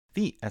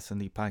The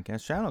S&D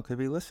Podcast channel could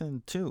be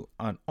listened to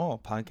on all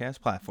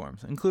podcast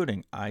platforms,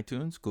 including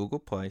iTunes, Google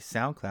Play,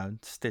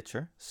 SoundCloud,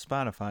 Stitcher,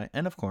 Spotify,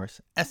 and of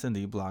course,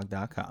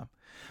 sndblog.com.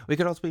 We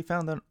could also be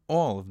found on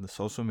all of the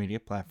social media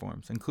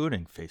platforms,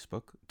 including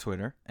Facebook,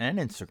 Twitter, and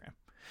Instagram.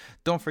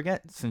 Don't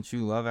forget, since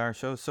you love our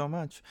show so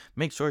much,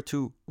 make sure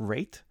to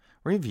rate,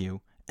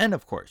 review, and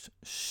of course,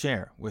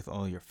 share with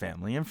all your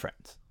family and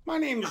friends. My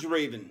name is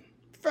Raven,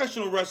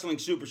 professional wrestling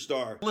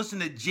superstar. Listen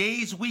to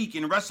Jay's Week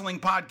in Wrestling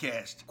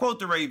podcast. Quote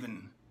the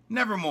Raven,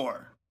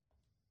 nevermore.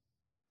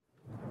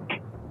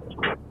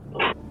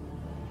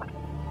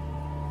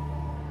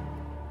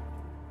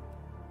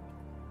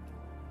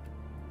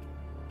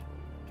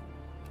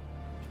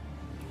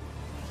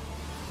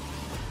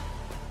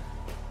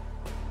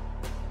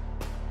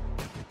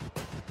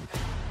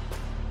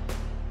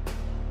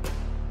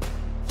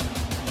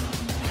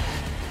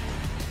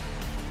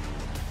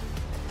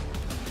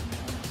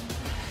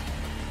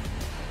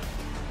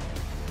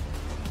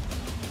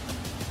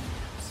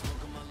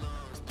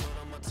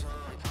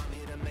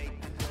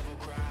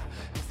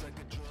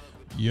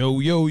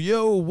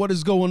 Yo, what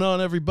is going on,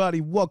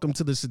 everybody? Welcome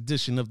to this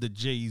edition of the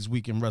Jay's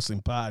Week in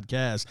Wrestling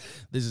podcast.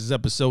 This is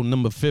episode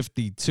number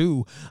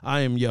 52.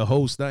 I am your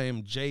host. I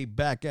am Jay,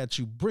 back at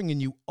you, bringing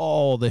you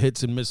all the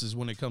hits and misses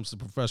when it comes to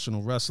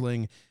professional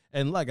wrestling.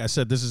 And like I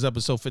said, this is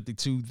episode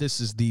 52. This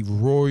is the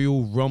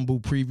Royal Rumble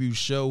preview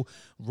show.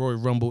 Royal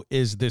Rumble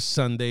is this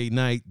Sunday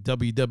night,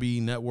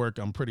 WWE Network.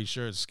 I'm pretty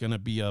sure it's going to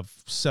be a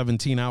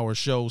 17-hour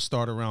show,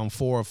 start around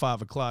 4 or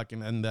 5 o'clock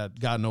and end at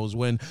God knows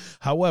when.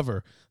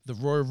 However, the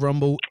Royal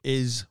Rumble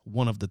is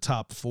one of the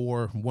top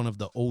four, one of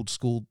the old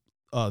school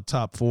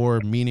top four,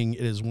 meaning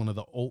it is one of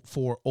the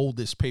four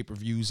oldest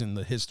pay-per-views in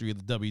the history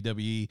of the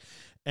WWE.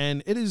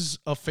 And it is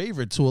a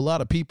favorite to a lot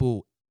of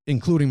people,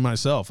 including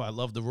myself. I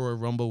love the Royal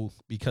Rumble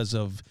because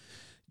of,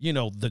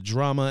 the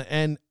drama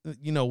and,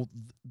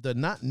 the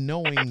not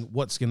knowing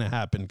what's going to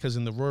happen. Because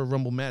in the Royal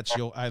Rumble match,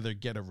 you'll either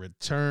get a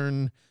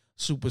return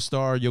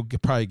superstar, you'll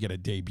probably get a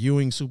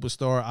debuting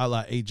superstar, a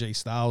la AJ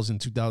Styles in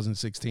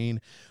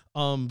 2016.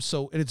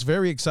 So it's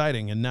very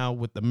exciting. And now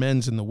with the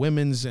men's and the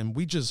women's, and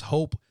we just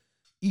hope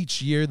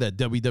each year that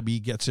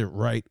WWE gets it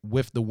right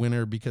with the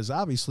winner, because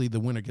obviously the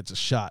winner gets a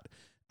shot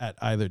at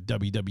either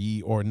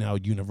WWE or now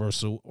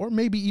Universal, or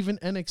maybe even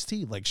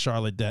NXT, like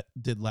Charlotte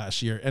did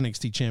last year,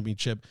 NXT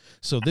Championship.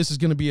 So this is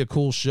going to be a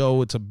cool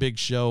show. It's a big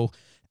show.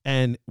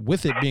 And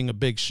with it being a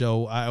big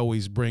show, I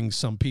always bring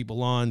some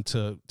people on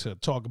to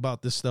talk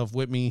about this stuff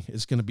with me.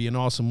 It's going to be an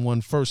awesome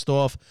one. First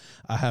off,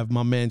 I have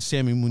my man,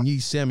 Sammy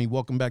Muniz. Sammy,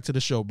 welcome back to the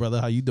show,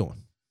 brother. How you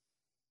doing?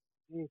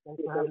 Hey,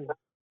 thanks for having me.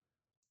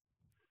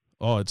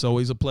 Oh, it's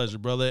always a pleasure,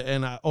 brother.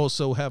 And I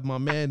also have my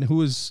man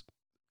who is,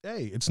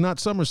 hey, it's not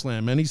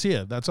SummerSlam, man. He's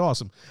here. That's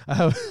awesome.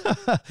 I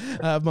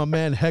have my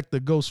man, Hector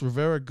Ghost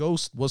Rivera.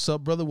 Ghost, what's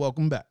up, brother?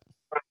 Welcome back.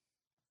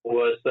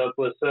 What's up,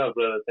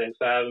 brother? Thanks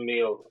for having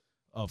me over.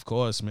 Of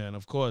course, man.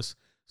 Of course.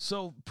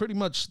 So pretty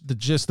much the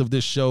gist of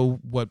this show,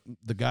 what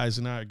the guys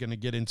and I are going to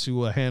get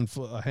into a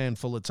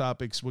handful of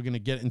topics. We're going to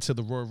get into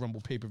the Royal Rumble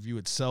pay-per-view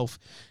itself,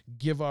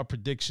 give our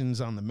predictions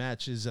on the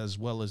matches as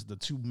well as the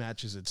two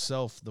matches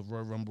itself, the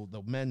Royal Rumble,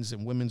 the men's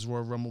and women's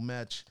Royal Rumble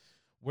match.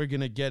 We're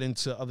going to get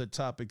into other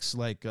topics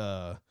like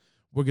we're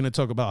going to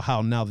talk about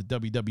how now the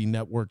WWE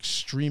Network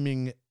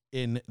streaming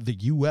in the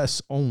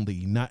U.S.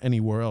 only, not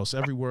anywhere else.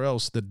 Everywhere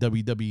else, the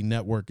WWE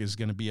Network is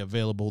going to be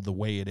available the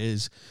way it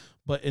is.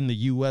 But in the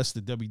U.S.,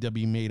 the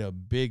WWE made a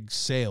big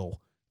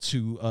sale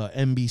to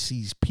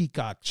NBC's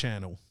Peacock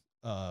channel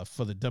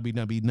for the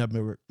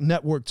WWE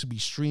Network to be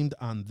streamed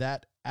on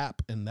that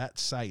app and that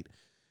site.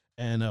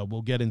 And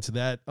we'll get into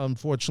that.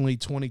 Unfortunately,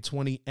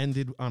 2020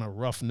 ended on a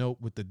rough note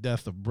with the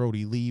death of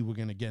Brody Lee. We're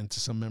going to get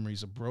into some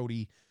memories of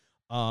Brody.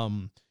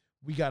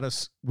 We got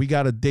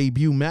a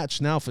debut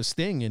match now for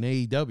Sting in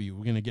AEW.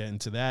 We're going to get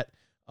into that,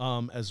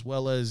 as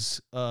well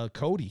as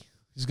Cody.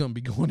 He's going to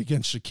be going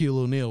against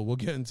Shaquille O'Neal. We'll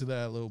get into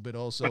that a little bit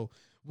also.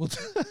 We'll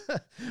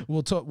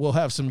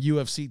have some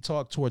UFC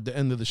talk toward the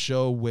end of the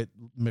show with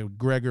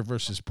McGregor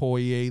versus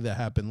Poirier that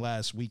happened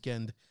last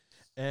weekend.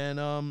 And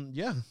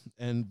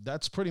and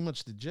that's pretty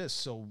much the gist.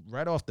 So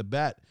right off the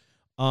bat,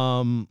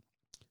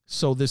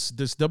 so this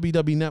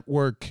WWE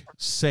Network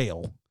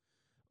sale,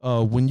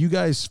 when you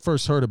guys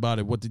first heard about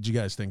it, what did you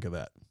guys think of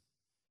that?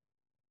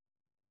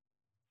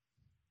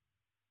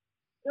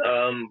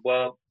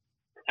 Well,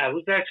 I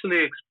was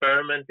actually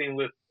experimenting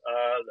with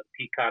the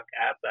Peacock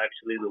app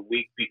actually the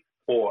week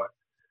before,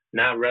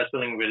 not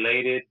wrestling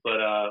related, but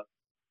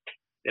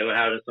they were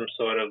having some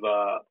sort of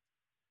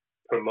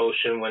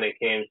promotion when it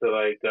came to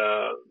like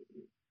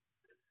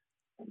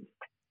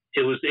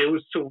it was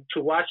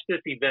to watch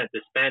this event,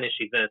 the Spanish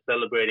event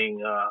celebrating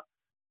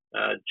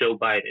Joe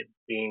Biden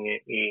being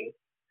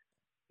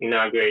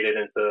inaugurated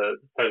into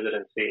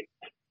presidency.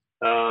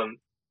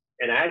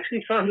 And I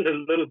actually found it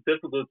a little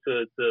difficult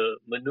to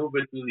maneuver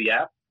through the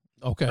app.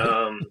 Okay.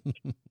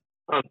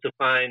 To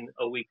find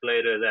a week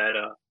later that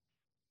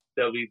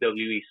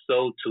WWE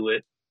sold to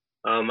it.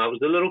 I was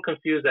a little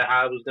confused at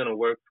how it was going to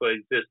work for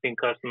existing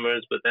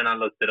customers, but then I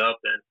looked it up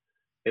and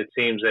it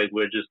seems like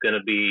we're just going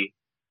to be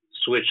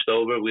switched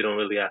over. We don't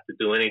really have to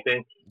do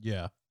anything.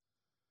 Yeah.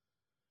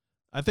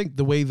 I think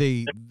the way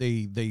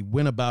they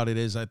went about it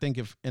is, I think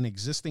if an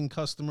existing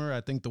customer,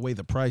 I think the way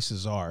the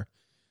prices are,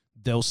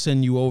 they'll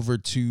send you over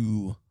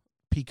to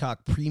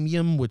Peacock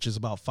Premium, which is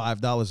about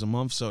 $5 a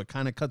month. So it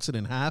kind of cuts it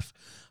in half.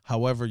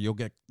 However, you'll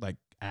get like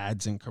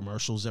ads and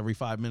commercials every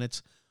 5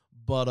 minutes.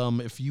 But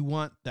if you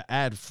want the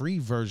ad-free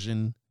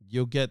version,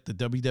 you'll get the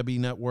WWE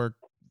Network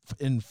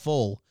in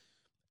full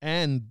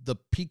and the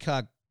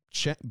Peacock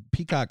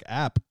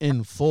app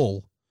in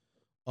full,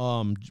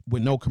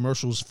 with no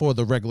commercials for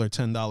the regular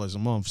 $10 a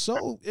month.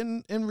 So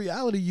in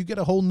reality, you get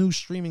a whole new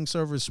streaming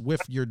service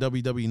with your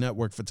WWE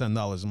Network for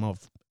 $10 a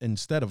month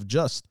instead of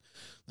just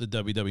the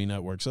WWE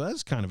Network. So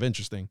that's kind of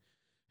interesting.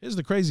 Here's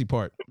the crazy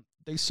part.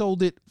 They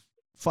sold it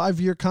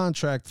 5-year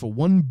contract for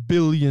 $1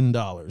 billion.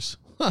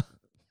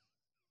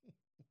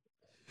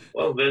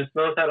 Well, Vince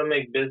knows how to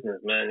make business,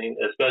 man.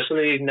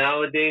 Especially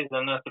nowadays,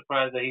 I'm not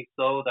surprised that he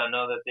sold. I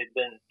know that they've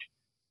been,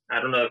 I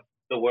don't know if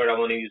the word I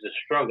want to use is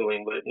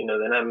struggling, but,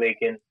 they're not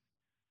making,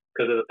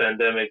 because of the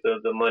pandemic,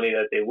 the money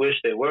that they wish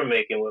they were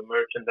making with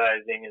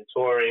merchandising and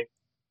touring.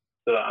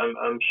 So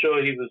I'm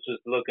sure he was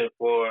just looking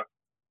for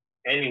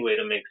any way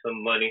to make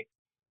some money.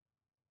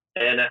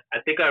 And I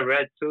think I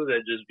read, too,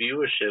 that just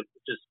viewership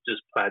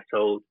just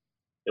plateaued.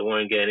 They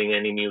weren't getting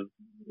any new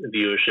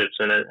viewerships.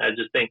 And I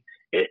just think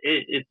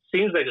it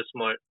seems like a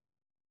smart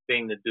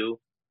thing to do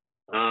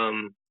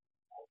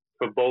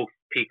for both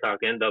Peacock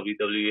and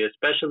WWE,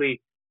 especially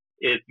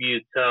if you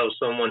tell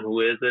someone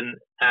who is an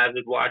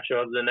avid watcher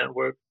of the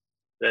network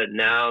that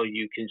now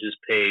you can just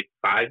pay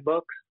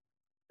 $5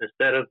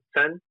 instead of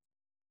 10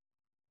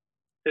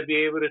 to be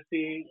able to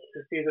see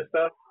the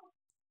stuff.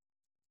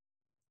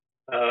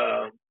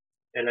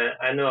 And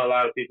I know a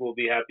lot of people will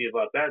be happy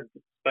about that,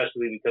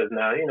 especially because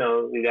now,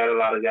 we got a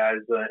lot of guys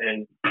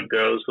and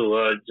girls who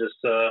are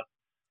just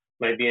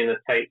might be in a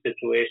tight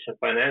situation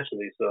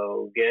financially.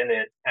 So getting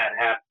it at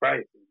half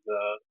price is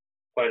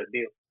quite a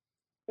deal.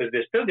 Because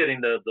they're still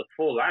getting the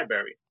full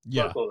library.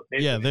 Yeah,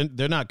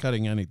 they're not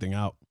cutting anything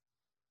out.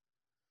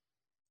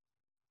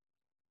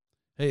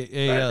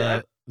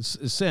 Hey,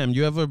 Sam,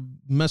 you ever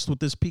messed with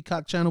this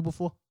Peacock channel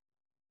before?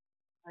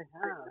 I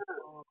have.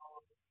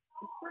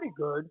 It's pretty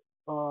good.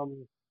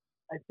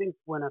 I think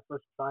when I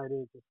first tried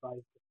it, just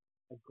like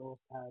the girls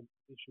had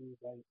issues,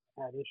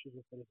 I had issues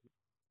with it.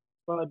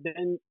 But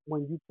then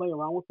when you play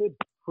around with it,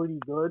 it's pretty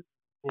good,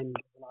 and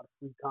there's a lot of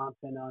free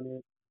content on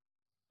it.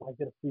 I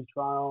did a free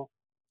trial,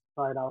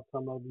 tried out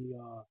some of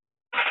the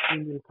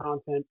premium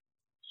content.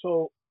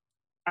 So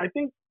I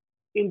think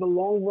in the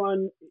long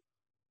run,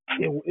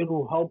 it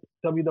will help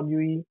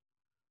WWE,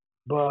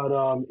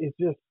 but it's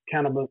just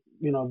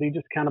they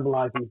just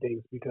cannibalizing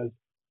things because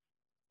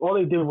all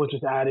they did was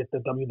just added the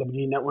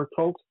WWE Network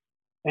folks,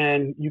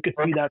 and you could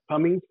see that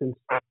coming since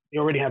they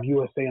already have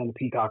USA on the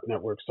Peacock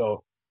Network.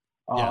 So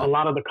a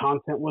lot of the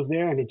content was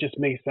there, and it just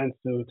made sense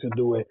to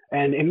do it.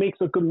 And it makes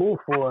a good move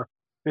for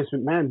Vince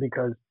McMahon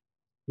because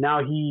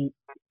now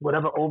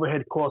whatever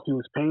overhead cost he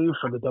was paying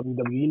for the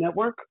WWE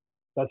Network,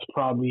 that's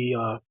probably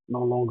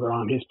no longer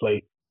on his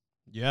plate.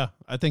 Yeah,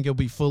 I think it'll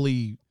be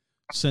fully,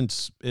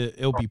 since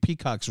it'll be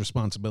Peacock's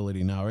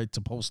responsibility now, right,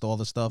 to post all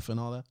the stuff and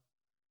all that?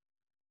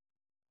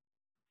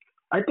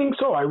 I think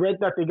so. I read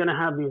that they're going to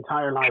have the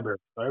entire library.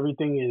 So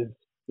everything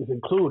is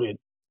included.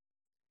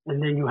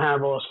 And then you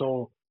have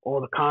also all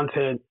the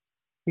content,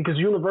 because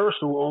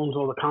Universal owns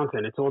all the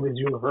content. It's all these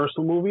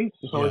Universal movies.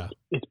 So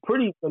it's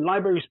pretty, the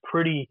library is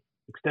pretty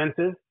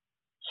extensive.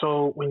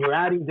 So when you're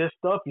adding this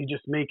stuff, you're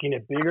just making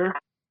it bigger.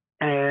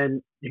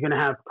 And you're going to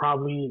have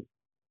probably,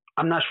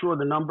 I'm not sure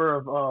the number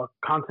of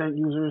content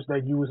users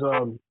that use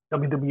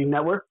WWE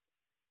Network,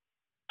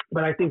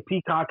 but I think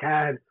Peacock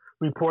had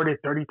reported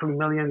 33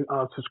 million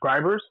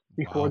subscribers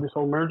before this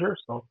whole merger.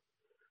 So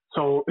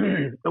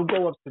it'll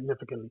go up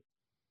significantly.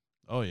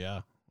 Oh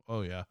yeah.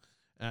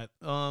 Let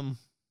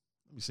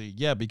me see.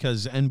 Yeah,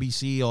 because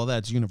NBC, all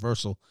that's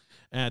Universal.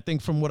 And I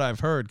think from what I've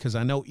heard, because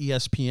I know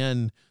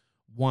ESPN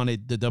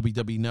wanted the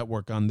WWE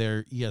Network on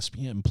their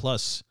ESPN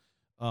Plus,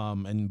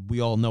 and we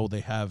all know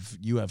they have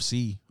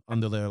UFC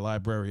under their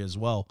library as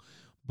well.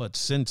 But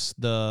since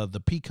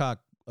the Peacock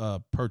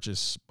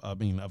purchase, of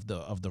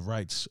the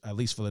rights, at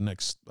least for the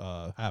next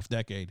half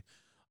decade,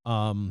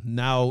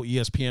 now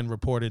ESPN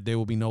reported they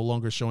will be no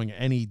longer showing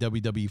any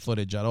WWE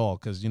footage at all,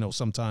 because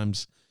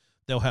sometimes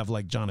they'll have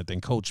like Jonathan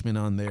Coachman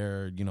on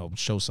there,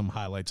 show some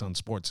highlights on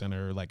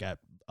SportsCenter like at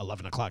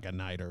 11 o'clock at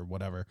night or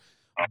whatever.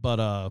 But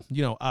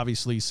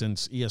obviously,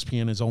 since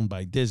ESPN is owned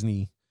by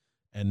Disney,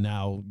 and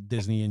now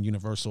Disney and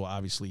Universal,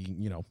 obviously,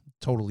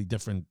 totally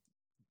different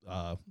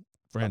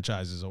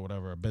franchises or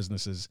whatever,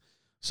 businesses.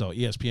 So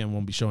ESPN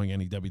won't be showing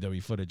any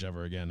WWE footage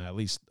ever again, at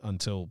least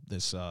until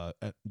this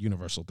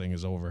Universal thing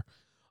is over.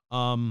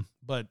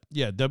 But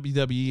yeah,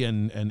 WWE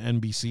and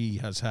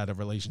NBC has had a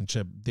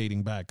relationship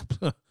dating back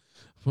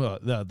well,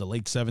 the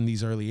late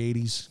 70s, early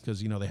 80s,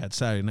 because they had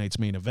Saturday Night's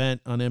Main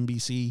Event on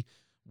NBC.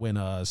 When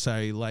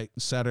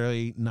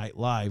Saturday Night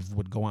Live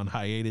would go on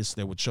hiatus,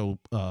 they would show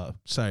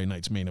Saturday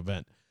Night's Main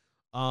Event.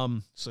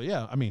 So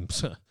yeah, I mean,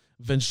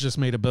 Vince just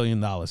made $1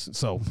 billion.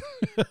 So,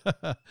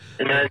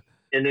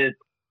 and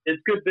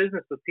it's good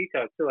business for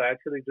Peacock too. I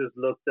actually just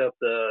looked up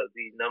the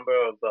number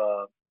of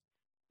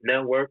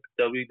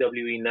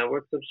WWE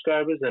Network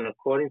subscribers, and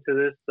according to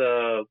this,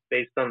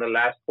 based on the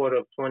last quarter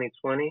of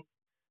 2020,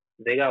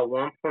 they got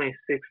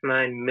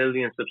 1.69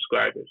 million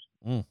subscribers.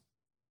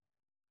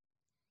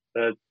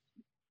 That's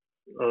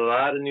a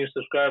lot of new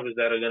subscribers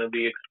that are going to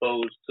be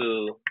exposed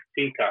to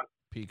Peacock.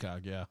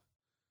 Peacock, yeah.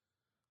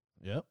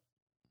 Yep.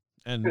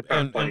 And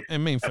I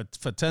mean, for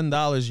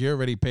 $10, you're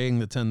already paying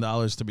the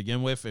 $10 to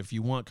begin with. If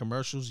you want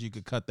commercials, you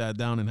could cut that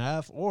down in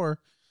half, or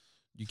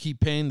you keep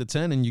paying the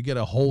 $10 and you get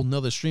a whole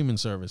nother streaming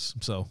service.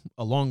 So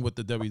along with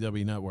the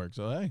WWE Network.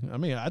 So hey, I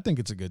mean, I think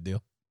it's a good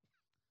deal.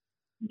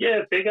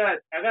 Yeah, I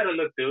got to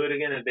look through it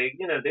again, and they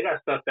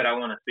got stuff that I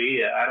want to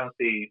see. I don't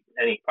see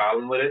any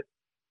problem with it.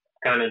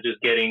 Kind of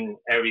just getting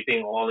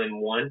everything all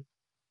in one.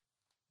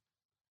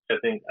 I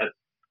think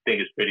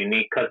it's pretty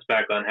neat. Cuts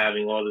back on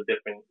having all the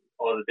different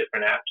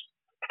apps.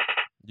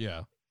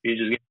 Yeah. You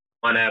just get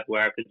one app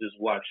where I could just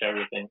watch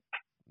everything.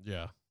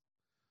 Yeah.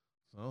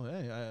 So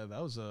hey,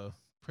 that was a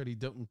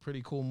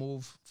pretty cool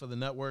move for the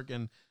network,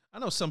 and I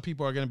know some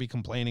people are going to be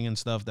complaining and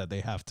stuff that they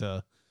have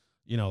to,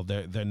 you know,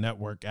 their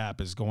network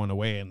app is going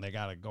away and they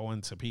got to go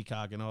into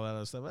Peacock and all that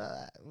other stuff.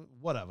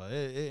 Whatever,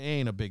 it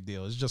ain't a big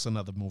deal. It's just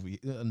another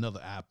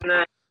app.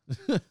 Nah,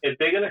 if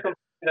they're going to complain,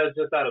 that's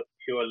just out of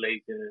pure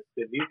laziness.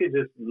 If you could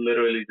just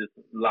literally just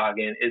log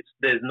in,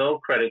 there's no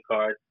credit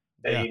card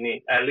that you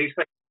need. At least,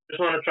 like, just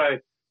want to try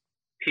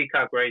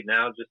Peacock right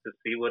now just to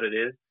see what it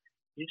is.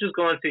 You just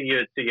go into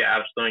your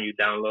app store and you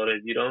download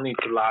it. You don't need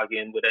to log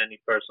in with any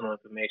personal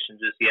information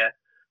just yet,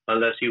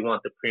 unless you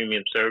want the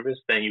premium service.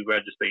 Then you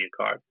register your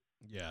card.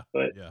 Yeah,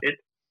 but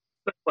it's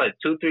like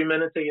 2-3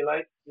 minutes of your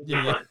life.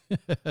 Yeah.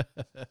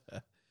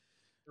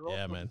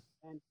 Yeah, man.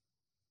 And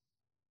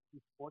the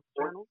sports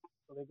channel,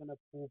 so they're gonna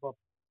move up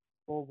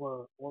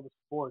over all the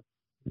sports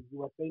to the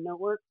USA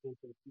Network into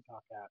the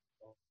Peacock app.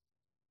 So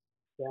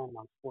stand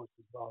on sports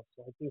as well.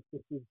 So I think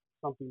this is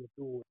something to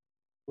do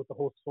with the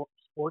whole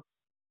sports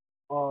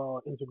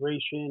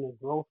integration and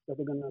growth that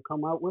they're going to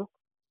come out with.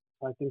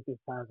 So I think this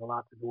has a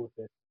lot to do with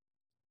it.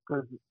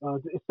 Because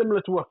it's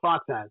similar to what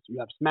Fox has. You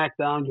have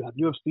SmackDown, you have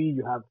UFC,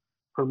 you have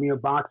Premier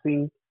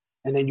Boxing,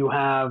 and then you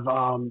have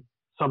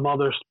some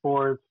other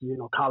sports, you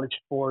know, college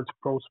sports,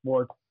 pro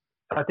sports.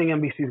 So I think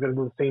NBC is going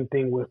to do the same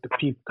thing with the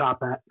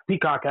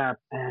Peacock app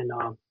and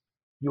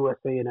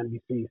USA and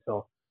NBC.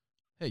 So,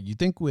 hey, you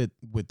think with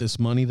this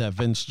money that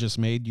Vince just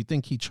made, you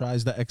think he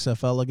tries the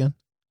XFL again?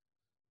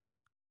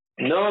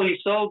 No, he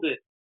sold it.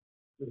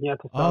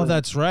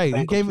 That's right.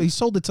 He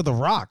sold it to The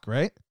Rock,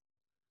 right?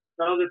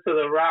 Sold it to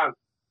The Rock.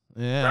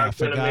 Yeah, I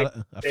forgot.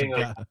 He's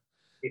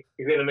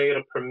going to make it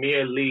a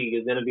Premier League.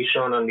 It's going to be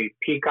shown on the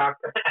Peacock.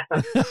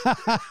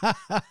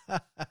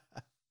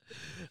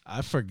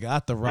 I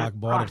forgot The Rock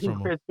bought it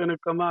from him. It's going to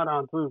come out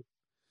on too.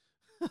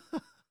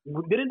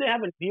 Didn't they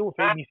have a deal with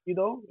ABC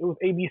though? It was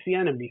ABC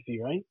and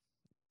NBC, right?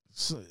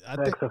 So,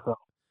 XFL.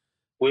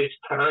 Which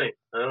time?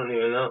 I don't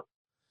even know.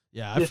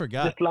 Yeah, I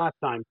forgot. This last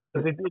time,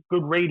 because it did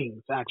good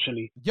ratings,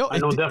 actually. Yo,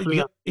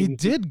 it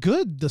did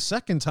good the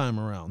second time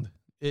around.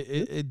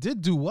 It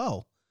did do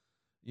well,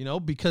 you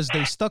know, because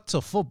they stuck to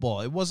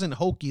football. It wasn't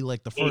hokey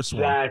like the first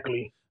one.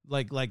 Exactly.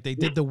 Like they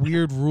did the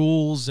weird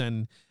rules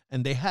and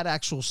they had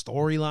actual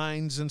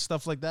storylines and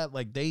stuff like that.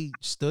 Like they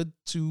stood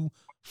to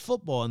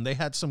football, and they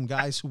had some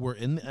guys who were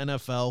in the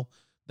NFL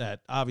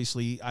that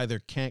obviously either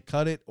can't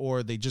cut it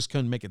or they just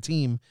couldn't make a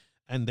team,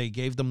 and they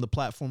gave them the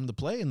platform to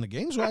play, and the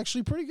games were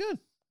actually pretty good.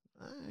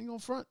 I ain't gonna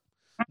front.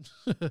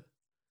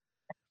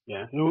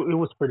 Yeah, it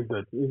was pretty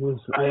good. It was.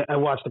 I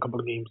watched a couple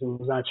of games. It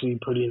was actually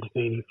pretty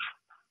entertaining.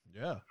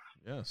 Yeah.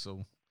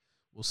 So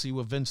we'll see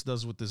what Vince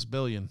does with this $1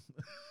 billion.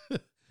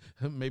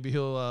 Maybe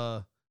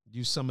he'll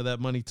use some of that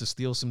money to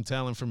steal some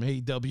talent from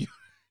AEW.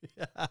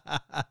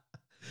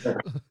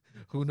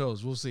 Who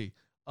knows? We'll see.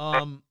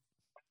 Who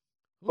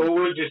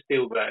would you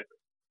steal back?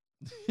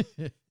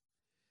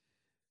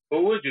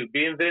 Who would you?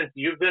 Being Vince,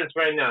 you're Vince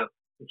right now,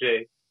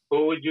 Jay.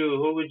 Who would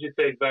you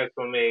take back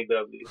from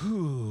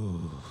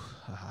AEW?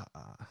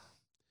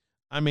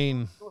 I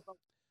mean,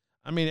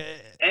 I know.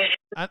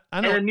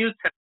 And a new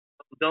talent.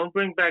 Don't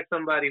bring back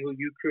somebody who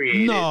you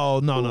created.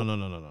 No.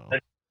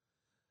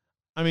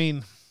 I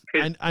mean,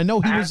 I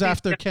know he was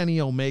after Kenny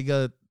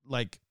Omega,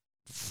 like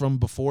from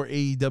before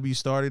AEW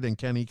started, and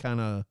Kenny kind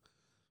of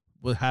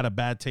had a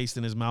bad taste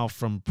in his mouth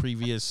from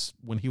previous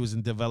when he was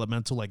in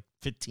developmental, like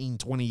 15,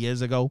 20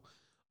 years ago.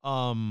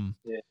 Yeah.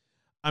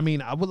 I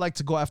mean, I would like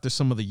to go after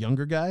some of the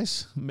younger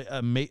guys.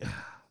 You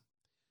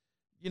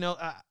know,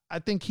 I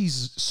think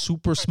he's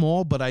super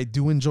small, but I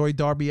do enjoy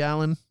Darby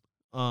Allin.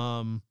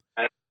 I'm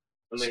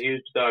a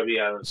huge Darby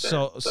Allin fan.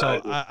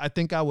 So I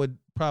think I would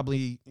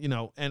probably, you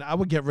know, and I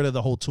would get rid of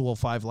the whole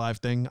 205 Live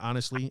thing,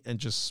 honestly, and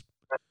just,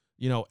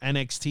 you know,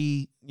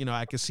 NXT, you know,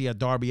 I could see a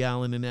Darby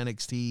Allin in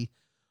NXT.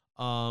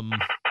 I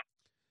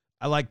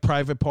like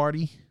Private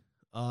Party.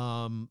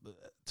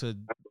 To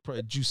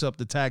juice up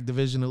the tag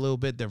division a little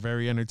bit. They're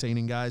very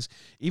entertaining guys,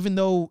 even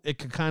though it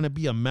could kind of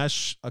be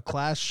a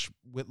clash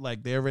with,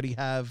 like, they already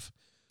have,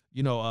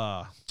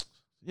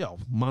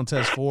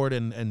 Montez Ford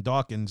and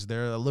Dawkins.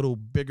 They're a little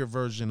bigger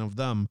version of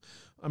them.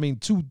 I mean,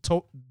 two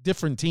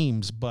different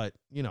teams, but,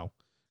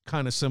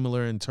 kind of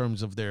similar in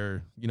terms of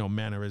their,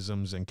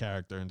 mannerisms and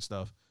character and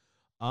stuff.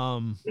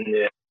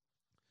 Yeah.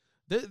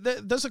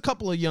 There's a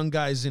couple of young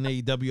guys in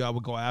AEW I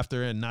would go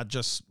after, and not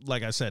just,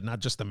 like I said, not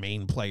just the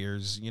main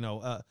players.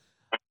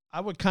 I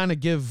would kind of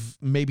give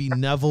maybe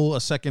Neville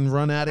a second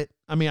run at it.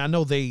 I mean, I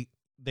know they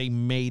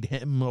made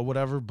him or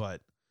whatever, but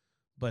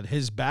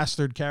his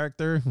bastard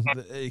character,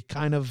 it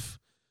kind of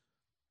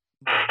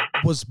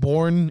was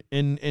born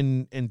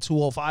in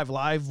 205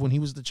 Live when he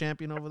was the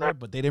champion over there,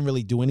 but they didn't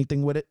really do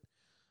anything with it.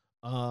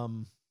 Let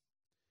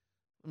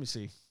me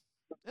see.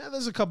 Yeah,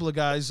 there's a couple of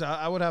guys.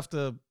 I would have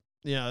to.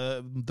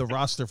 The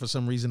roster for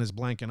some reason is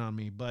blanking on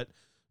me, but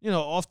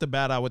off the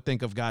bat, I would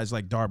think of guys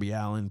like Darby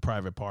Allin,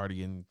 Private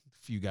Party, and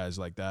a few guys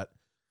like that.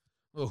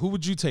 Well, who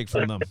would you take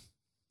from them?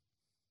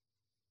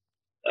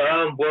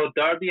 Well,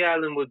 Darby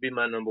Allin would be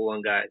my number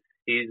one guy.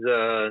 He's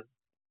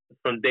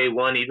from day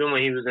one, even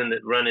when he was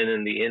running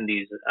in the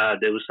Indies,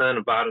 there was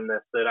something about him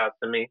that stood out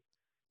to me.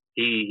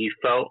 He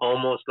felt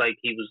almost like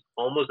he was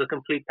almost a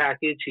complete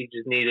package. He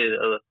just needed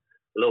a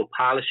little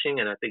polishing,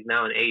 and I think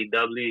now in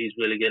AEW he's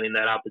really getting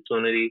that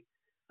opportunity.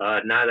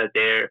 Now that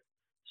they're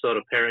sort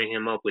of pairing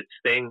him up with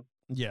Sting,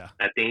 yeah,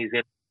 I think he's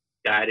going to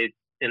be guided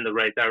in the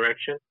right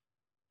direction.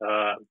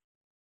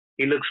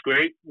 He looks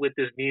great with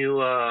this new,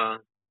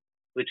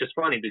 which is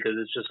funny because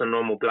it's just a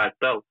normal black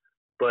belt,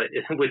 but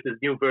with this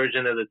new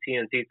version of the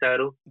TNT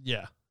title,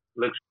 yeah,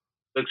 looks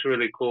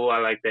really cool. I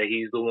like that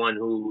he's the one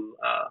who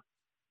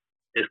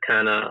is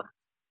kind of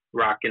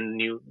rocking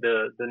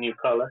the new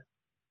color.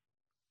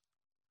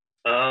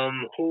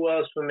 Who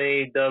else from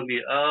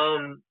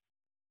AEW?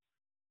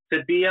 To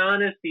be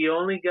honest, the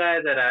only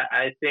guy that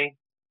I think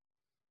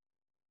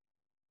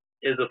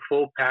is a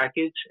full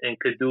package and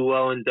could do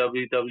well in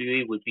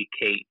WWE would be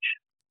Cage.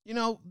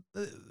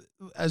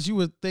 As you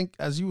were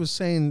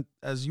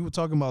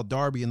talking about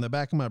Darby, in the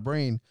back of my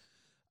brain,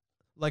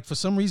 like, for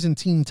some reason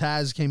Team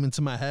Taz came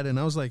into my head, and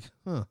I was like,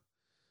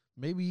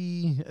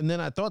 maybe. And then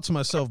I thought to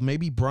myself,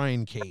 maybe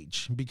Brian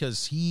Cage,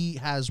 because he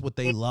has what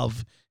they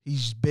love.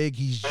 He's big,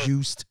 he's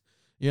juiced.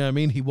 You know what I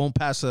mean? He won't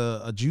pass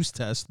a juice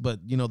test, but,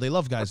 they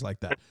love guys like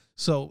that.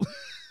 So,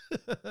 he's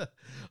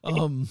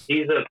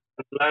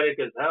athletic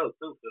as hell,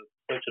 too, for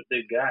such a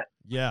big guy.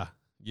 Yeah.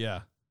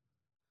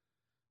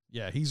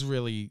 He's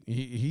really,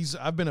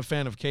 I've been a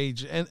fan of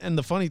Cage. And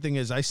the funny thing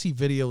is, I see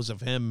videos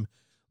of him,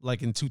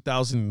 like, in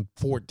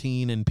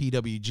 2014 in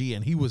PWG,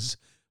 and he was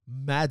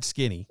mad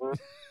skinny.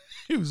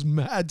 He was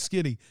mad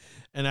skinny.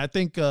 And I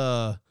think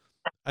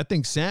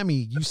Sammy,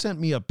 you sent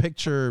me a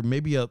picture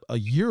maybe a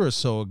year or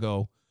so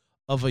ago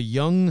of a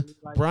young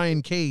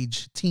Brian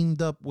Cage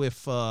teamed up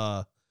with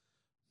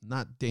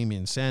not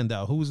Damian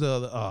Sandow. Who's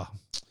the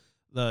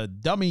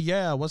dummy?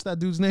 Yeah, what's that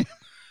dude's name?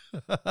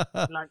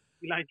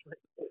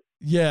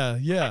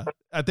 Yeah.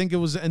 I think it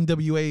was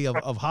NWA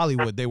of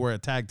Hollywood. They were a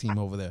tag team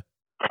over there.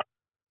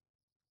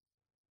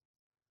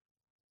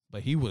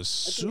 But he was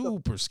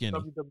super skinny.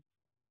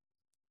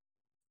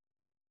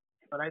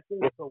 But I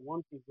think for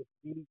one thing, with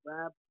Speedy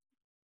Grab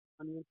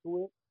coming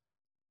into it,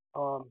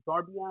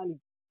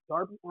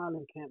 Darby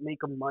Allin can't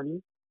make him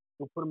money.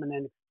 We'll put him in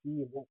NXT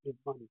and won't make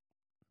money.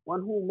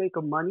 One who will make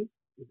him money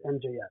is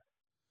MJF.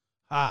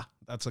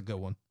 That's a good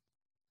one.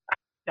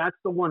 That's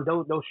the one.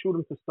 They'll shoot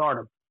him to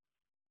stardom,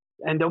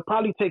 and they'll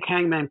probably take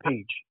Hangman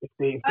Page if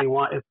they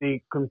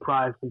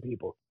comprise some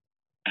people.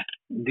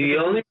 The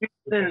only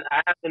reason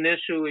I have an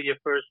issue with your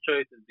first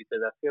choice is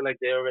because I feel like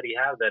they already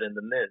have that in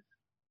the Miz.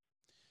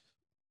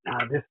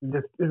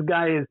 This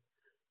guy is.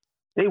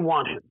 They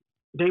want him.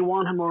 They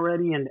want him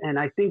already, and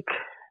I think.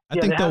 I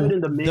think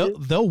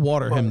they'll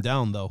water him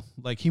down, though.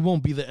 Like, he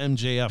won't be the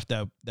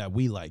MJF that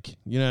we like.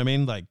 You know what I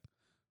mean? Like,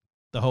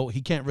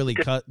 he can't really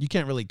cut. You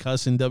can't really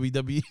cuss in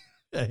WWE.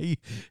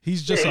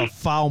 He's just a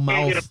foul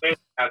mouth.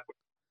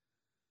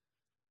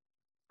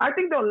 I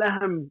think they'll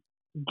let him,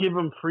 give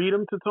him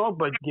freedom to talk,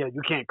 but yeah,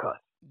 you can't cuss.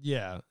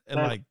 Yeah,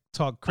 and like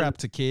talk crap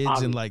to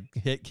kids and like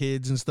hit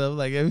kids and stuff.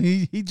 Like, I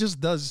mean, he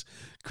just does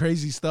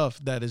crazy stuff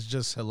that is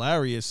just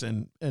hilarious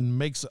and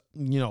makes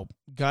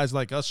guys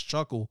like us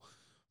chuckle.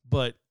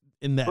 But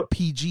in that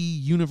PG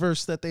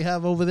universe that they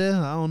have over there,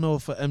 I don't know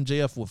if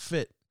MJF will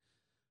fit.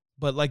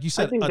 But like you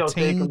said, a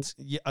tamed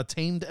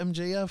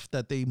MJF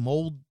that they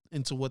mold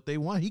into what they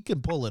want, he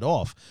can pull it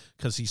off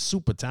because he's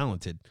super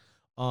talented.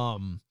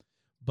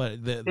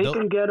 But they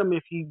can get him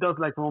if he does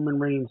like Roman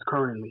Reigns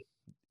currently.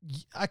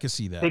 I can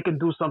see that. They can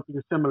do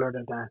something similar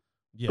to that.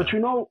 Yeah. But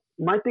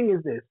my thing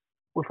is this.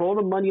 With all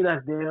the money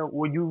that's there,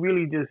 will you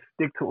really just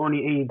stick to only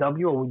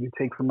AEW, or will you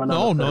take from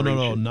another federation?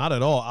 No, not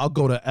at all. I'll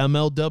go to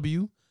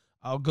MLW.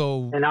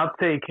 And I'll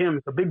take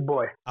him, the big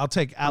boy. I'll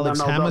take Alex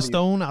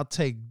Hammerstone. I'll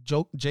take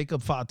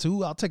Jacob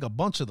Fatu. I'll take a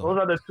bunch of them. Those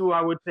are the two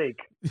I would take.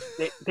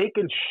 They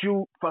can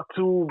shoot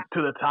Fatu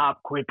to the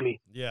top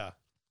quickly. Yeah.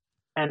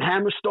 And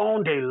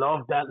Hammerstone, they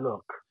love that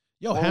look.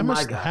 Yo, Oh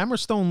my God.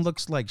 Hammerstone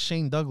looks like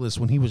Shane Douglas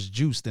when he was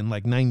juiced in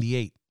like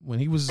 '98. When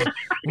he was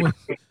when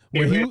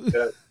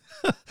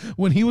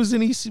he was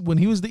in when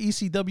he was the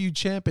ECW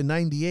champ in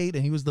 '98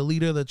 and he was the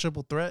leader of the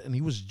Triple Threat and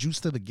he was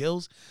juiced to the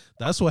gills.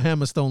 That's what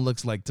Hammerstone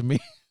looks like to me.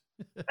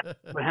 But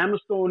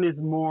Hammerstone is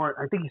more,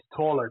 I think he's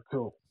taller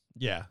too.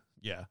 Yeah.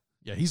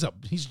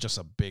 He's just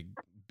a big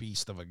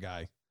beast of a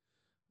guy.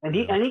 And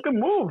he can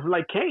move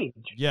like Cage.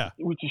 Yeah.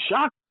 Which is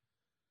shocking.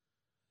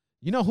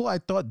 You know who I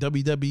thought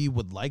WWE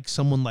would like?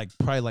 Someone like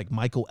probably like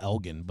Michael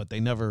Elgin, but they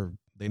never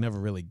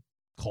really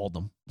called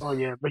him. Oh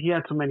yeah, but he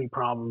had too many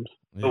problems.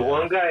 The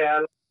one guy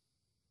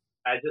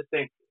I just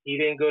think he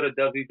didn't go to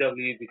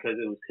WWE because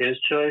it was his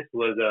choice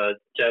was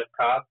Jeff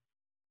Cobb.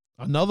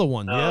 Another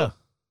one, yeah.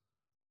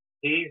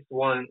 He's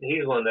one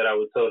that I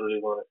would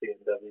totally want to see in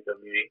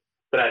WWE.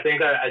 But I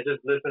think I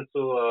just listened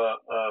to a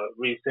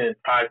recent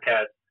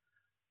podcast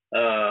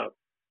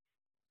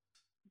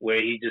where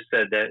he just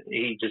said that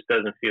he just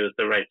doesn't feel it's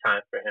the right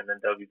time for him in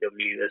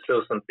WWE. There's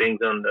still some things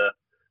on the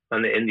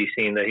indie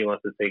scene that he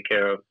wants to take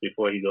care of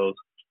before he goes.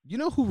 You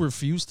know who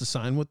refused to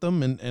sign with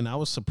them, and I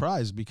was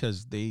surprised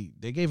because they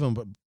gave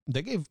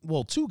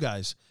two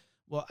guys.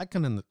 Well,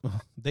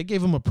 they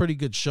gave him a pretty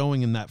good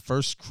showing in that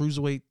first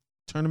Cruiserweight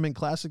tournament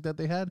classic that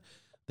they had.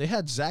 They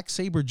had Zack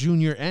Sabre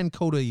Jr. and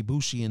Kota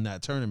Ibushi in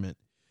that tournament,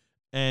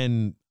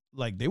 and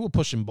like they were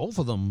pushing both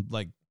of them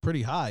like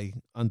pretty high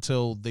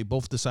until they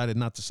both decided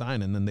not to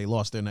sign, and then they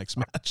lost their next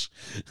match.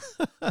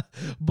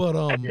 But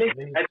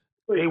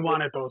they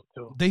wanted those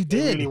two. They did.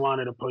 They really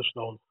wanted to push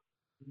those.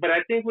 But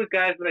I think with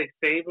guys like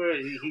Sabre,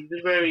 I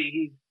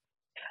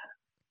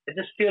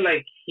just feel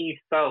like he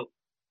felt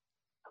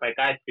like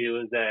I feel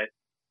is that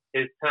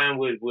his time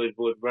would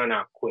run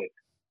out quick.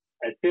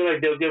 I feel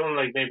like they'll give him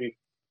like maybe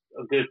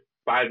a good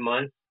 5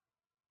 months,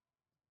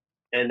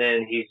 and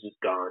then he's just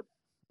gone.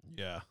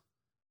 Yeah.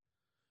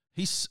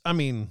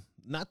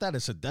 Not that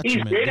it's a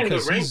detriment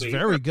because he's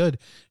very good.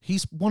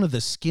 He's one of the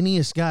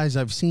skinniest guys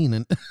I've seen,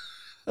 and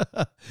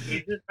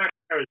he's just not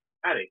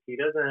charismatic. He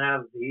doesn't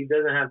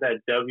have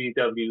that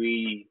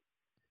WWE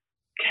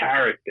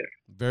character.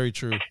 Very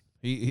true.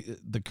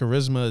 The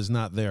charisma is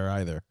not there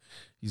either.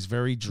 He's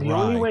very dry. The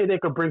only way they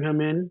could bring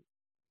him in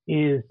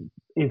is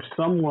if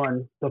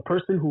the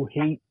person who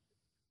hates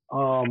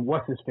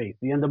what's his face,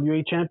 the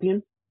NWA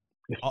champion,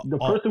 if the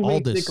person who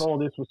hates Nick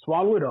Aldis will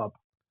swallow it up,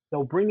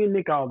 they'll bring in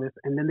Nick Aldis,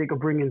 and then they could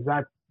bring in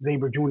Zack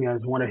Sabre Jr.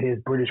 as one of his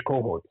British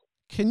cohorts.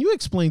 Can you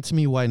explain to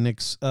me why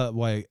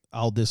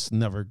Aldis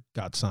never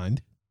got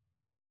signed?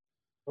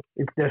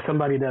 There's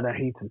somebody there that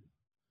hates him.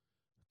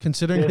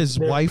 Considering his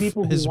wife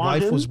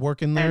was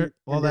working there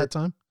all that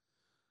time?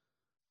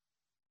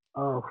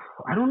 I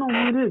don't know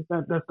who it is.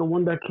 That's the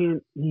one that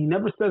can't. He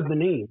never says the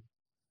name.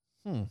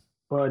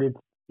 But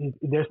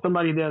there's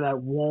somebody there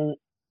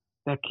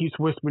that keeps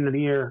whispering in the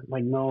ear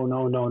like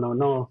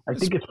no. I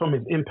think it's from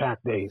his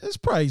Impact days. It's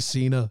probably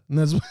Cena. And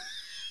that's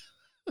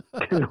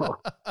no.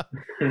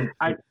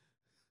 I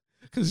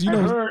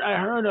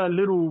heard a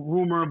little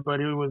rumor, but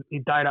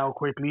it died out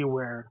quickly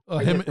where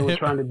they were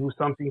trying to do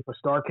something for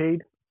Starrcade.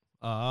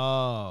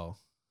 Oh.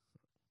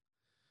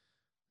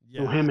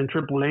 Yeah. So him and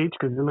Triple H,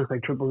 because it looks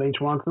like Triple H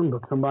wants him,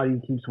 but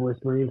somebody keeps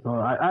whispering. So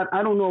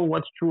I don't know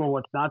what's true or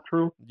what's not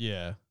true.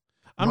 Yeah.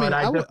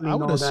 I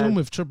would assume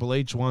if Triple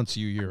H wants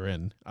you, you're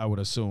in. I would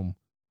assume.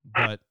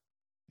 But,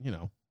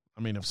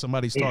 if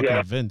somebody's talking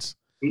to Vince.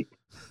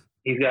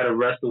 He's got to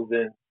wrestle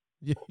Vince.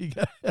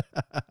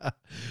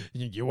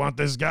 You want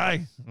this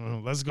guy?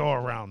 Let's go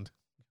around.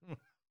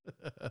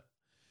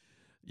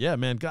 Yeah,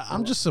 man.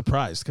 I'm just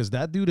surprised because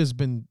that dude has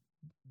been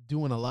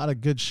doing a lot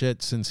of good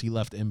shit since he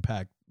left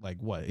Impact. Like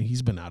what?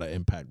 He's been out of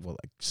Impact for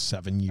like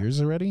 7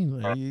 years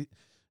already.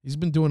 He's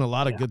been doing a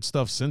lot of good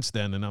stuff since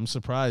then, and I'm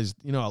surprised.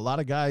 A lot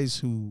of guys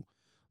who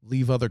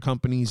leave other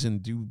companies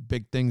and do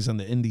big things on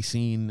the indie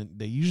scene,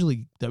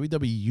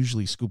 WWE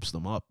usually scoops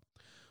them up.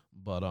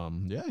 But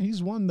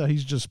he's one that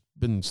he's just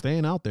been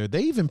staying out there.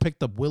 They even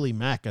picked up Willie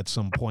Mack at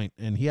some point,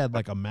 and he had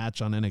like a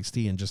match on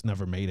NXT and just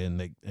never made it.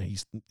 And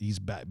he's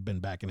been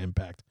back in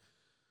Impact.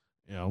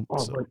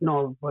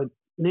 But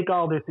Nick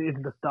Aldis is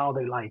the style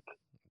they like.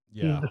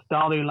 Yeah. He's the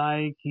style they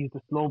like. He's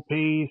the slow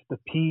pace, the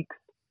peaks.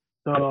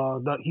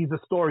 He's a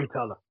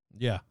storyteller.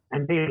 Yeah.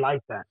 And they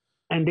like that.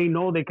 And they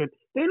know they could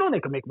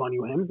make money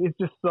with him. It's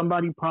just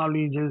somebody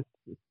probably just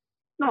it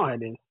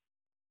is.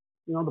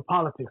 The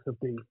politics of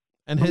things.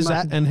 And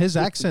his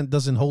accent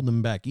doesn't hold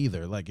him back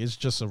either. Like it's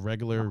just a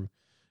regular.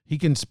 He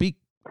can speak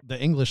the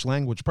English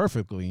language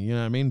perfectly. You know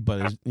what I mean?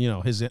 But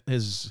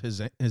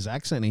his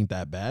accent ain't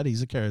that bad.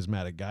 He's a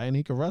charismatic guy and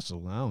he can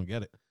wrestle. I don't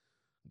get it.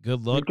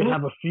 Good luck. You can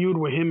have a feud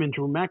with him and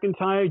Drew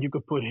McIntyre. You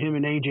could put him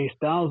and AJ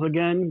Styles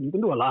again. You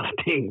can do a lot of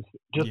things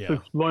just to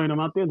exploit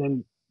him out there.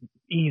 Then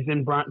ease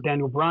in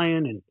Daniel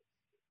Bryan and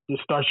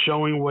just start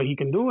showing what he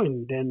can do.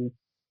 And then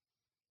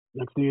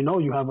next thing you know,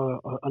 you have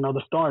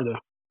another star there.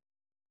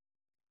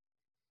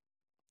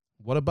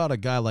 What about a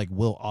guy like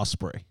Will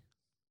Ospreay?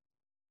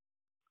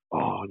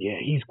 Oh yeah,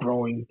 he's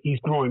growing. He's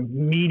growing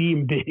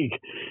medium big.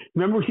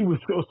 Remember he was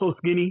so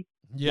skinny?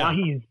 Yeah. Now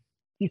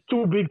he's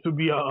too big to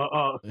be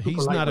a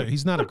He's not a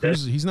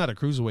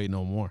cruiserweight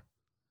no more.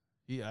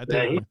 I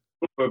think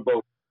he's for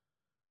both.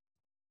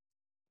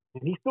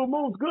 and he still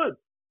moves good.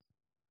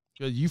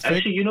 you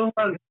Actually, you know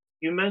what?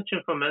 You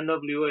mentioned from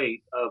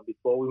NWA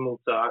before we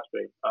moved to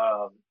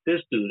Ospreay.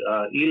 This dude,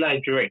 Eli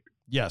Drake.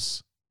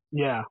 Yes.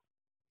 Yeah.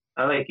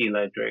 I like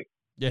Eli Drake.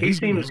 Yeah, He he's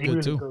seems good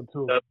Really too. good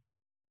too.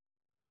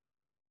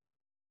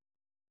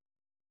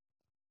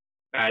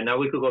 All right, now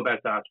we could go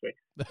back to Ospreay.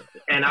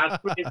 And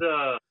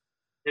Ospreay's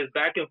his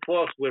back and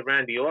forth with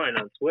Randy Orton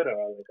on Twitter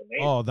are like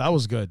amazing. Oh, that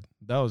was good.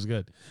 That was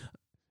good.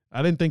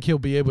 I didn't think he'll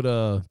be able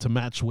to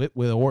match with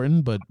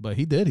Orton, but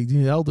he did.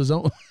 He held his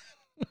own.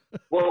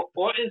 Well,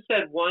 Orton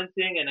said one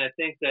thing, and I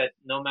think that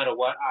no matter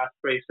what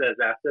Ospreay says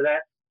after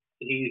that,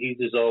 he's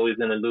just always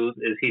going to lose.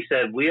 Is he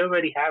said we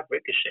already have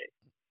Ricochet,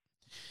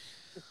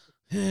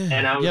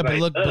 and I was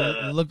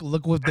but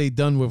look what they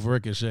done with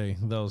Ricochet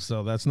though.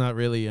 So that's not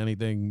really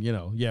anything, you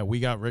know. Yeah,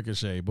 we got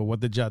Ricochet, but what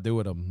did y'all do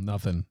with him?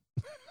 Nothing.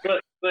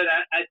 But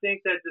I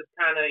think that just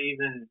kind of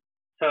even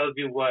tells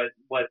you what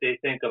they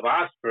think of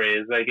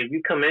Ospreay. Is like if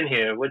you come in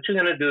here, what you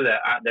gonna do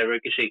that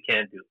Ricochet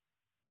can't do?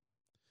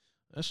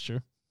 That's true.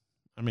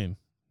 I mean,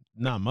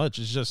 not much.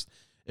 It's just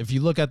if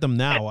you look at them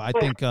now, I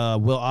think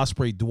Will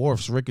Ospreay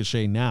dwarfs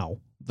Ricochet now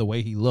the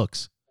way he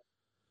looks.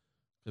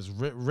 Because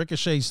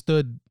Ricochet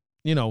stood,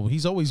 you know,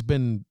 he's always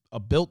been a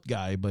built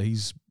guy, but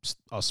he's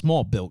a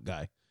small built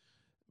guy.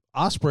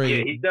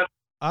 Ospreay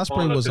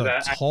was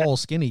a tall,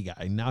 skinny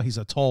guy. Now he's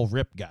a tall,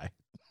 ripped guy.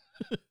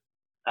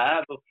 I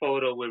have a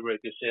photo with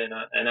Ricochet,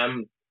 and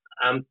I'm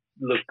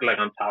look like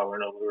I'm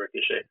towering over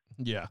Ricochet.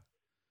 Yeah.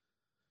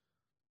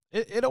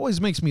 It always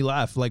makes me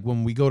laugh, like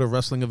when we go to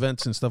wrestling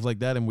events and stuff like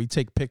that, and we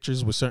take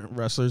pictures with certain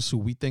wrestlers who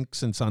we think,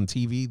 since on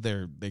TV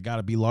they got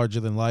to be larger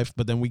than life,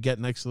 but then we get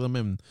next to them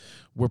and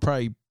we're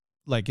probably,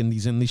 like in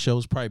these indie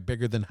shows, probably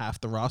bigger than half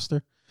the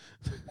roster.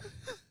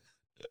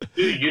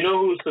 Dude, you know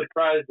who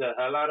surprised the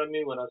hell out of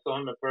me when I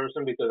saw him in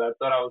person because I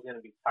thought I was going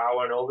to be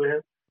towering over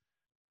him?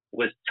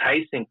 Was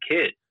Tyson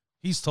Kidd.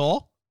 He's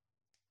tall?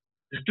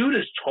 This dude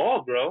is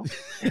tall, bro.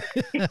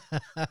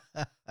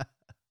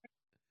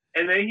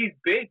 And then he's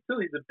big too.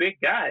 He's a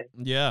big guy.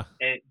 Yeah.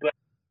 But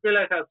I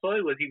realized how tall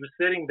he was. He was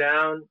sitting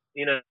down,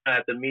 you know,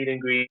 at the meet and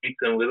greets,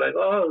 and we're like,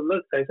 "Oh,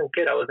 look, Tyson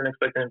Kidd. I wasn't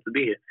expecting him to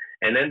be here."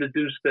 And then the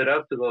dude stood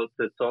up to go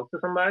to talk to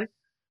somebody.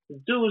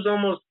 The dude was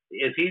almost,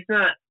 if he's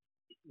not,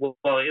 well,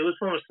 it was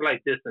from a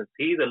slight distance.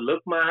 He either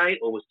looked my height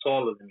or was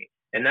taller than me.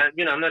 And that,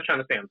 you know, I'm not trying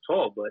to say I'm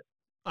tall, but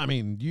I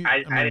mean,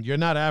 you're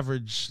not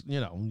average. You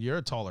know, you're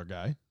a taller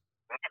guy.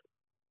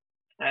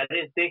 I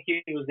didn't think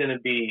he was going to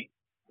be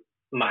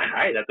my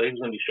height. I thought he was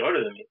going to be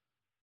shorter than me.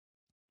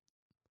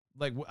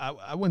 Like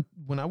I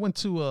went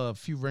to a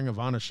few Ring of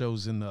Honor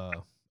shows in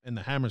the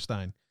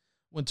Hammerstein.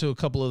 Went to a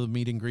couple of the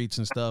meet and greets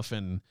and stuff,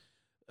 and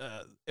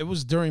it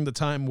was during the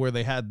time where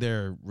they had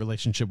their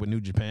relationship with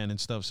New Japan and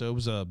stuff. So it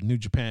was a New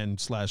Japan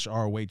 /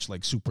 ROH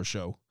like super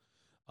show.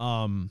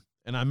 And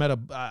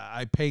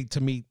I paid to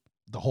meet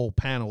the whole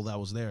panel that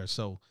was there.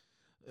 So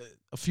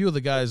a few of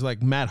the guys,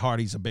 like Matt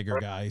Hardy's a bigger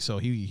guy, so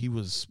he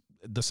was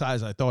the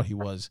size I thought he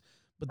was.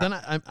 But then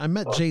I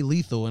met Jay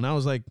Lethal, and I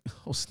was like,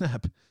 oh,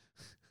 snap.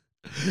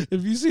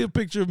 If you see a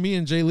picture of me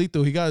and Jay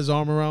Lethal, he got his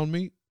arm around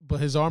me, but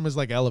his arm is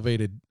like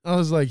elevated. I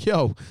was like,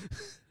 yo,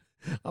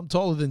 I'm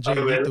taller than Jay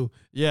Lethal.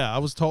 Yeah, I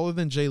was taller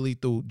than Jay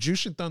Lethal.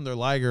 Jushin Thunder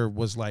Liger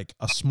was like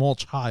a small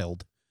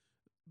child.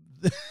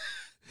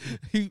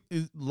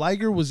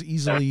 Liger was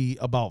easily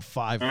about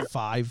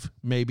 5'5",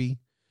 maybe.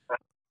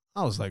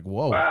 I was like,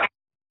 whoa. Wow.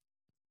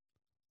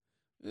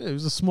 Yeah, he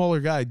was a smaller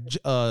guy.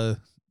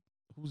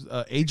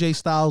 AJ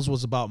Styles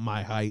was about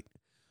my height.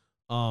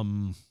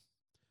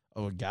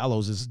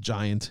 Gallows is a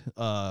giant.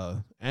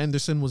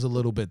 Anderson was a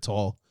little bit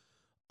tall.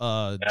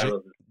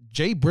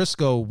 Jay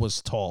Briscoe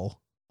was tall.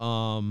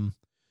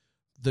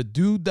 The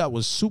dude that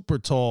was super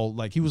tall,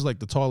 like he was like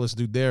the tallest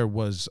dude there,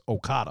 was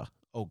Okada.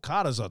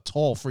 Okada's a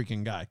tall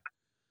freaking guy.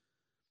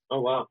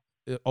 Oh, wow.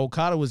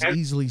 Okada was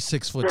easily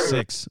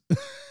 6'6".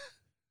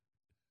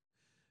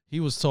 He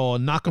was tall.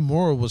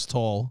 Nakamura was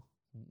tall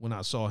when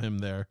I saw him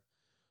there.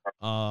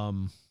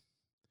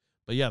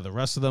 But yeah, the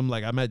rest of them,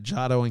 like I met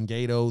Jado and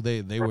Gato.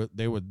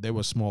 They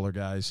were smaller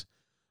guys.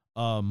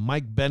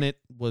 Mike Bennett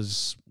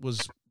was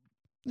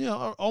you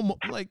know, almost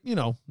like, you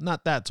know,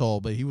 not that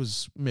tall, but he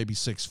was maybe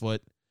 6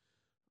 foot.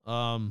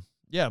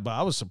 Yeah, but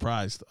I was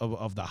surprised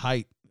of the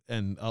height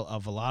and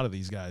of a lot of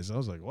these guys. I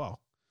was like, wow.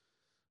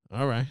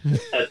 All right.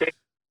 I think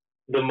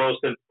the most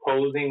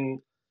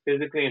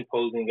physically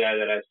imposing guy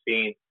that I've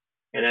seen,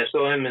 and I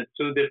saw him in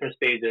 2 different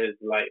stages of his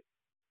life,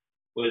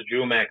 was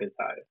Drew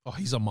McIntyre. Oh,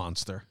 he's a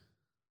monster.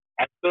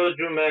 I saw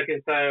Drew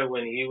McIntyre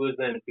when he was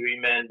in a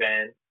 3-man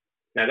band.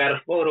 And I got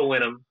a photo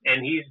with him,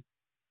 and he's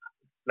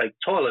like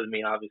taller than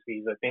me,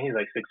 obviously. I think he's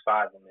like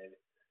 6'5" or maybe.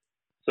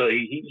 So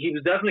he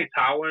was definitely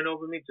towering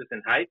over me just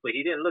in height, but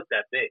he didn't look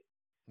that big.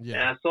 Yeah.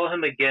 And I saw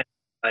him again,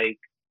 like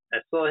I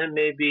saw him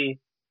maybe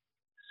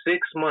 6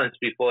 months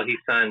before he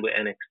signed with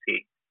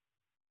NXT.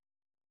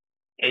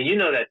 And you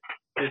know that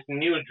this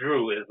new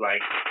Drew is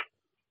like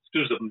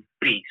dude's a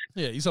beast.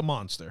 Yeah, he's a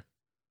monster.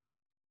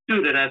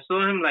 Dude, and I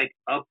saw him like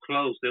up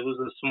close. There was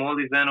a small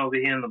event over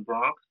here in the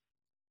Bronx,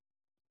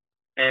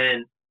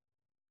 and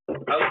I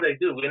was like,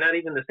 dude, we're not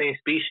even the same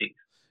species.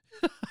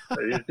 Like,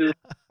 this dude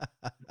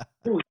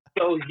was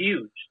so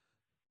huge.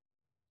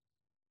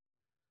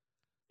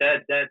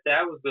 That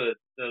was the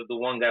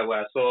one guy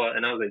where I saw,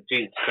 and I was like,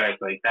 Jesus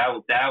Christ, like that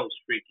was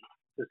freaky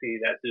to see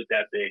that dude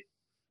that big.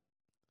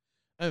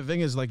 And the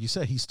thing is, like you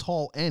said, he's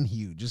tall and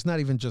huge. It's not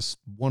even just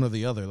one or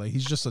the other. Like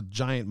he's just a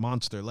giant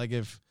monster. Like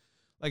if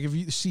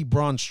you see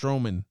Braun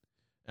Strowman,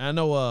 and I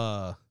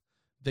know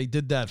they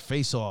did that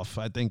Face Off.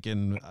 I think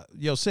in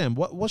Sam,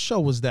 what show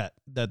was that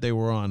they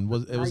were on?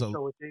 It was a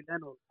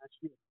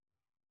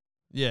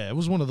yeah, it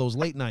was one of those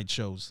late night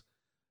shows,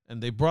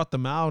 and they brought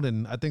them out,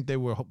 and I think they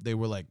were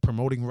like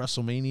promoting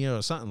WrestleMania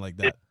or something like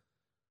that.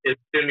 It's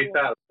Jimmy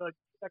Fallon.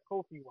 That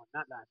Kofi one,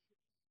 not last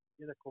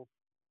year. You're the Kofi.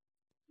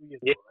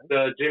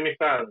 Yeah, Jimmy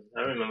Fallon.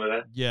 I remember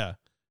that. Yeah.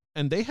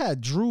 And they had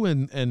Drew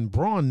and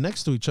Braun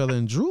next to each other,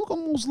 and Drew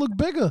almost looked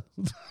bigger.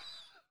 Drew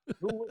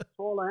was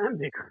taller and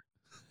bigger.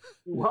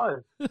 He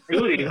was.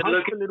 Dude, he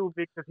hunched a little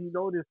bit because he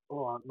noticed,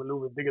 I'm a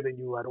little bit bigger than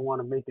you. I don't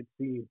want to make it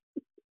seem.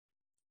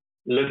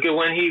 Look at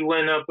when he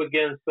went up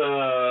against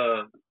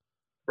Brock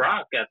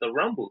at the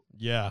Rumble.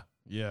 Yeah,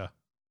 yeah.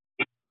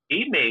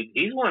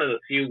 He's one of the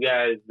few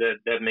guys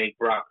that make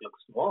Brock look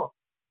small.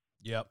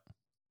 Yep.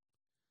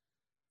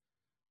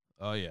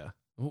 Oh yeah.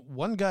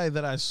 One guy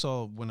that I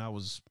saw when I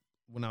was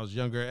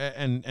younger,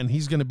 and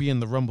he's going to be in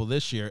the Rumble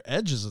this year.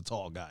 Edge is a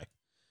tall guy.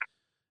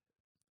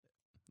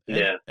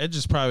 Yeah. Edge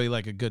is probably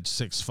like a good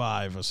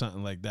 6'5" or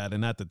something like that.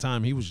 And at the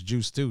time, he was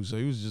juiced too. So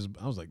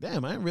I was like,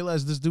 damn, I didn't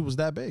realize this dude was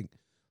that big.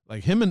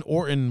 Like him and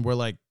Orton were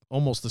like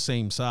almost the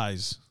same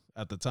size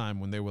at the time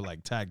when they were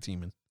like tag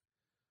teaming.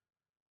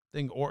 I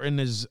think Orton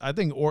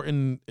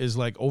is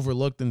like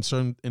overlooked in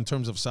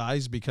terms of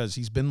size because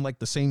he's been like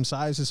the same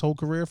size his whole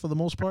career for the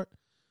most part.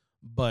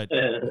 But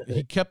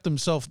he kept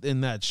himself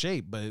in that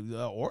shape. But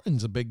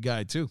Orton's a big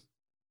guy too.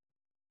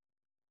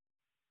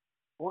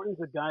 Orton's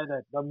a guy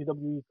that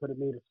WWE could have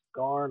made a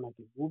star in like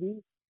his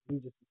movies. He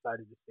just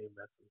decided to stay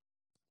wrestling.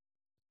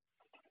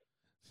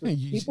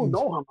 People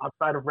know him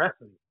outside of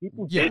wrestling.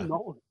 People didn't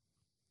know him.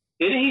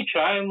 Didn't he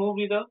try a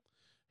movie though?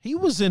 He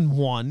was in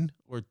 1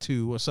 or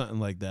 2 or something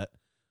like that.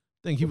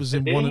 I think he was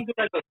in one. Didn't he do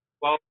like a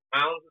 12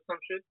 pounds or some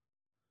shit?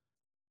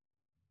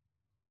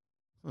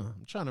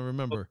 I'm trying to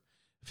remember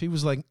if he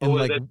was like in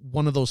like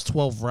one of those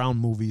 12 round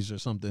movies or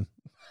something.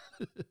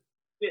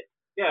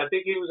 Yeah, I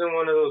think he was in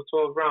one of those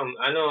 12 rounds.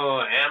 I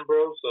know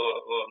Ambrose or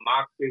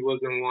Moxley was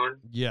in one.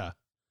 Yeah.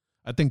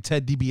 I think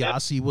Ted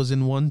DiBiase was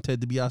in one,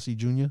 Ted DiBiase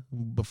Jr.,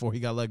 before he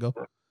got let go.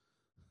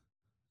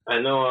 I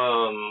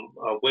know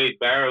Wade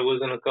Barrett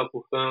was in a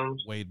couple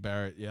films. Wade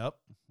Barrett, yep.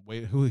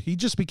 Who he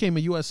just became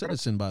a U.S.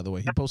 citizen, by the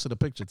way. He posted a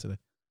picture today.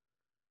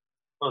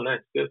 Oh, nice.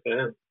 Good for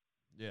him.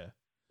 Yeah.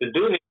 The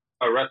dude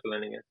are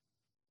wrestling again.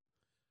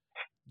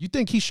 You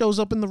think he shows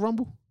up in the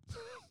Rumble?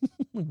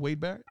 Wade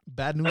Barrett?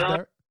 Bad news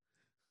Barrett?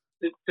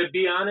 To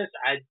be honest,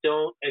 I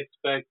don't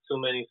expect too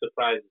many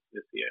surprises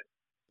this year.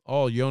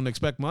 Oh, you don't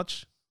expect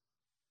much?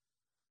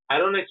 I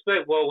don't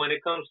expect, well, when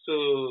it comes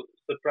to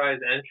surprise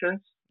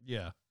entrance,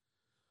 yeah,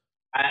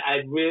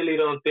 I really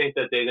don't think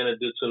that they're going to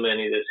do too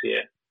many this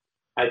year.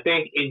 I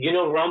think,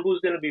 Rumble's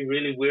going to be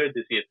really weird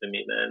this year for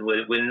me, man.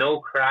 With no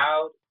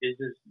crowd,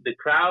 the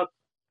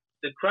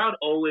crowd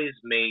always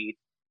made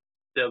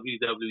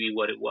WWE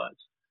what it was.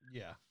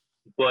 Yeah.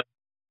 But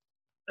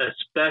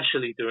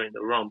especially during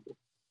the Rumble.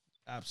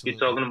 Absolutely.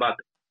 You're talking about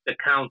the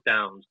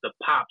countdowns, the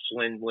pops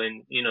when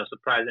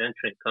surprise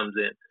entrant comes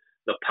in,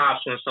 the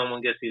pops when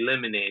someone gets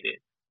eliminated,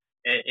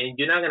 and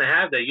you're not going to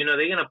have that. They're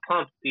going to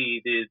pump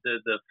the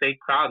fake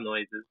crowd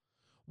noises.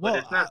 Well,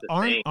 but it's not the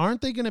same.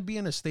 Aren't they going to be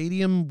in a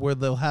stadium where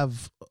they'll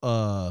have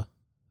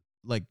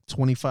like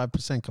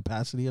 25%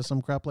 capacity or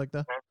some crap like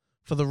that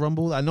for the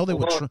Rumble? I know they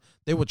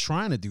were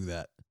trying to do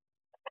that.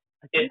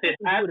 If it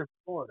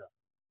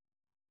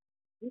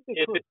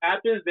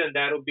happens, then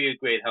that'll be a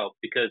great help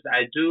because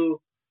I do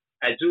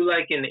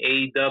like in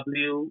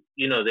AEW,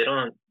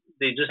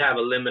 they just have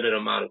a limited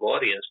amount of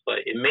audience, but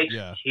it makes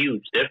a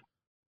huge difference.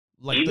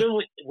 Like even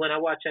when I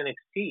watch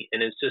NXT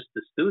and it's just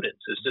the students,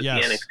 it's just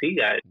the NXT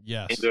guys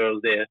and girls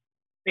there, it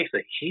makes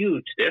a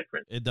huge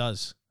difference. It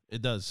does.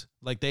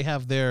 Like they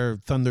have their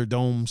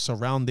Thunderdome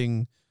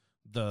surrounding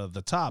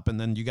the top, and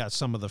then you got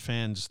some of the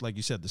fans, like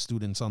you said, the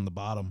students on the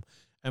bottom.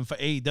 And for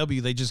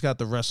AEW, they just got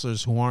the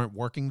wrestlers who aren't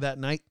working that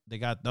night. They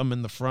got them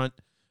in the front,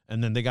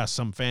 and then they got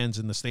some fans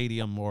in the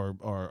stadium or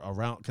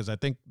around, because I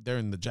think they're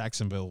in the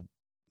Jacksonville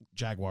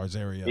Jaguars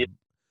area.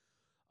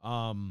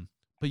 Yeah.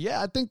 But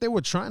yeah, I think they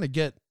were trying to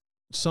get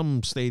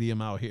some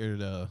stadium out here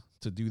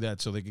to do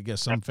that so they could get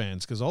some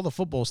fans, because all the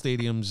football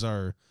stadiums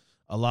are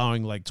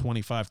allowing like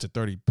 25 to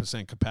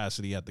 30%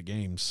 capacity at the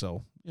games.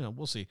 So,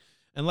 we'll see.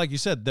 And like you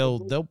said,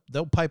 they'll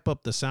pipe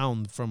up the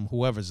sound from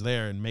whoever's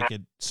there and make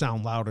it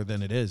sound louder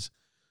than it is.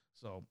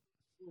 So,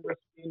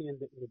 in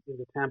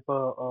the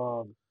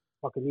Tampa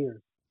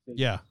Buccaneers.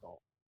 Yeah.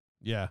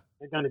 They're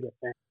gonna get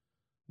fans.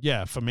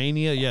 Yeah, for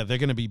Mania, yeah, they're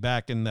gonna be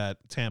back in that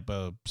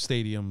Tampa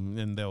stadium,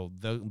 and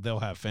they'll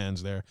have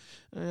fans there.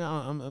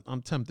 Yeah,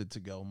 I'm tempted to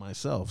go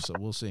myself, so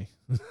we'll see.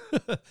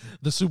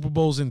 The Super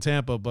Bowl's in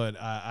Tampa, but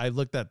I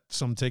looked at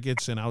some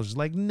tickets and I was just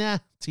like, nah,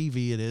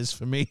 TV it is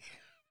for me.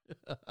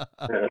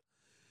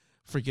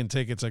 Freaking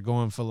tickets are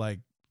going for like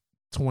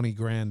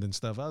 $20,000 and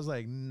stuff. I was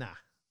like, nah,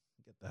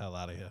 get the hell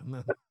out of here.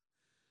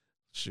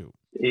 Shoot.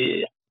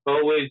 Yeah.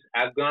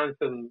 I've gone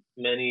to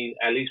many,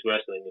 at least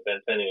wrestling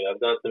events anyway. I've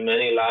gone to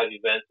many live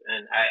events,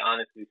 and I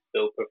honestly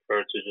still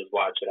prefer to just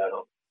watch it at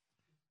home.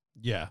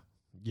 Yeah,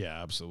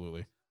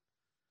 absolutely.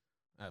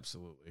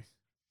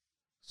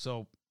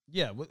 So,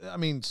 yeah, I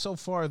mean, so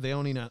far they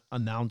only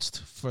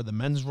announced for the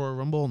men's Royal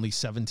Rumble only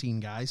 17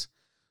 guys.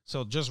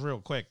 So just real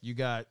quick, you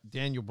got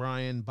Daniel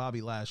Bryan,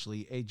 Bobby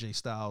Lashley, AJ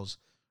Styles,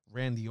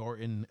 Randy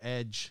Orton,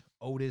 Edge,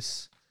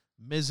 Otis,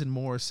 Miz and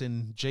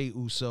Morrison, Jey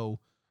Uso,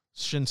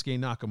 Shinsuke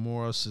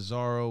Nakamura,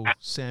 Cesaro,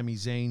 Sami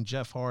Zayn,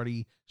 Jeff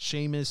Hardy,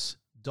 Sheamus,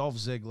 Dolph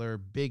Ziggler,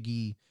 Big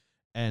E,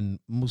 and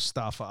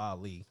Mustafa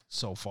Ali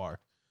so far.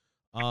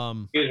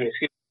 Excuse me.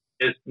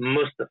 It's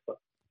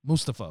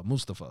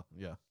Mustafa,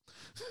 yeah.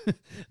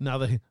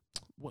 Now,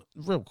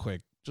 real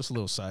quick, just a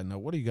little side note.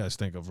 What do you guys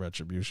think of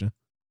Retribution?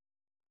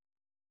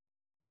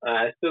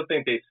 I still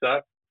think they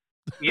suck.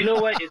 You know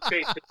what? It's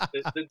great.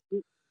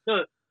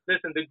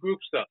 The group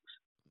sucks.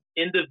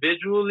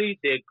 Individually,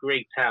 they're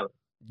great talent.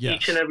 Yes.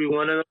 Each and every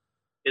one of them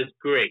is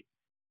great.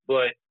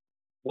 But,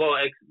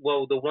 there's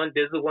the one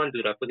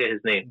dude, I forget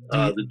his name,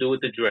 the dude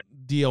with the dress.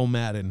 Dio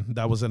Madden,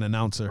 that was an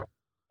announcer.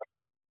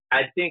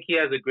 I think he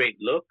has a great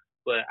look,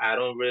 but I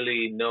don't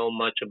really know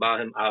much about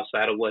him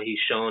outside of what he's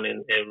shown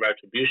in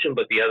Retribution.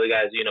 But the other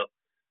guys,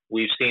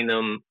 we've seen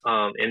them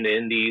in the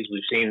Indies.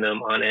 We've seen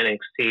them on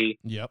NXT.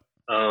 Yep.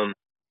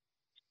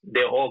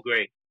 They're all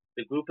great.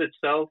 The group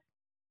itself,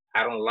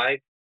 I don't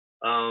like.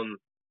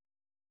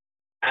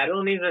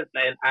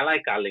 I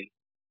like Ali,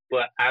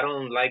 but I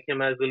don't like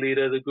him as the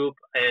leader of the group.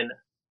 And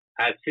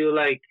I feel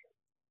like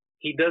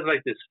he does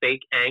like this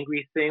fake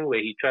angry thing where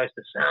he tries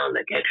to sound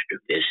like extra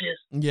vicious.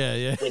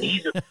 Yeah. When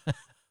he's and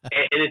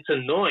it's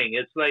annoying.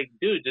 It's like,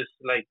 dude, just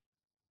like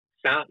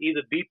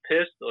either be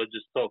pissed or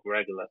just talk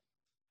regular.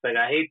 Like,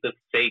 I hate the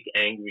fake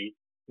angry.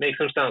 Makes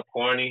him sound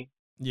corny.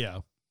 Yeah.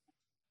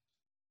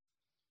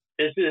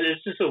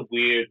 It's just a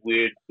weird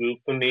group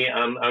for me.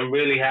 I'm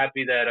really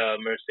happy that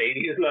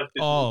Mercedes left.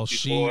 Oh,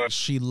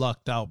 she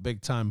lucked out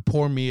big time.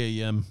 Poor Mia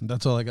Yim.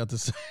 That's all I got to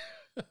say.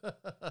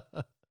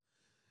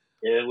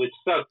 Yeah, which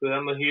sucks because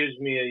I'm a huge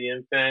Mia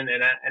Yim fan,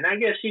 and I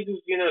guess she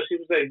just she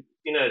was like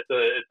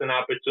it's an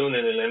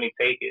opportunity. Let me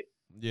take it.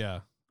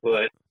 Yeah.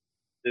 But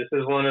this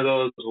is one of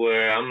those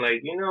where I'm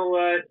like, you know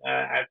what?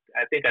 I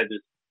think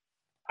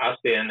I'll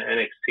stay in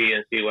NXT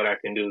and see what I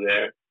can do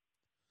there.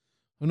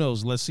 Who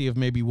knows? Let's see if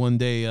maybe one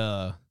day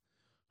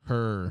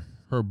her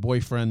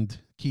boyfriend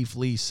Keith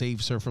Lee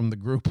saves her from the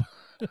group.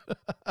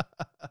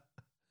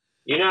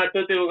 I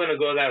thought they were gonna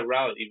go that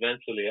route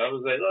eventually. I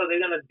was like, oh, they're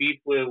gonna beef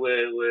with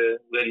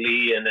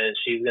Lee, and then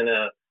she's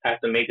gonna have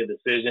to make a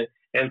decision.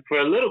 And for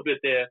a little bit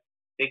there,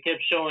 they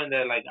kept showing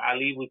that like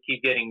Ali would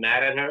keep getting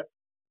mad at her,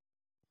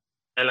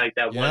 and like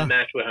that one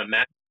match where her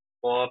mask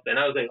off, and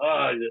I was like,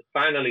 oh,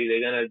 finally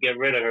they're gonna get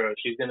rid of her.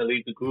 She's gonna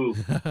leave the group.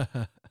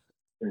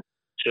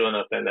 Sure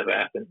enough, that never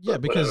happened. Yeah,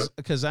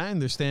 because I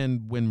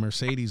understand when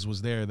Mercedes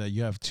was there that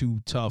you have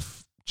two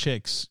tough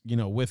chicks,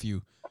 with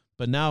you.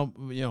 But now,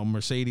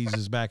 Mercedes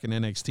is back in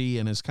NXT,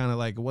 and it's kind of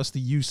like, what's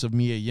the use of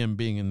Mia Yim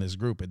being in this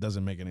group? It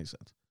doesn't make any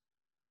sense.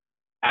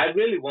 I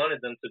really wanted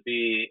them to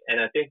be, and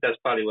I think that's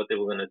probably what they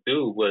were going to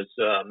do, was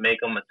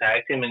make them a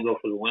tag team and go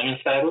for the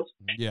women's titles.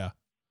 Yeah.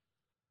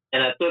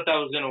 And I thought that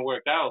was going to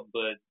work out,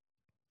 but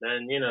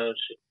then,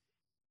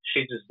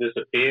 she just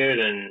disappeared,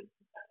 and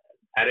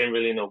I didn't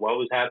really know what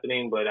was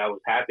happening, but I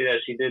was happy that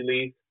she did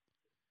leave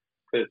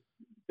because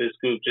this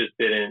group just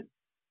didn't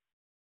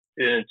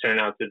turn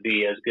out to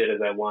be as good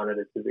as I wanted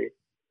it to be.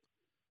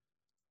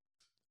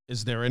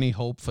 Is there any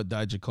hope for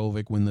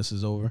Dijakovic when this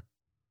is over?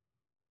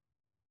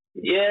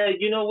 Yeah,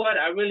 you know what?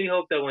 I really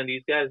hope that when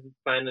these guys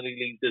finally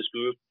leave this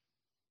group,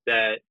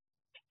 that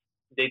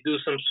they do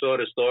some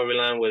sort of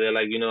storyline where they're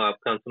like, I've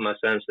come to my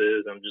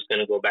senses. I'm just going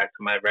to go back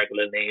to my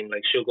regular name.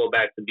 Like, she'll go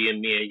back to being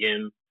Mia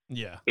Yim.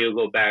 Yeah. He'll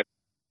go back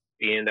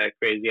being that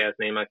crazy-ass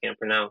name I can't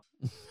pronounce.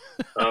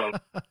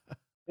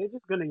 They're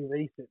just going to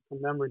erase it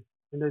from memory,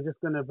 and they're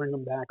just going to bring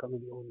them back under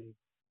the old name.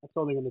 That's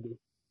all they're going to do.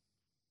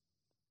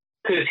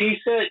 Because he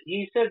said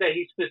that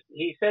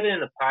he said it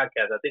in a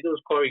podcast. I think it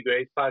was Corey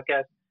Graves'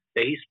 podcast,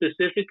 that he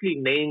specifically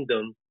named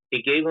them.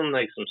 He gave them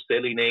like some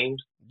silly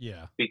names.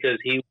 Yeah. Because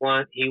he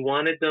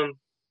wanted them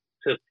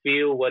to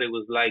feel what it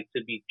was like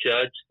to be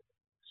judged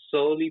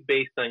solely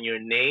based on your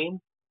name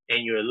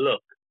and your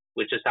look,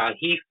 which is how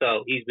he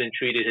felt he's been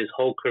treated his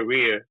whole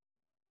career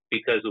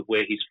because of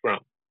where he's from,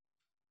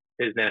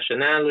 his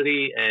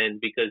nationality, and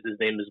because his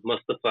name is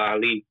Mustafa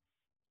Ali,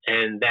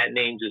 and that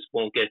name just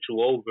won't get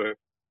you over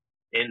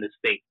in the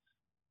States.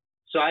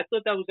 So I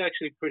thought that was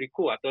actually pretty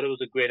cool. I thought it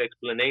was a great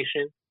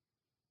explanation.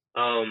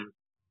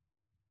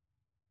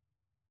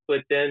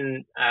 but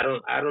then I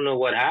don't know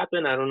what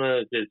happened. I don't know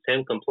if it's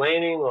him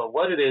complaining or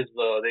what it is,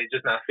 but they're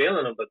just not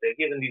feeling him. But they're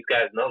giving these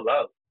guys no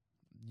love.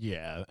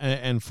 Yeah,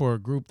 and for a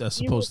group that's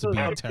He supposed to was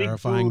be a big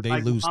terrifying, dude they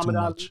like lose too Muhammad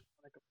Ali, much.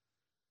 like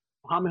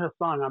Muhammad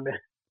Hassan, I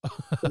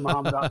mean,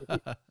 Muhammad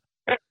Ali.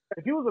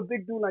 If he was a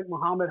big dude like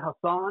Muhammad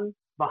Hassan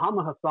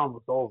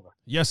was over.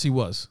 Yes, he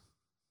was.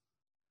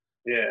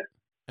 Yeah.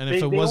 And if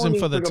They it wasn't only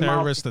for the took him out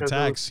terrorist because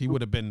attacks, he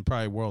would have been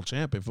probably world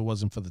champ if it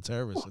wasn't for the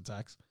terrorist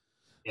attacks.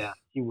 Yeah,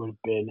 he would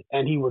have been,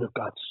 and he would have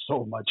got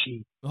so much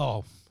heat.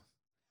 Oh.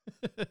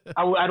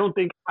 I don't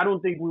think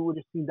we would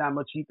have seen that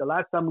much heat. The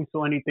last time we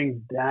saw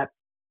anything that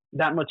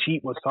much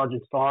heat was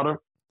Sergeant Slaughter.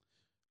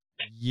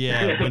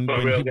 Yeah,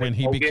 when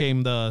he Okay.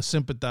 became the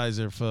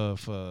sympathizer for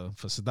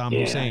Saddam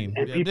Hussein.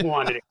 And Yeah. people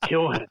wanted to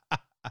kill him.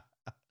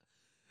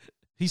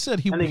 He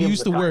said he And they gave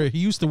used him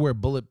to the wear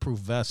bulletproof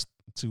vest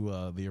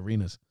to the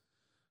arenas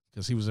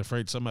because he was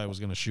afraid somebody was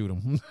going to shoot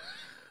him.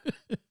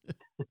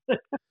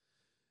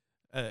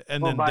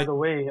 And Well, then by the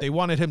way, they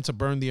wanted him to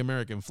burn the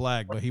American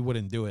flag, but he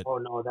wouldn't do it. oh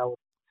no,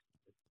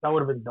 that would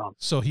have been dumb.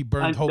 So he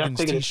burned that's Hogan's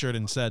taking it- T-shirt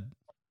instead.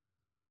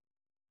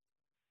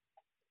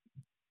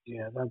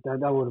 Yeah,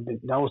 that would have been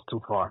that was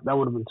too far. That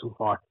would have been too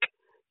far.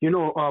 You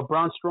know,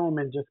 Braun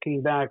Strowman just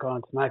came back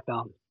on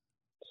SmackDown.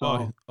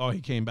 So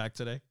He came back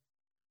today.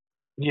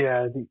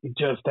 yeah, it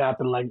just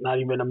happened like not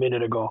even a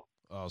minute ago.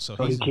 Oh, so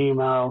So he came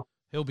out.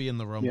 he'll be in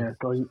the Rumble. Yeah,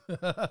 so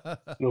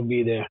he'll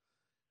be there.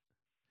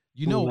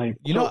 You know, Like,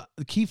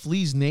 Keith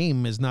Lee's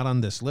name is not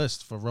on this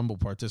list for Rumble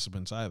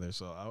participants either.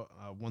 So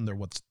I wonder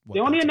what They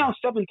only that's announced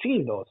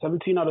 17 though.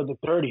 17 out of the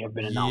 30 have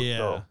been announced.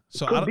 Yeah,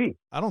 so Could be.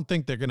 I don't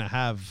think they're gonna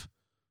have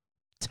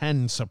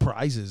 10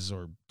 surprises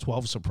or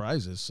 12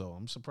 surprises. So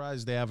I'm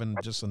surprised they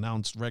haven't just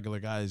announced regular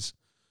guys,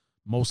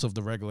 most of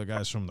the regular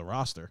guys from the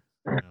roster.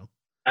 You know?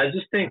 I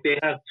just think they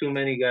have too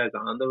many guys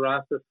on the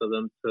roster for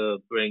them to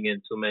bring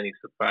in too many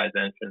surprise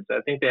entrants. I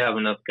think they have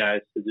enough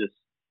guys to just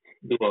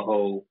do a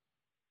whole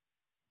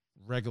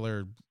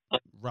Regular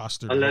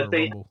roster Unless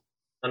they- Rumble.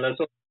 unless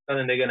all of a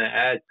sudden they're gonna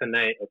add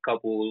tonight a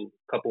couple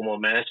more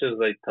matches,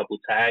 like a couple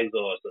tags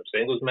or some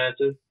singles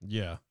matches.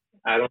 Yeah.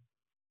 I don't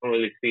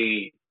really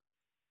see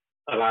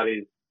a lot of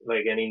these,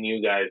 like any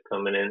new guys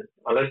coming in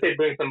unless they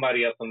bring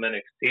somebody up from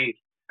NXT.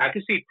 I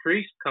could see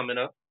Priest coming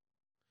up.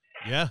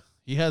 Yeah.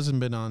 He hasn't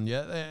been on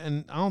yet.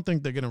 And I don't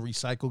think they're going to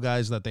recycle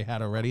guys that they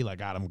had already,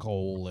 like Adam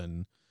Cole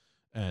and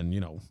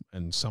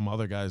some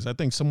other guys. I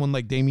think someone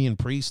like Damian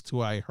Priest, who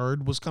I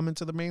heard was coming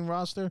to the main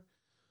roster.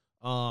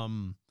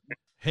 Him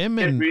I'm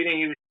and reading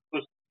he was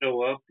supposed to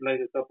show up like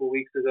a couple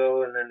weeks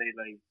ago, and then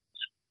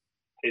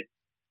it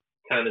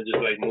kind of just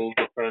like moved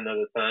it for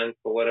another time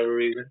for whatever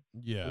reason.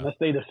 yeah. Unless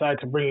they decide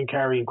to bring in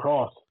Karrion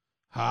Kross.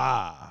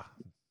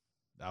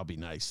 That'll be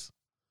nice.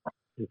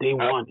 They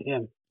want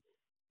him.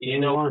 You They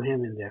know, want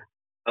him in there.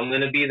 I'm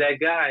gonna be that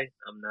guy.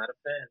 I'm not a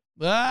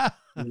fan.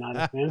 You're not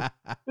a fan?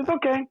 It's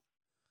okay.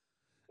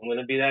 I'm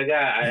gonna be that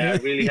guy. I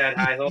really had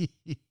high hopes.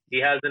 He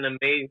has an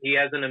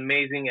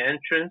amazing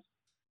entrance,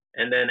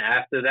 and then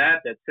after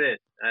that, that's it.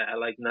 I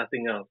like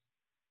nothing else.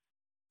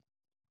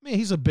 I mean,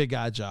 he's a big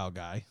agile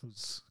guy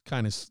who's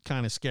kind of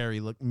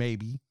scary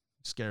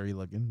scary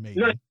looking, maybe.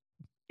 No.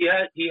 He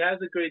has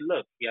a great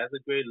look. He has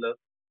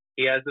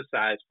the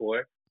size for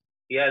it.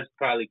 He has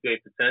probably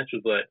great potential,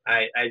 but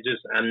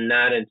I'm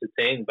not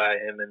entertained by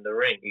him in the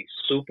ring. He's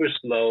super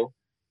slow.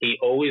 He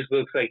always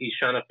looks like he's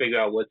trying to figure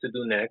out what to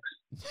do next.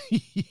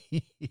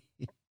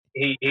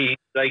 He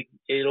like,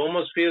 it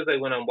almost feels like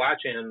when I'm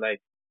watching him,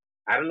 like,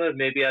 I don't know,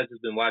 maybe I've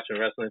just been watching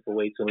wrestling for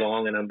way too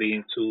long and I'm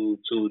being too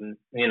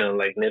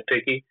like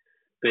nitpicky,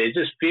 but it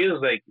just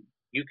feels like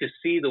you could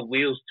see the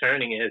wheels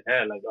turning in his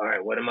head. Like, all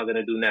right, what am I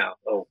gonna do now?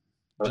 Oh,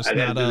 just I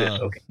gotta do this.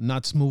 Okay.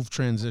 not smooth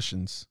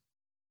transitions.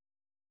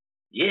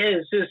 Yeah,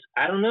 it's just,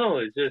 I don't know.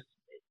 It's just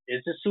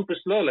super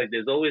slow. Like,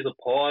 there's always a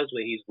pause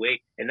where he's waiting,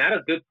 and not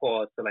a good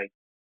pause to like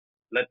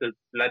let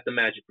the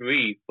match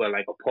breathe, but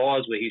like a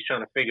pause where he's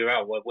trying to figure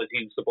out what was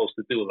he supposed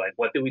to do. Like,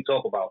 what did we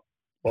talk about?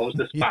 What was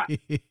the spot?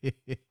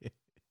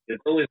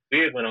 It's always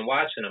weird when I'm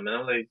watching him, and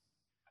I'm like,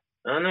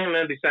 I don't know,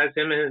 man. Besides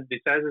his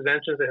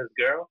entrance and his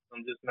girl,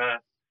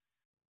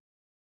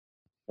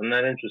 I'm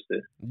not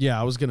interested. Yeah,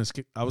 I was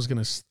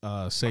gonna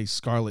say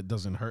Scarlett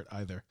doesn't hurt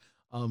either.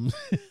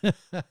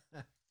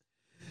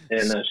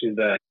 Yeah, no, she's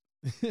bad.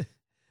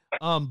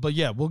 But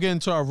yeah, we'll get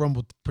into our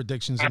Rumble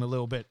predictions in a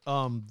little bit.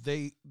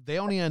 They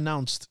only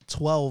announced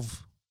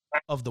 12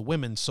 of the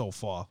women so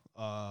far.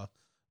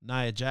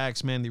 Nia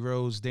Jax, Mandy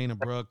Rose, Dana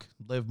Brooke,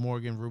 Liv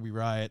Morgan, Ruby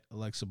Riott,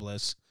 Alexa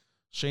Bliss,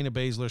 Shayna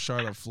Baszler,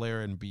 Charlotte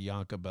Flair, and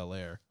Bianca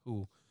Belair,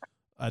 who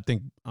I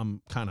think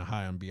I'm kind of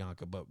high on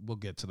Bianca, but we'll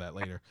get to that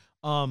later.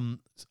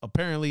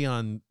 Apparently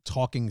on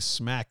Talking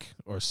Smack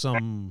or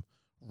some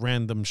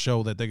random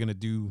show that they're going to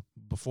do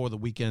before the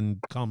weekend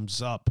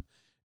comes up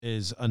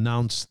is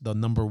announce the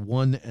number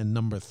 1 and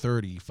number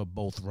 30 for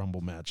both Rumble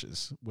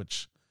matches,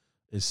 which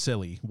is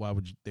silly. Why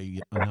would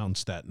they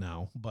announce that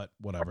now? But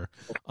whatever.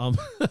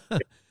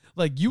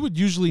 Like, you would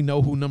usually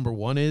know who number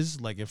 1 is,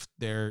 like if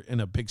they're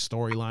in a big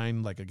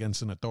storyline, like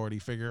against an authority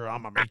figure.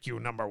 I'm gonna make you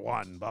number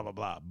 1, blah blah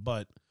blah.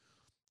 But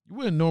You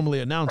wouldn't normally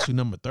announce who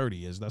number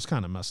 30 is. That's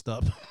kind of messed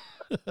up.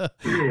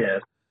 Yeah.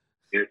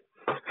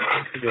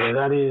 Yeah,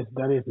 that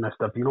is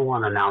messed up. You don't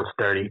want to announce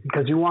 30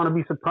 because you want to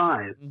be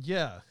surprised.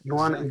 Yeah. You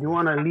want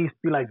to at least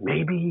be like,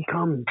 maybe he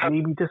comes,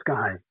 maybe this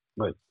guy,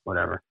 but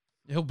whatever.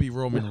 He'll be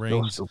Roman It's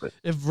Reigns. so stupid.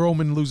 If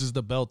Roman loses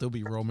the belt, it'll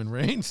be Roman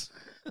Reigns.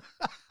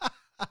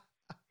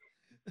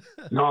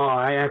 No,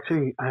 I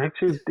actually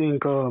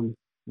think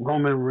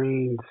Roman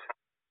Reigns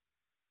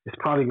is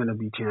probably going to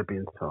be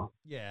champion. So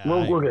Yeah.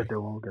 we'll get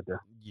there. We'll get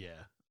there.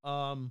 Yeah.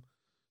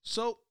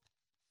 So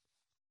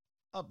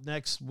up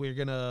next, we're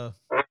gonna.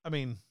 I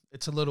mean,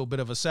 it's a little bit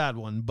of a sad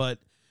one, but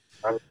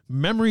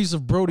memories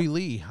of Brody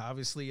Lee.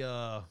 Obviously,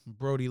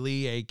 Brody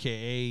Lee,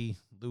 aka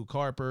Luke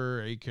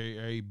Harper,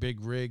 aka Big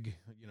Rig.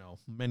 You know,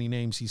 many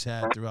names he's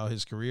had throughout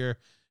his career.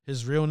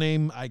 His real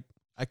name, I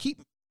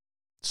keep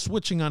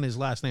switching on his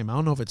last name. I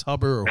don't know if it's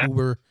Huber or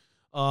Huber.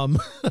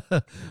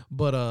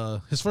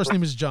 But his first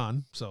name is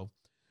John. So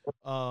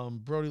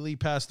Brody Lee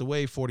passed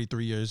away,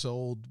 43 years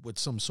old, with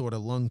some sort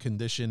of lung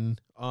condition.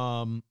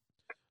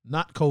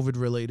 Not COVID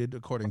related,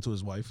 according to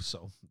his wife.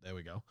 So there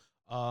we go.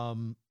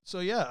 So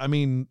yeah, I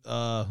mean,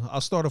 I'll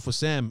start off with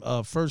Sam.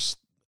 First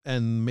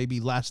and maybe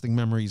lasting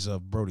memories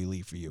of Brody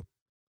Lee for you.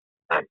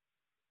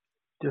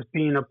 Just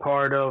being a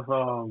part of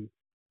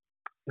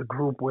the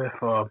group with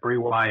Bray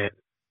Wyatt.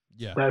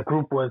 Yeah. That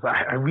group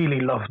I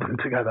really loved them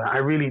together. I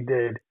really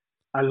did.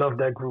 I loved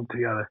that group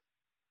together.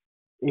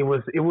 It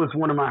was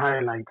one of my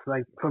highlights.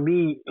 Like for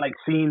me, like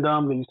seeing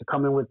them, they used to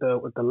come in with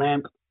the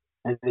lamp,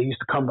 and they used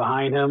to come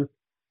behind him,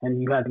 and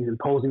you had these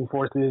imposing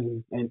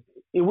forces, and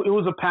it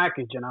was a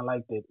package, and I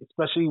liked it,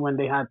 especially when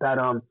they had that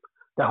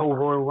whole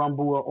Royal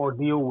Rumble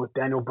ordeal with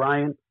Daniel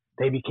Bryan.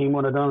 They became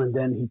one of them, and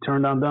then he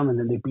turned on them, and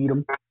then they beat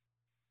him.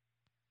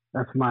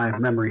 That's my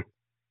memory.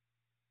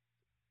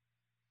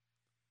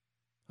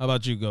 How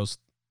about you, Ghost?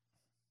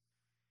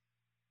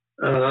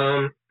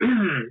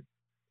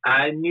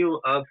 I knew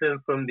of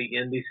him from the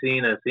indie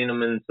scene. I've seen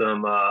him in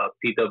some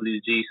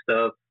PWG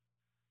stuff.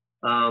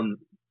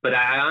 But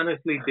I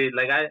honestly did,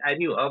 like, I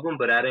knew of him,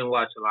 but I didn't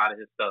watch a lot of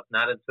his stuff.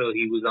 Not until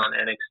he was on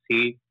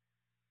NXT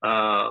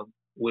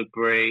with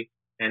Bray,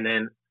 and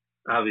then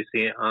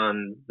obviously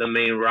on the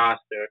main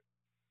roster.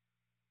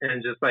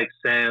 And just like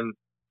Sam,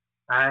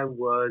 I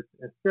was,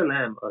 and still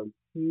am, a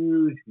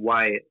huge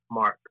Wyatt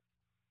mark.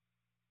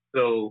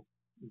 So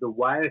the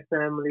Wyatt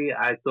family,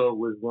 I thought,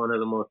 was one of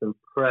the most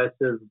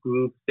impressive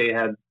groups they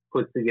had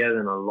put together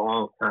in a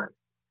long time.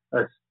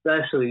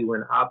 Especially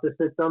when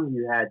opposite them,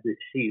 you had the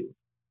Shield.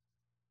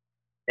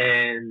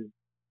 And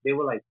they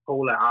were like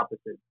polar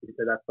opposites,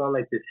 because I felt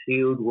like the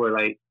Shield were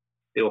like,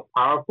 they were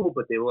powerful,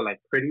 but they were like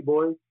pretty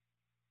boys.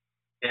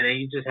 And then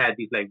you just had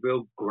these like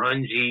real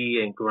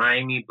grungy and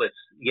grimy, but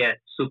yet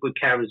super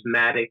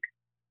charismatic,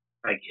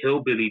 like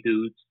hillbilly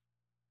dudes.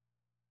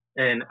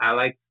 And I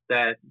liked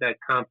that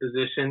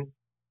composition.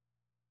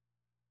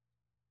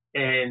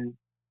 And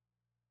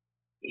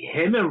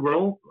him and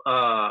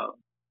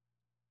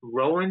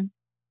Rowan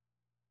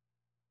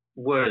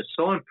were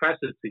so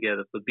impressive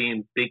together for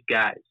being big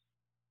guys.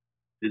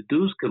 The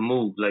dudes could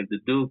move. Like the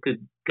dude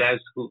could, guys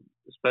who,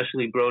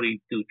 especially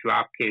Brody, do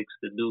drop kicks.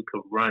 The dude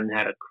could run,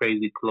 had a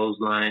crazy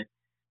clothesline.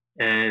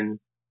 And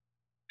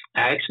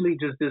I actually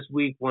just this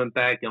week went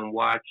back and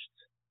watched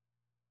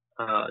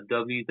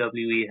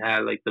WWE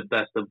had like the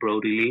best of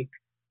Brody Lee.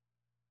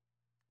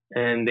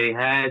 And they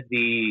had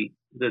the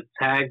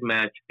tag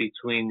match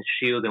between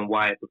Shield and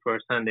Wyatt, the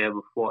first time they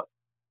ever fought.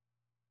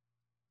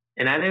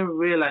 And I didn't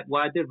realize,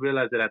 well, I did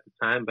realize it at the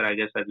time, but I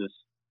guess I just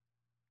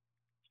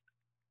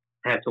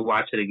had to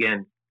watch it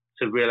again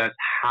to realize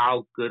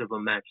how good of a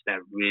match that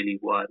really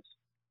was.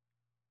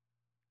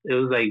 It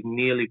was like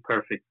nearly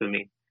perfect for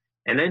me.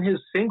 And then his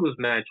singles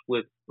match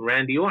with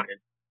Randy Orton,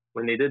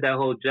 when they did that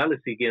whole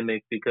jealousy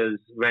gimmick because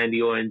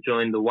Randy Orton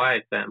joined the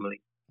Wyatt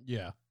family.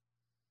 Yeah.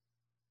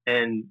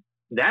 And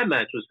that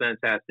match was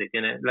fantastic.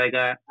 And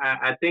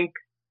I think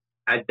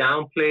I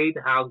downplayed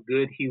how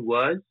good he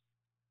was,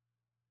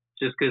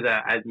 just because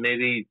I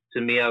maybe,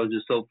 to me, I was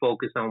just so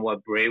focused on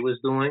what Bray was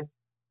doing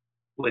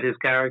with his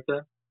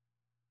character.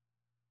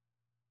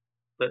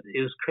 But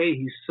it was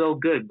crazy. He's so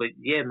good. But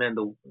yeah, man,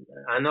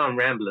 I know I'm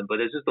rambling,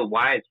 but it's just the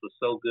Wyatts was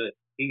so good.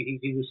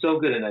 He was so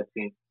good in that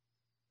team.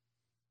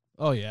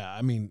 Oh yeah,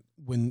 I mean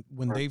when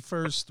I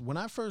first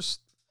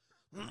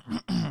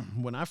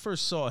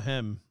saw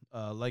him,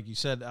 like you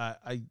said,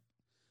 I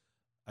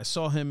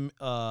saw him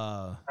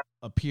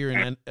appear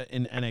in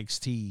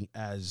NXT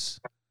as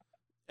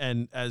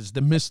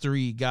the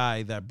mystery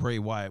guy that Bray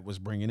Wyatt was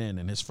bringing in,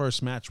 and his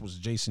first match was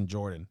Jason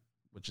Jordan,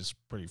 which is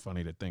pretty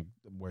funny to think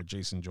where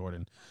Jason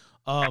Jordan.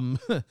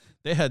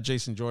 They had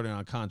Jason Jordan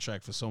on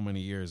contract for so many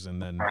years, and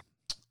then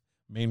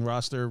main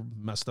roster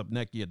messed up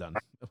neck, you done,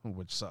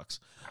 which sucks.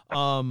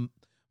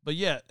 But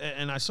yeah,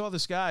 and I saw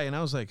this guy, and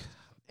I was like,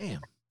 damn,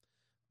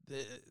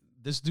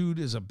 this dude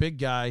is a big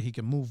guy. He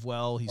can move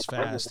well. He's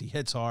fast. He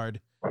hits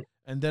hard.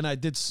 And then I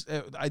did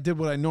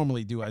what I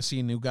normally do. I see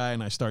a new guy,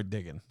 and I start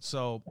digging.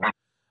 So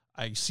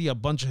I see a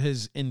bunch of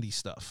his indie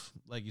stuff.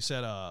 Like you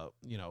said,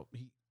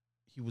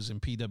 he was in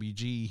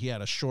PWG. He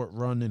had a short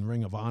run in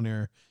Ring of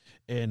Honor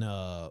in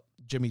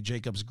Jimmy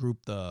Jacobs'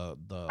 group, the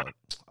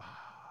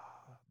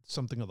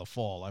something of the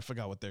Fall. I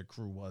forgot what their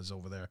crew was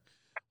over there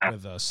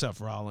with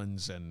Seth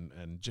Rollins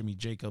and Jimmy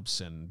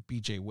Jacobs and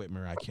BJ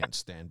Whitmer. I can't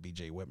stand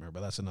BJ Whitmer,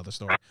 but that's another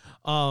story.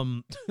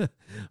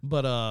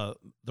 But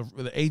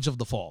the Age of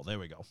the Fall, there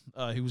we go.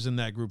 He was in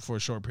that group for a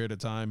short period of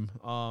time.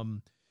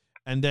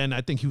 And then I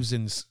think he was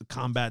in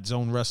Combat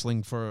Zone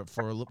Wrestling for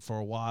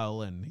a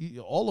while, and he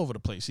all over the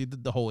place. He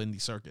did the whole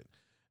indie circuit,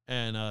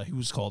 and he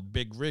was called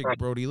Big Rig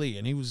Brody Lee,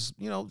 and he was,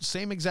 you know,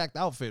 same exact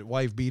outfit,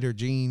 wife beater,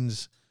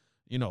 jeans,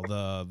 you know,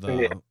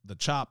 the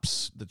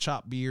chops, the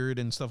chop beard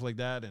and stuff like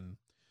that, and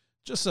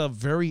just a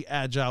very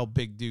agile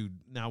big dude.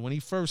 Now, when he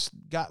first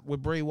got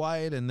with Bray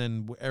Wyatt, and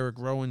then Eric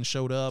Rowan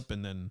showed up,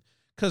 and then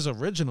because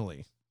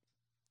originally,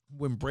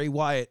 when Bray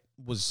Wyatt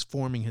was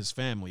forming his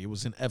family, it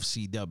was in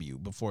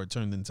FCW before it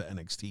turned into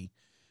NXT,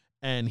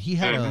 and he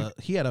had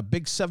a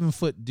big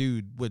 7-foot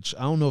dude, which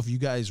I don't know if you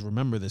guys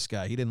remember this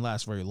guy. He didn't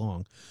last very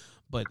long,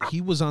 but he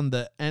was on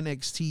the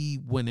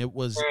NXT when it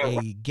was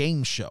a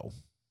game show.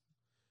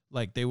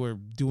 Like, they were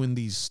doing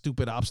these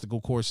stupid obstacle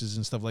courses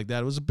and stuff like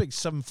that. It was a big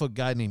 7-foot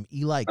guy named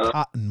Eli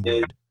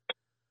Cottonwood.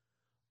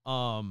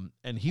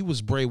 And he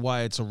was Bray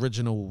Wyatt's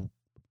original,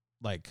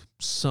 like,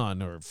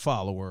 son or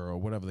follower or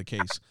whatever the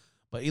case.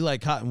 But Eli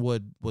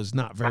Cottonwood was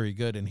not very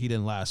good, and he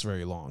didn't last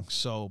very long.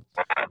 So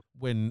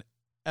when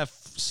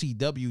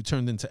FCW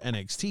turned into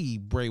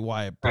NXT, Bray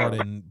Wyatt brought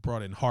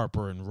in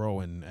Harper and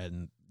Rowan,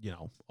 and, you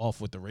know, off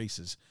with the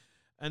races.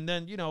 And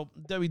then, you know,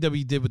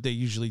 WWE did what they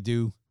usually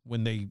do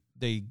when they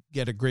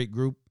get a great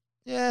group.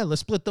 Yeah,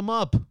 let's split them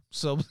up.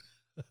 So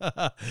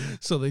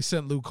so they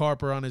sent Luke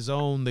Harper on his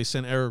own. They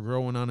sent Eric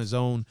Rowan on his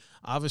own.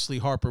 Obviously,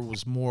 Harper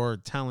was more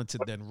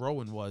talented than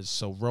Rowan was,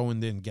 so Rowan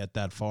didn't get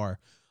that far.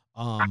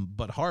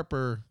 But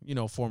Harper, you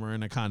know, former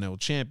Intercontinental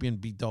Champion,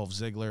 beat Dolph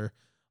Ziggler,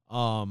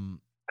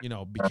 you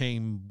know,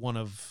 became one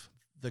of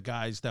the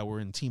guys that were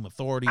in Team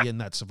Authority in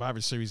that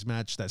Survivor Series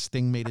match that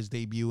Sting made his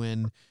debut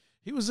in.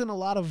 He was in a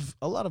lot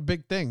of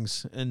big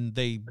things, and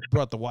they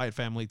brought the Wyatt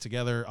family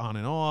together on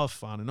and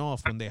off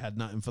when they had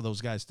nothing for those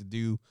guys to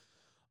do.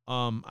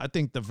 I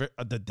think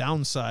the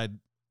downside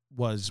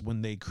was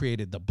when they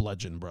created the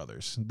Bludgeon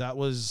Brothers. That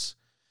was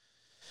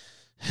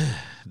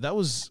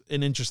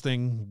an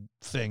interesting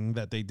thing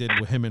that they did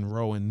with him and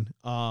Rowan,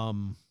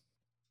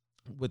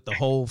 with the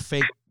whole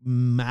fake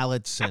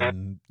mallets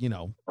and, you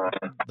know,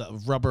 the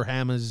rubber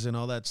hammers and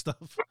all that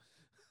stuff.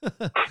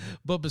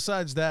 But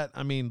besides that,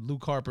 I mean,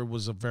 Luke Harper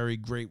was a very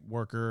great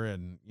worker,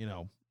 and, you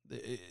know,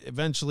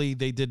 eventually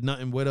they did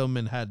nothing with him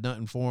and had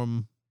nothing for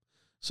him.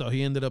 So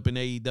he ended up in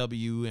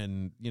AEW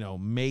and, you know,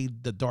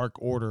 made the Dark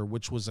Order,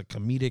 which was a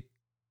comedic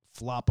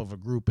flop of a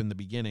group in the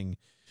beginning,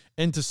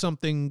 into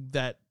something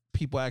that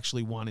people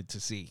actually wanted to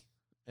see.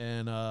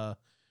 And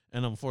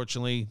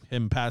unfortunately,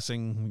 him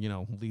passing, you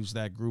know, leaves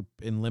that group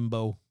in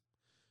limbo.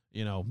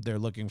 You know, they're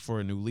looking for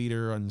a new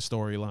leader on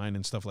storyline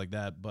and stuff like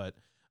that. But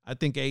I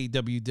think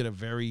AEW did a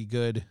very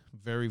good,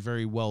 very,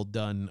 very well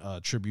done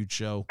tribute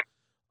show.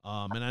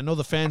 And I know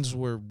the fans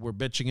were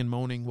bitching and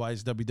moaning, why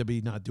is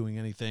WWE not doing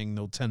anything?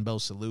 No 10-bell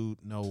salute,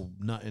 no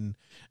nothing.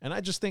 And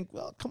I just think,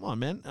 well, come on,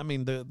 man. I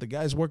mean, the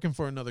guy's working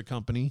for another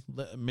company.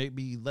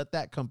 Maybe let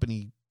that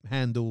company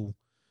handle,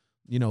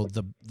 you know,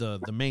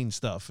 the main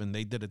stuff. And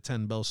they did a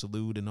 10-bell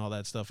salute and all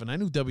that stuff. And I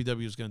knew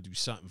WWE was going to do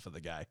something for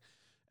the guy.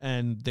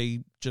 And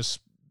they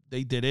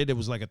did it. It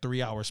was like a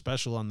 3-hour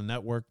special on the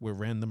network with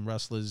random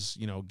wrestlers,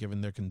 you know,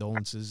 giving their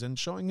condolences and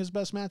showing his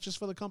best matches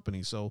for the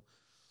company. So,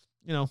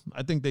 you know,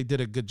 I think they did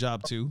a good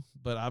job too.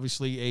 But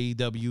obviously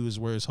AEW is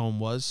where his home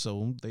was,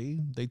 so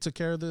they took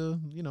care of the,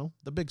 you know,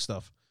 the big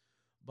stuff.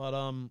 But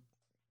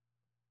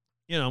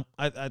you know,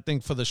 I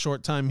think for the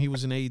short time he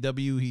was in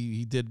AEW,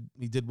 he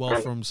did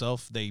well for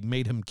himself. They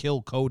made him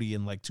kill Cody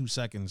in like 2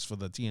 seconds for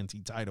the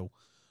TNT title.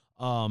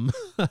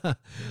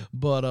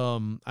 But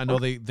I know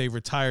they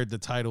retired the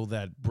title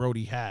that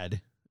Brody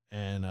had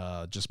and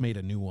just made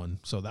a new one.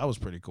 So that was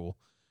pretty cool.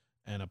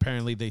 And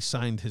apparently they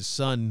signed his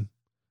son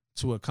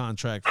to a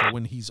contract for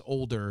when he's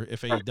older,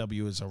 if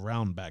AEW is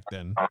around back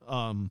then.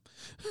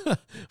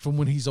 From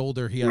when he's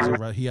older, he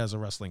has a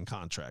wrestling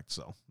contract.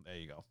 So there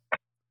you go.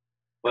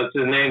 What's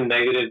his name?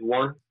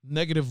 -1?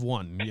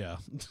 -1, yeah.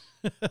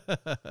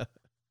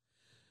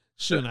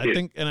 Sure,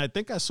 I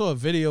think I saw a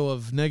video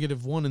of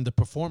 -1 in the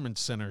Performance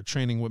Center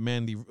training with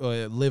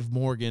Liv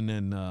Morgan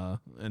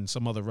and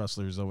some other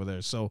wrestlers over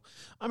there. So,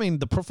 I mean,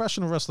 the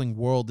professional wrestling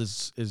world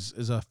is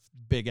a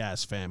big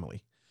ass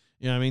family.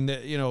 You know what I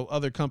mean? You know,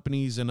 other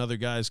companies and other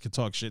guys could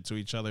talk shit to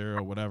each other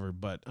or whatever,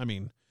 but I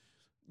mean,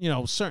 you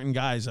know, certain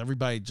guys,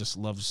 everybody just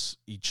loves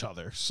each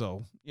other.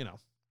 So, you know,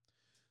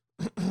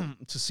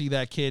 to see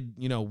that kid,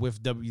 you know,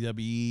 with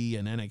WWE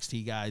and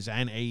NXT guys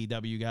and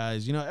AEW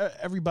guys, you know,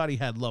 everybody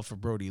had love for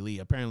Brody Lee.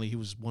 Apparently he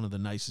was one of the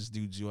nicest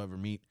dudes you ever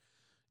meet.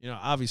 You know,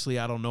 obviously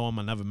I don't know him.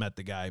 I never met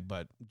the guy,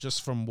 but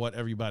just from what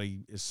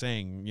everybody is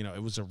saying, you know,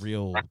 it was a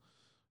real,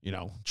 you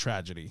know,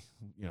 tragedy,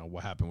 you know,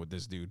 what happened with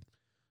this dude.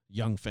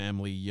 young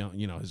family,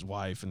 his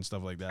wife and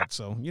stuff like that.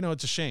 So,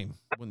 it's a shame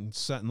when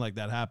something like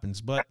that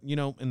happens. But,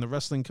 in the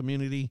wrestling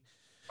community,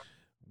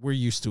 we're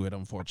used to it,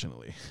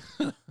 unfortunately.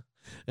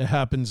 It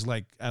happens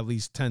like at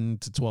least 10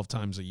 to 12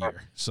 times a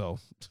year. So,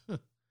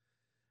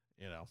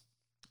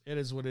 it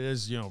is what it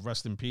is.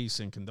 Rest in peace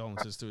and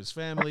condolences to his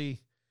family.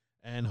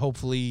 And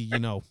hopefully,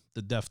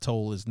 the death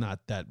toll is not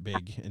that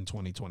big in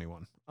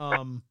 2021.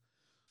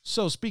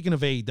 So speaking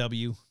of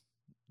AEW,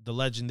 the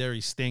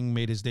legendary Sting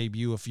made his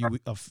debut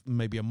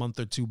maybe a month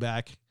or two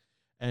back.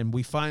 And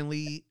we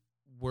finally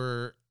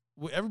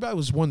everybody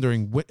was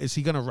wondering, is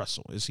he going to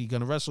wrestle? Is he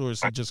going to wrestle, or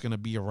is he just going to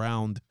be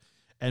around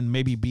and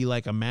maybe be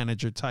like a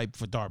manager type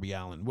for Darby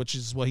Allin, which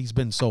is what he's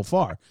been so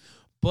far.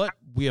 But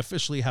we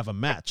officially have a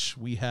match.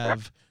 We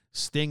have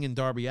Sting and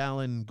Darby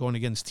Allin going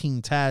against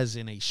Team Taz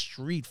in a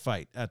street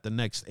fight at the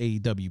next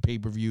AEW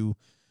pay-per-view.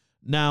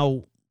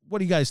 Now, what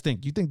do you guys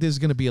think? Do you think this is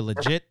going to be a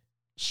legit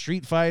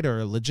street fight or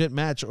a legit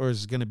match, or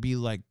is it going to be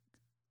like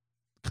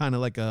kind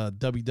of like a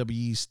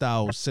WWE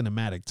style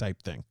cinematic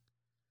type thing?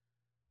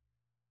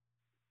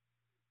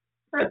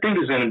 I think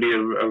it's going to be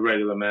a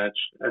regular match.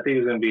 I think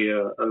it's going to be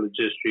a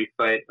legit street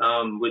fight,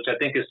 which I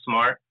think is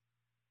smart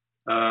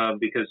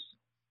because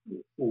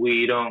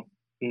we don't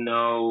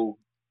know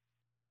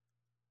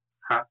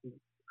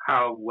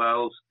how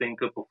well Sting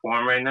could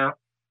perform right now.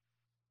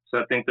 So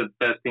I think the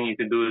best thing you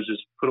can do is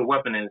just put a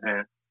weapon in his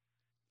hand.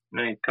 And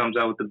then he comes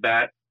out with the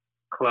bat,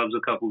 clubs a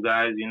couple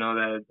guys. You know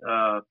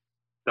that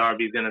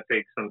Darby's going to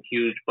take some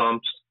huge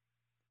bumps.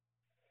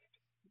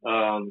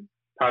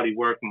 Probably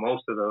work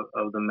most of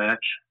the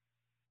match.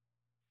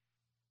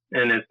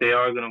 And if they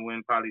are going to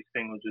win, probably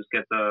Sting will just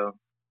get the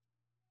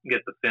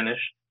finish.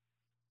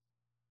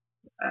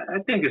 I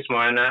think it's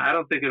smart, and I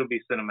don't think it'll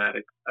be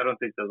cinematic. I don't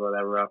think they'll go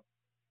that route.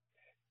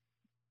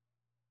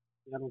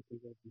 I don't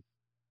think that'll be.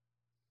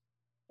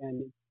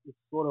 And it's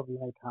sort of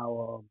like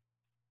how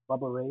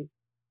Bubba Ray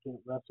can't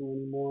wrestle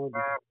anymore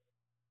because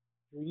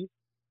of injuries,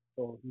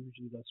 so he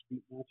usually does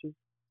street matches.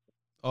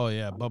 Oh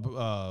yeah,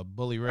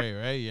 Bully Ray,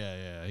 right?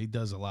 Yeah. He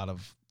does a lot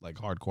of like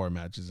hardcore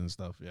matches and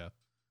stuff. Yeah.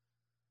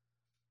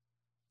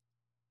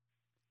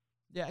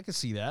 Yeah, I can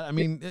see that. I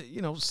mean,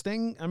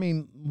 Sting. I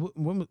mean,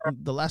 when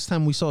the last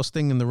time we saw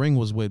Sting in the ring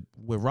was with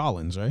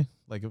Rollins, right?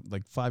 Like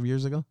 5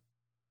 years ago.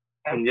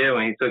 And yeah,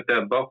 when he took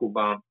that buckle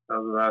bomb, that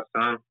was the last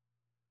time.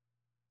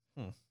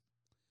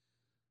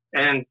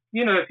 And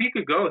if he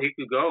could go, he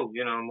could go.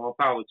 More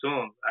power to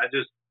him.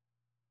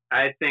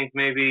 I think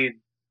maybe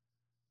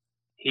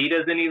he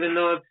doesn't even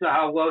know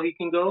how well he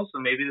can go. So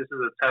maybe this is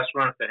a test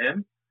run for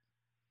him.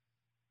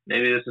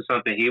 Maybe this is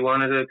something he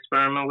wanted to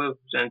experiment with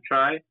and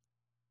try.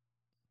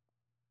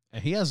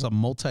 And he has a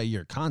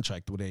multi-year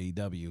contract with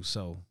AEW,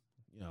 so,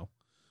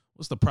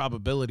 what's the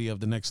probability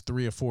of the next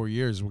 3 or 4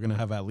 years we're going to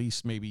have at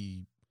least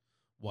maybe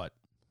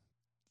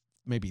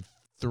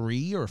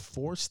 3 or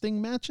 4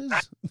 Sting matches?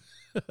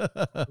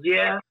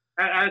 Yeah,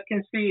 I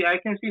can see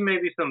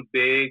maybe some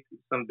big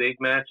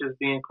matches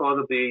being called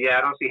up. Yeah,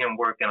 I don't see him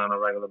working on a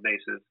regular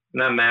basis.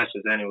 Not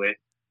matches anyway.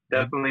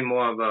 Definitely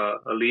more of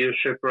a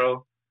leadership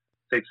role.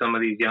 Take some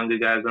of these younger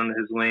guys under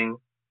his wing.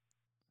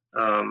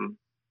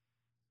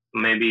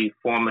 Maybe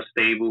form a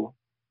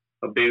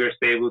bigger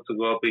stable to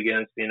go up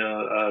against,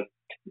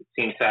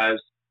 Team Taz.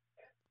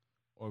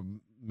 Or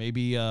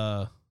maybe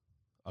a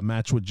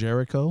match with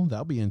Jericho.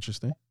 That'll be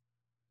interesting.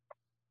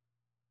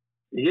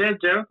 Yeah,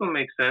 Jericho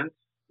makes sense.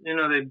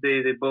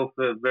 They both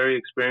are very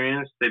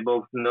experienced. They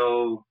both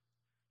know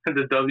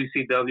the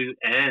WCW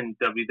and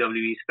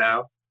WWE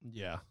style.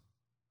 Yeah.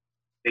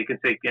 They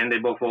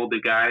both older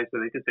guys, so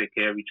they can take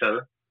care of each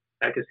other.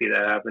 I can see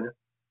that happening.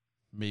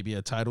 Maybe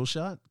a title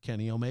shot,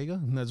 Kenny Omega.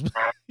 That's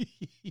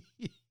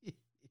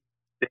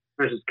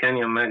versus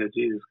Kenny Omega.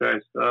 Jesus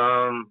Christ.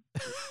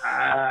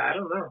 I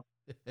don't know.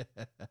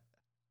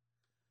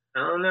 I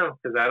don't know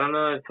because I don't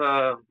know if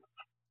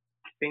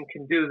Sting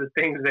can do the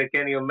things that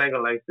Kenny Omega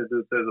likes to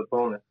do to his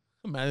opponent.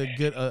 Man,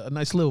 get a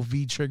nice little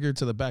V trigger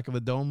to the back of the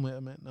dome,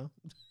 man. No.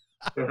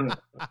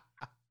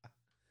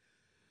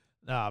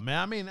 Nah, man.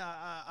 I mean,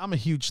 I'm a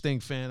huge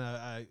Sting fan.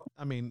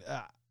 I mean,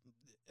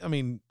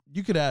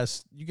 you could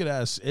ask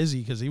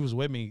Izzy because he was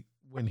with me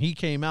when he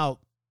came out.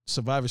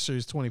 Survivor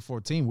Series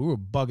 2014. We were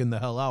bugging the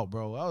hell out,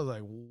 bro. I was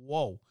like,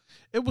 whoa!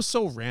 It was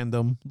so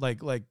random.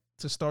 Like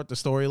to start the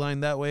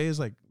storyline that way is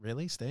like,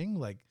 really, Sting?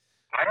 Like,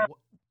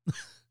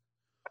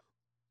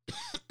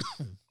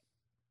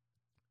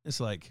 it's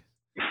like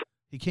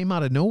he came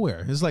out of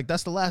nowhere. It's like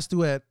that's the last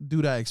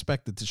dude I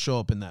expected to show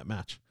up in that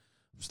match.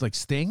 It's like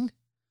Sting.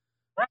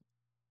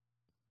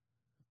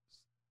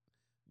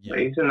 Yeah.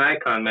 He's an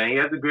icon, man. He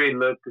has a great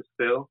look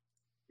still.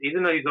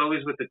 Even though he's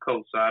always with the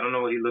coat, so I don't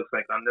know what he looks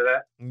like under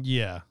that.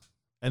 Yeah.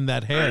 And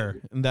that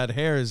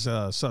hair is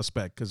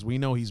suspect because we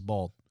know he's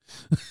bald.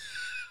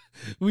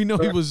 We know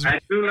he was. I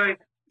do like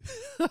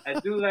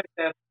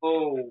that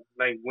whole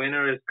like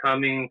winter is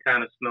coming,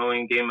 kind of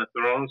snowing Game of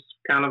Thrones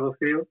kind of a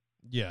feel.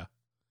 Yeah.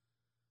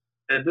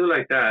 I do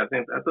like that. I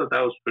thought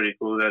that was pretty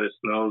cool that it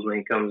snows when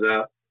he comes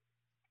out.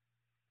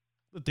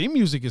 The theme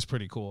music is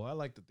pretty cool. I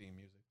like the theme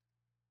music.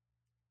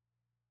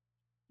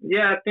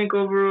 Yeah, I think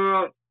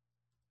overall,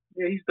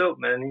 yeah, he's dope,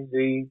 man.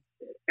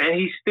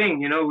 He's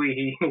Sting. You know,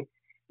 he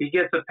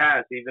gets a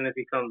pass even if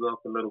he comes off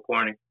a little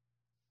corny.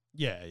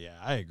 Yeah,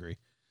 I agree.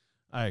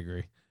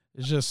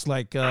 It's just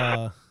like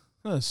so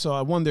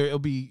I wonder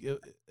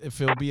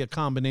if it'll be a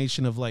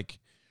combination of like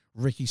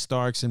Ricky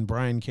Starks and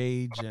Brian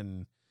Cage,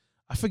 and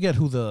I forget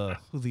who the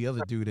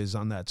other dude is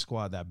on that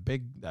squad, that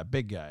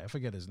big guy. I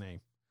forget his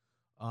name.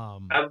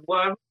 Some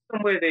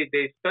way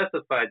they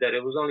specified that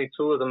it was only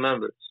two of the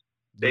members.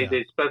 They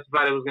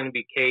specified it was going to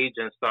be Cage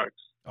and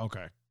Starks.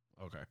 Okay.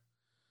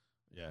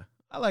 Yeah,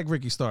 I like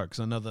Ricky Starks,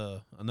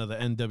 another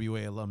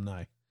NWA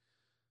alumni.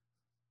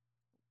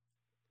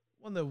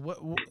 Wonder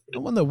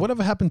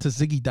whatever happened to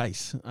Ziggy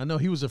Dice. I know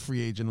he was a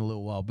free agent a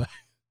little while back.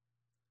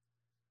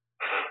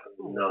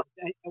 No,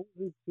 I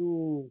wasn't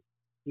too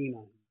keen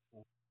on him.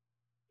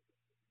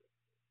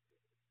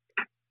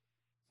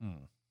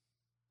 So.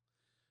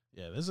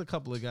 Yeah, there's a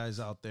couple of guys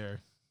out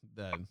there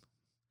that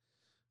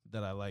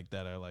I like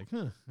that are like,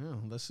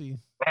 let's see.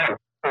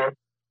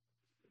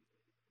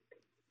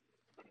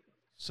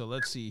 So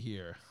let's see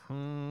here.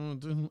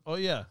 Oh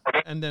yeah,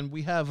 and then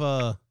we have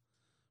a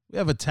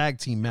tag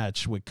team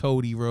match with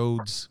Cody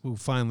Rhodes, who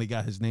finally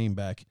got his name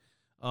back.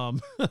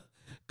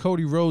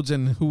 Cody Rhodes,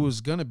 and who was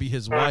gonna be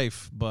his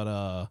wife,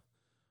 but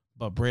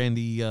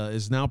Brandy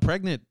is now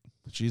pregnant.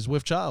 She's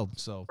with child,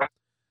 so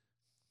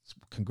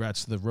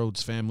congrats to the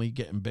Rhodes family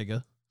getting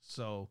bigger.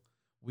 So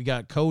we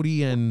got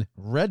Cody and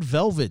Red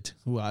Velvet,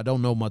 who I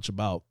don't know much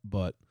about,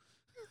 but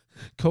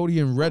Cody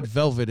and Red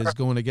Velvet is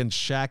going against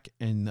Shaq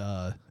and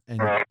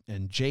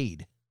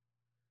Jade.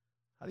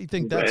 How do you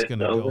think that's going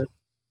to go?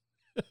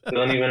 I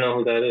don't even know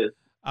who that is.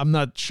 I'm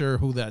not sure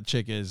who that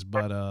chick is,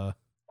 but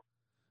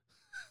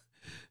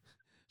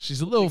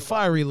she's a little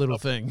fiery little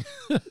thing.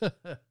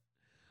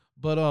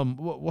 But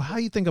how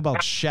do you think about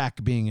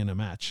Shaq being in a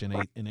match in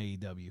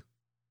AEW?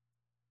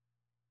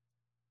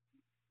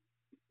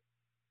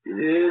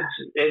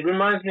 It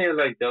reminds me of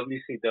like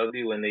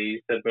WCW when they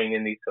used to bring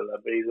in these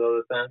celebrities all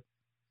the time.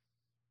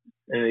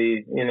 And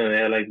they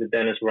had like the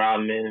Dennis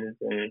Rodmans,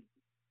 and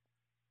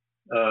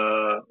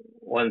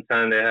one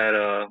time they had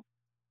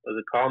was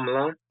it Karl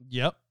Malone?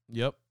 Yep.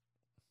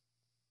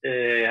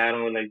 They had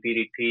him with like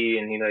DDP,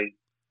 and he like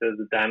does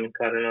the diamond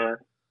cut and all that.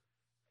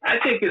 I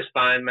think it's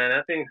fine, man.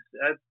 I think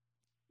it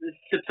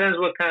depends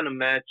what kind of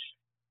match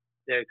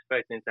they're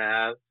expecting to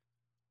have.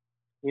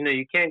 You know,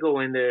 you can't go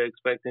in there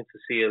expecting to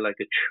see like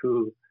a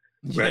true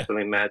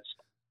wrestling match.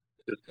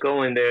 Just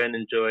go in there and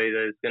enjoy it.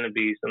 It's going to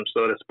be some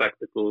sort of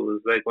spectacle.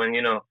 It's like when,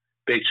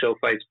 Big Show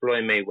fights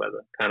Floyd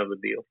Mayweather, kind of a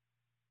deal.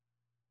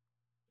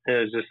 And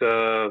it's just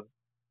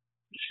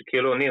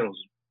Shaquille O'Neal's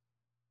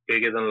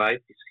bigger than life.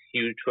 He's a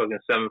huge fucking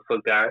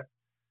 7-foot guy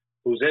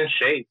who's in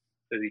shape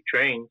because he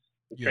trains.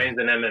 He trains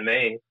in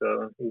MMA,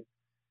 so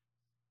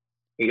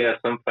he got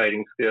some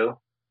fighting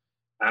skill.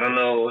 I don't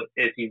know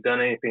if he's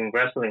done anything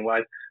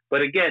wrestling-wise.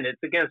 But again,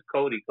 it's against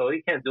Cody.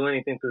 Cody can't do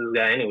anything to this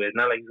guy anyway. It's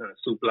not like he's going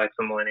to suplex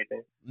him or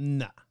anything.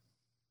 Nah.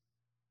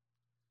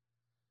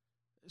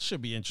 It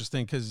should be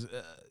interesting because,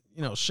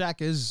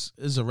 Shaq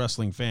is a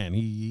wrestling fan.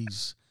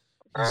 He's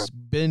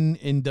been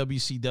in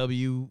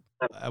WCW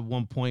at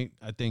one point.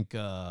 I think,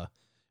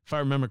 if I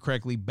remember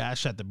correctly,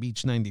 Bash at the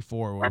Beach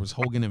 94, where it was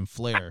Hogan and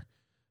Flair.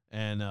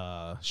 And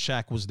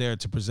Shaq was there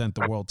to present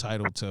the world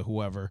title to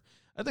whoever.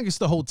 I think it's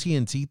the whole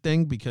TNT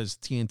thing because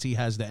TNT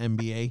has the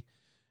NBA.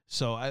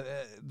 So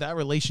that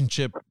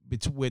relationship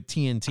with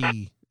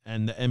TNT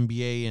and the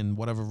NBA and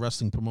whatever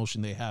wrestling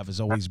promotion they have has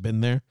always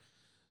been there.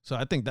 So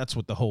I think that's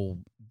what the whole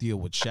deal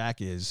with Shaq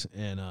is.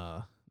 And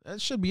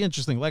that should be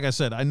interesting. Like I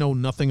said, I know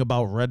nothing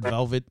about Red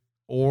Velvet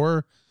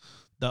or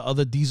the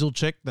other Diesel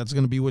chick that's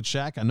going to be with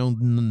Shaq. I know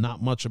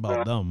not much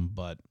about them,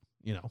 but,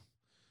 we'll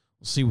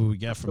see what we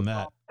get from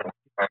that.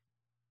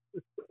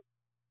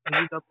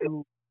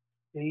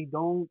 They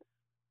don't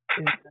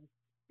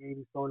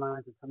creating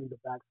storylines and telling the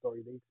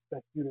backstory. They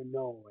expect you to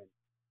know,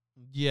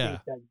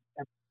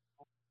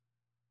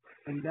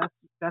 and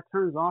that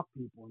turns off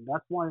people, and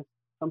that's why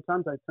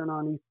sometimes I turn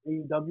on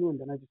AEW and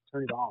then I just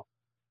turn it off.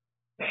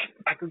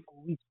 I can go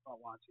weeks without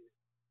watching it.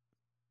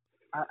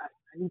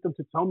 I need them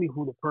to tell me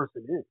who the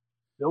person is,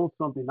 build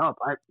something up.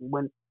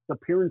 When the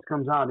appearance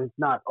comes out, it's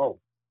not oh,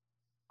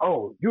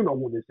 you know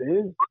who this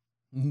is.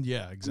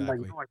 Yeah,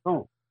 exactly. I'm like,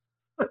 no,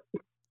 I don't.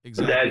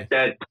 Exactly.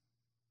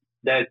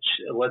 That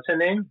what's her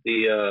name?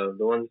 The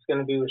one that's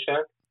gonna be with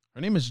Shaq.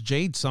 Her name is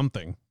Jade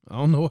something. I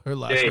don't know her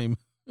last name.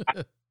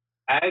 I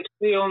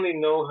actually only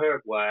know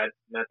her. Well,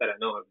 not that I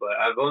know her, but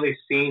I've only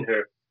seen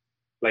her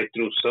like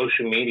through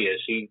social media.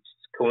 She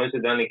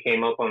coincidentally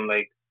came up on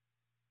like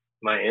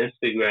my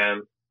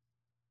Instagram,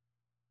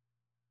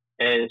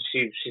 and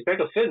she's like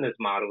a fitness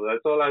model.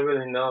 That's all I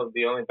really know.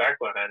 The only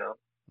background I know.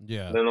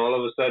 Yeah. Then all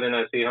of a sudden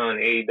I see her on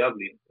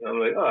AEW. I'm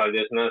like, oh, I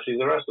guess now she's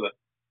a wrestler.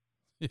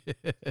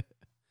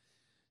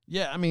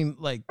 Yeah, I mean,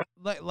 like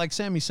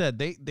Sammy said,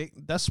 they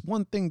that's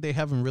one thing they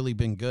haven't really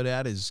been good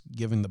at is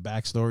giving the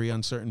backstory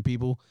on certain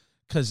people,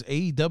 because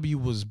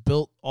AEW was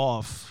built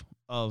off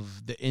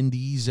of the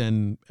indies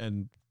and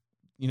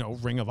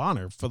Ring of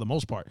Honor for the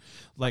most part.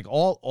 Like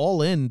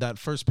all in that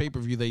first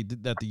pay-per-view they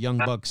did that the Young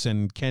Bucks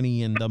and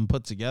Kenny and them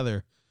put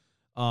together.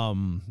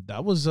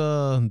 That was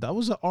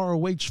a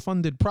ROH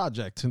funded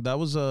project. That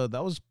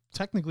was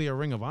technically a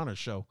Ring of Honor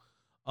show.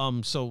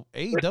 So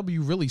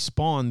AEW really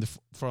spawned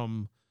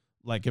from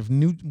like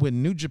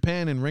when New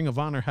Japan and Ring of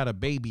Honor had a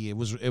baby, it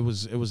was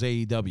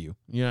AEW.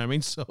 You know what I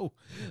mean? So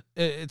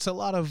it's a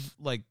lot of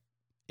like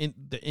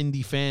the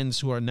indie fans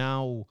who are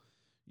now,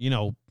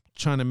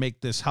 trying to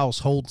make this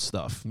household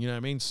stuff. You know what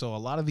I mean? So a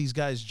lot of these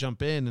guys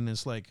jump in and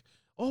it's like,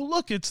 oh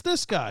look, it's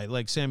this guy,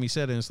 like Sammy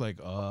said, and it's like,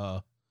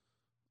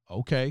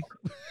 okay.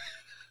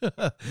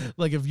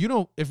 Like if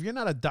you're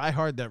not a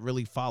diehard that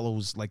really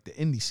follows like the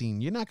indie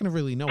scene, you're not going to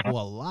really know who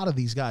a lot of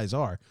these guys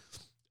are,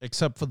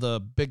 except for the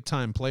big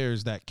time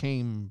players that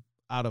came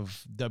out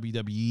of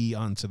WWE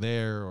onto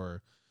there,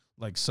 or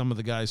like some of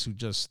the guys who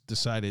just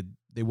decided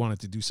they wanted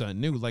to do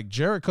something new. Like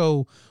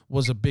Jericho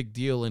was a big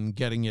deal in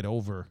getting it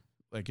over,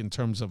 like in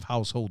terms of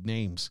household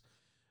names.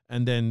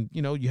 And then,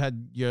 you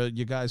had your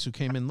guys who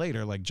came in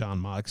later, like John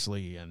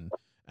Moxley and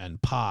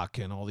Pac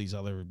and all these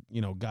other,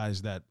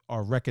 guys that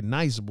are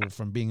recognizable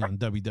from being on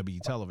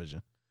WWE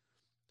television.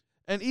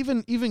 And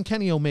even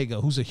Kenny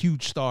Omega, who's a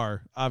huge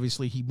star,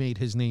 obviously he made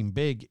his name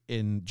big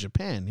in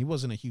Japan. He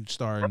wasn't a huge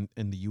star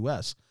in the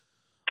U.S.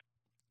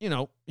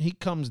 He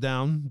comes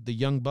down. The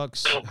Young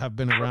Bucks have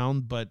been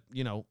around, but,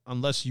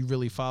 unless you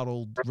really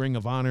followed Ring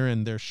of Honor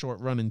and their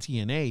short run in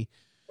TNA,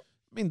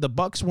 I mean, the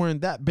Bucks weren't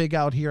that big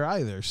out here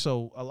either.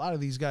 So a lot of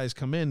these guys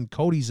come in.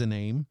 Cody's a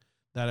name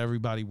that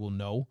everybody will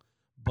know,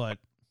 but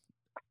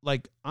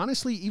like,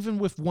 honestly, even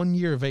with 1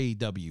 year of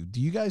AEW,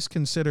 do you guys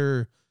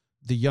consider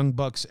the Young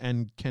Bucks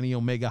and Kenny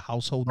Omega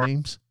household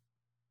names?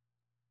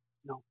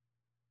 No.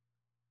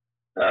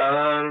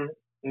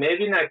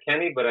 Maybe not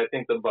Kenny, but I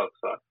think the Bucks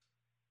are.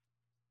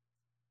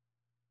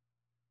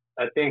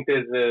 I think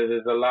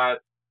there's a lot,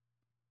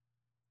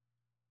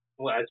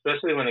 well,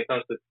 especially when it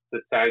comes to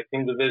the tag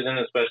team division,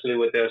 especially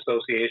with their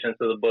association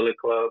to the Bullet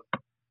Club.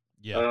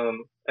 Yeah.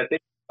 I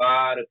think a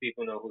lot of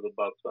people know who the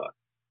Bucks are.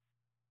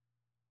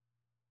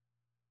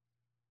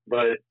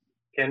 But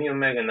Kenny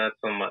Omega, not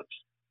so much.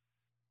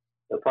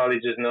 They'll probably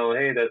just know,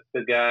 hey, that's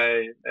the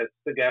guy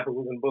who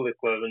was in Bullet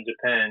Club in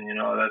Japan,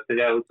 that's the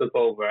guy who took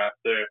over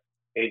after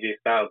AJ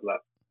Styles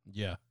left.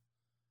 Yeah.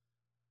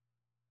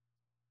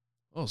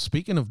 Oh,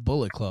 speaking of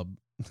Bullet Club,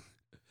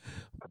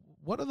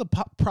 what are the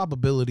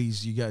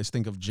probabilities you guys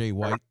think of Jay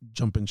White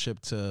jumping ship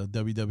to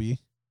WWE?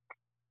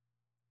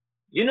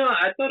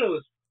 I thought it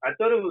was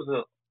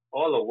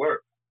all a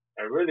work.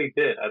 I really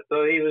did. I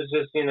thought he was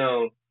just,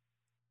 because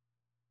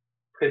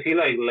he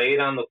like laid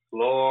on the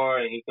floor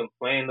and he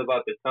complained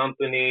about the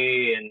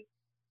company and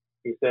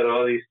he said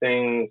all these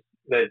things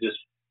that just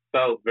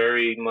felt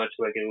very much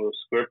like it was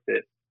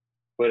scripted.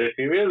 But if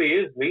he really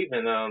is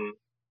leaving,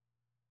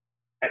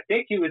 I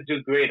think he would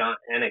do great on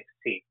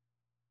NXT.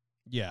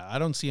 Yeah, I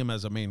don't see him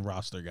as a main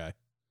roster guy.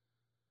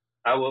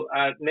 I will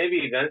maybe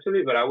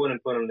eventually, but I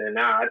wouldn't put him there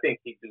now. I think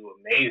he'd do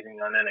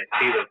amazing on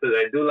NXT though, because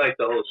I do like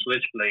the whole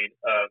Switchblade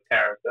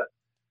character.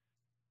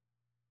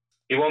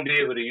 He won't be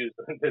able to use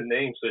the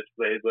name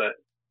Switchblade, but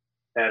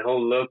that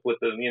whole look with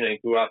the, he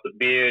grew out the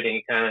beard and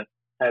he kind of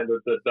had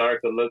the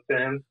darker look to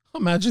him.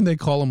 Imagine they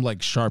call him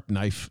like Sharp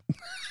Knife.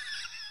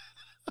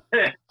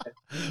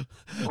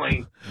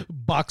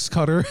 Box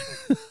cutter.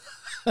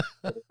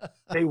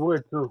 They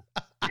would too.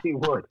 They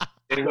would.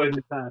 They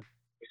would.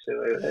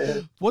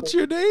 What's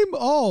your name?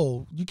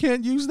 Oh, you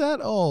can't use that?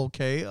 Oh,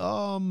 okay.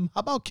 How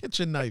about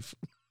kitchen knife?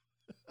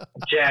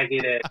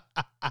 Jagged Edge.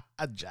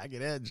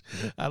 Jagged Edge.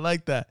 I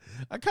like that.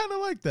 I kind of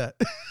like that.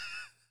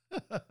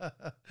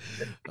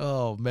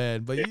 Oh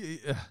man, but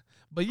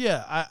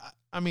yeah,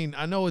 I mean,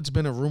 I know it's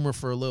been a rumor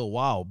for a little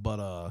while, but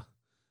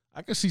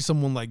I could see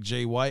someone like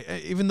Jay White,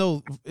 even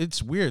though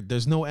it's weird.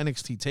 There's no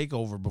NXT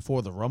takeover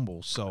before the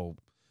Rumble, so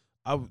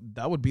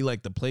that would be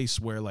like the place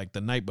where like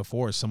the night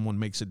before someone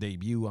makes a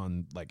debut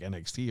on like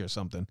NXT or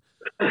something.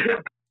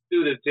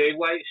 Dude, if Jay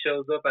White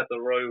shows up at the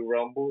Royal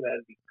Rumble,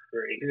 that'd be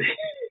crazy.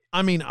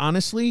 I mean,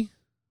 honestly,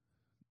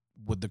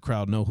 would the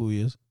crowd know who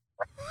he is?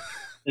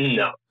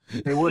 No.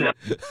 They wouldn't.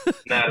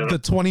 The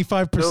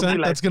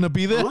 25% that's going to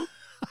be there? Huh?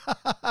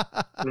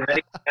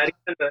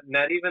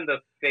 not even the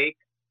fake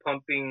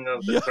pumping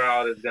of the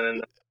crowd is going to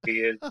know who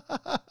he is.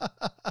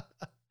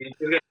 He's just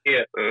going to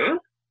hear, huh?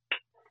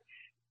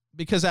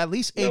 Because at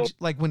least,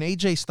 like when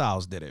AJ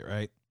Styles did it,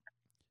 right?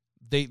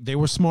 They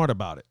were smart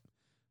about it.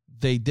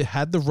 They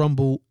had the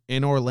Rumble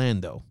in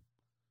Orlando.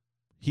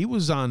 He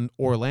was on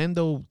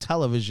Orlando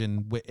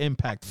television with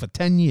Impact for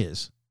 10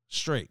 years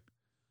straight.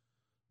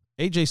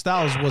 AJ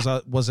Styles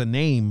was a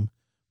name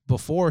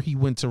before he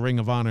went to Ring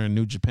of Honor in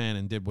New Japan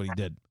and did what he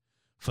did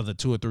for the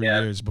 2 or 3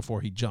 years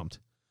before he jumped.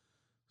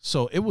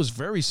 So it was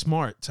very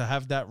smart to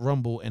have that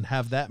Rumble and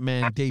have that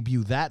man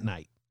debut that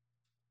night.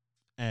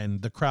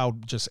 And the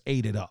crowd just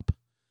ate it up.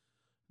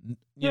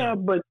 Yeah,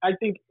 but I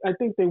think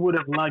they would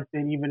have liked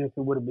it even if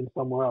it would have been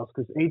somewhere else,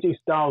 because AJ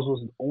Styles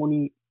was the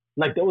only,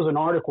 like, there was an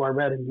article I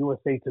read in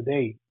USA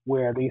Today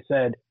where they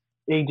said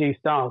AJ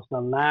Styles, the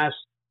last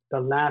the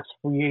last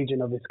free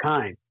agent of his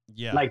kind.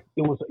 Yeah. Like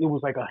it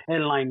was like a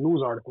headline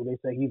news article. They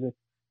said he's a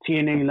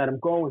TNA let him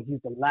go, and he's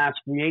the last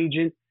free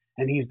agent,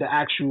 and he's the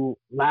actual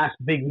last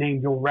big name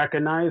you'll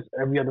recognize.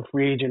 Every other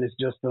free agent is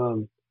just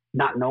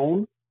not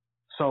known.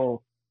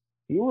 So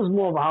he was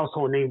more of a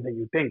household name than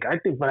you think. I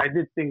do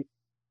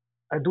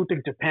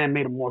think Japan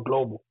made him more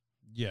global.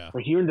 Yeah.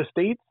 But here in the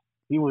States,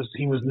 he was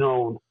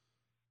known.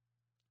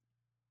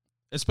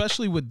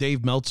 Especially with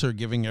Dave Meltzer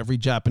giving every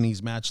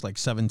Japanese match like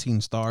 17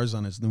 stars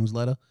on his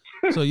newsletter.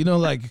 So, you know,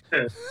 like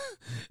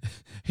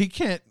he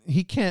can't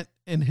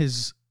in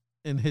his,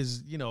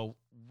 you know,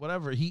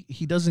 whatever,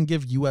 he doesn't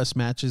give US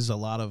matches a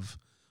lot of,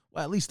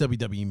 well, at least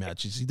WWE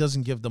matches. He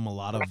doesn't give them a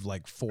lot of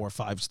like 4 or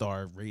 5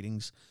 star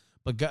ratings.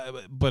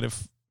 But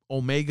if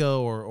Omega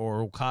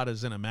or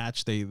Okada's in a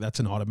match, that's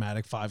an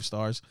automatic 5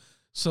 stars.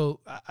 So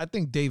I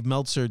think Dave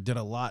Meltzer did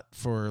a lot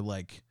for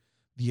like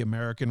the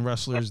American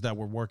wrestlers that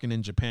were working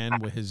in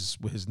Japan with his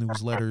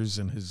newsletters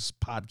and his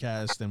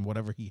podcast and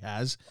whatever he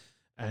has.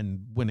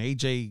 And when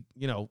AJ,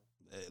 you know,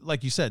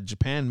 like you said,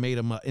 Japan made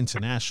him an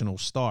international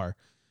star.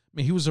 I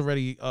mean, he was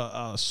already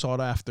a sought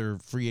after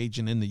free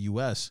agent in the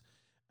U.S.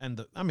 And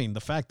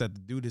the fact that the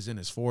dude is in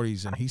his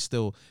 40s and he's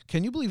still,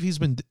 can you believe he's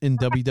been in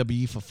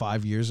WWE for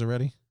 5 years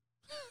already?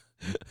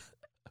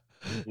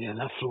 Yeah,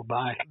 that flew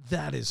by.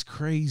 That is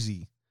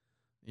crazy.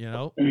 You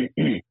know,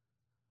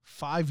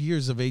 5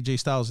 years of AJ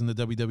Styles in the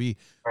WWE.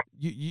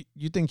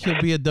 You think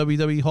he'll be a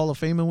WWE Hall of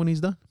Famer when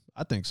he's done?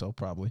 I think so,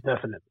 probably.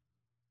 Definitely.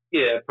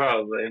 Yeah,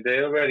 probably. And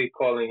they're already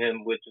calling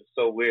him, which is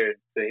so weird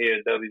to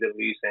hear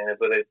WWE saying it,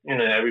 but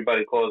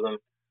everybody calls him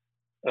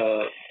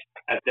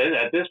at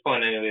this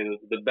point anyway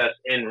the best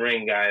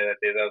in-ring guy that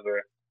they've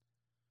ever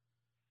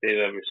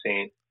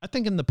seen. I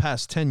think in the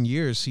past 10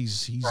 years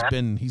he's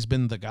been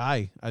the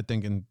guy. I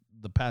think in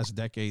the past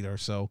decade or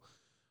so.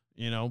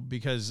 You know,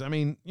 because, I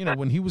mean, you know,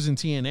 when he was in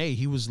TNA,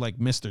 he was like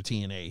Mr.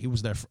 TNA. He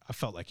was there. I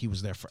felt like he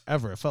was there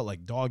forever. It felt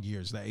like dog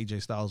years that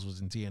AJ Styles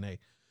was in TNA.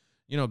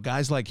 You know,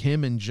 guys like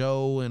him and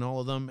Joe and all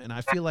of them. And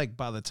I feel like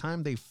by the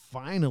time they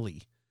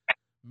finally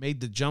made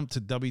the jump to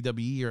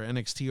WWE or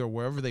NXT or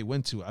wherever they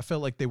went to, I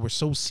felt like they were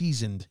so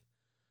seasoned.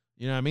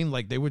 You know what I mean?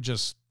 Like they were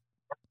just,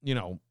 you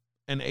know,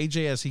 and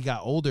AJ, as he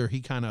got older,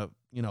 he kind of,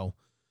 you know,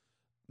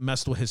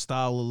 messed with his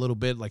style a little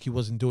bit. Like he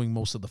wasn't doing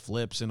most of the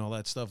flips and all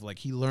that stuff. Like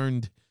he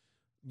learned,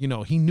 you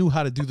know, he knew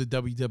how to do the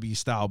WWE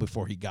style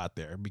before he got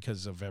there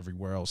because of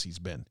everywhere else he's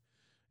been,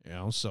 you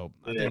know? So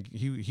I think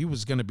he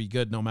was going to be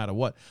good no matter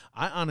what.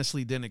 I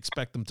honestly didn't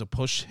expect them to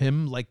push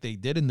him like they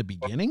did in the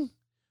beginning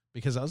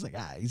because I was like,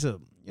 he's a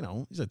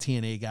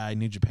TNA guy,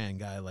 New Japan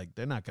guy. Like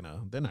they're not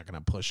going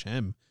to push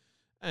him.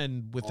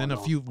 And within a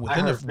few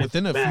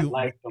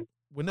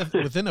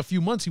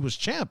months he was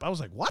champ. I was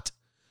like, what?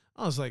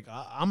 I was like,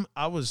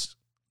 I was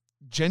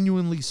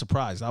genuinely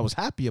surprised. I was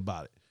happy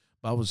about it.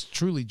 I was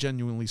truly,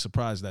 genuinely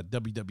surprised that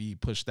WWE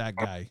pushed that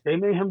guy. They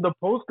made him the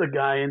poster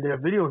guy in their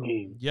video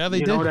game. Yeah, they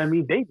did. You know what I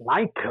mean? They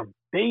like him.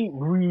 They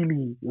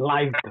really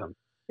liked him.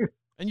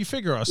 And you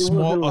figure a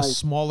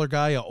smaller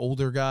guy, an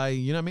older guy,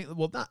 you know what I mean?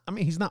 Well,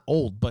 he's not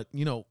old, but,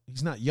 you know,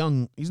 he's not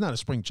young. He's not a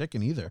spring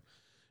chicken either.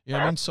 You know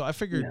what I mean? So I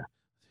figured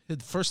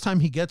the first time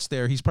he gets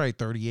there, he's probably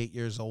 38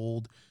 years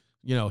old.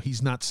 You know,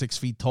 he's not 6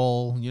 feet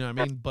tall, you know what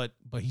I mean? But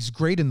he's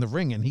great in the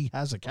ring, and he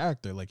has a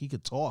character. Like, he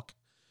could talk,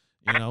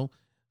 you know?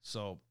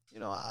 So... You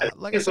know,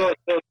 like I said,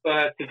 it also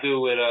had to do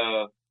with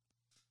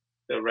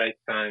the right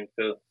time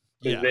too.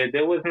 Yeah.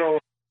 There was no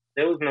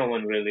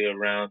one really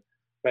around.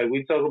 Like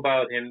we talk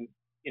about him,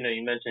 you know,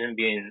 you mentioned him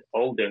being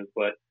older,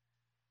 but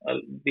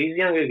these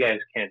younger guys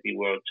can't be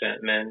world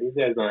champ, man. These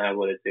guys don't have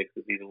what it takes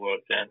to be the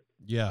world champ.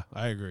 Yeah,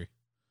 I agree.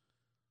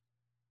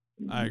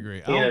 I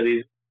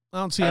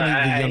don't see any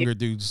of the younger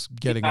dudes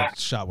getting a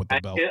shot with the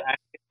belt.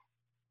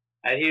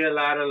 I hear a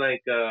lot of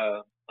like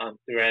on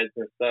threads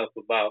and stuff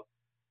about.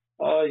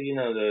 Oh, you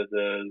know,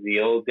 the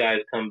old guys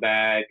come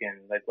back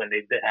and like when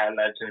they have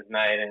Legends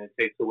Night and it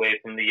takes away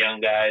from the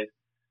young guys.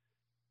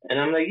 And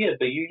I'm like, yeah,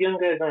 but you young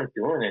guys aren't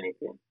doing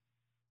anything.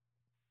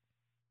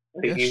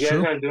 Like, you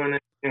guys aren't doing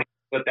anything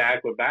but the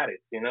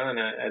acrobatics, you know? And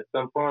at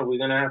some point, we're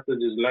going to have to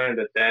just learn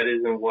that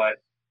isn't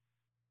what...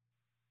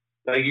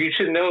 Like, you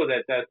should know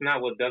that that's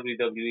not what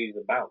WWE is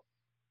about.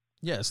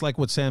 Yeah, it's like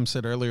what Sam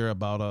said earlier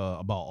about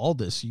all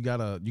this. You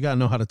gotta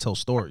know how to tell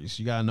stories.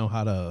 You gotta know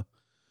how to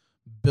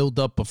build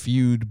up a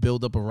feud,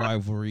 build up a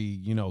rivalry,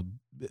 you know,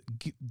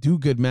 do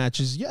good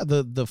matches. Yeah,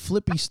 the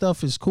flippy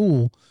stuff is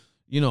cool,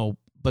 you know,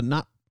 but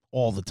not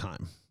all the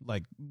time.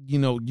 Like, you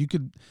know,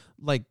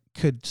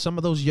 could some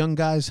of those young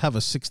guys have a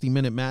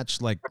 60-minute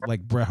match like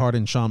Bret Hart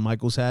and Shawn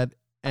Michaels had,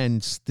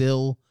 and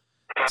still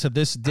to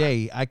this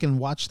day I can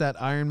watch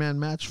that Iron Man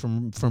match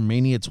from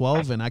Mania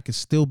 12 and I could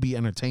still be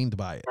entertained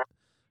by it.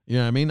 You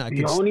know what I mean?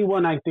 The only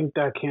one I think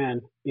that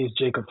can is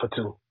Jacob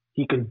Fatu.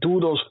 He can do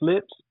those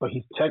flips, but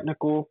he's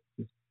technical.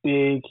 He's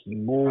big. He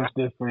moves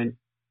different,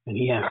 and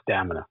he has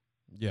stamina.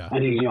 Yeah,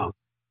 and he's young.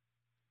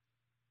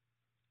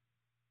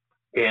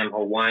 Damn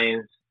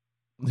Hawaiians.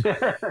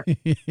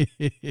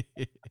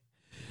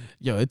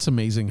 Yo, it's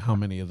amazing how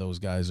many of those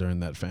guys are in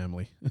that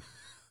family.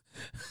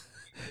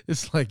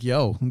 It's like,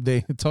 yo,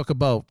 they talk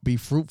about be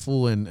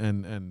fruitful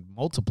and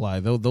multiply.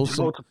 Those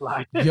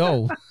Multiply.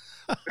 yo,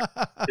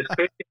 It's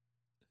crazy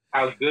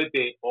how good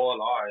they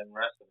all are in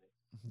wrestling.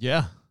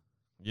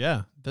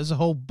 yeah. There's a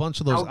whole bunch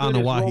of those How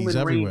good is Anawahis Roman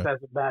everywhere. Reigns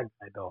as a bad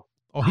guy, though?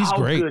 Oh, he's How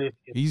great. good is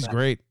He's bad?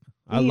 great.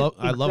 I love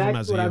him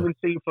as a what I've heel. been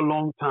saying for a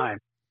long time.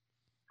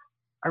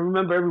 I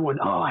remember everyone,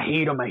 I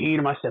hate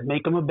him. I said,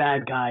 make him a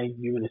bad guy.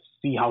 You're going to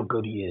see how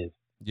good he is.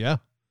 Yeah.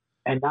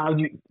 And now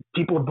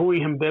people are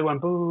booing him. They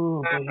went,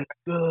 boo, but he's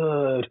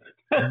good.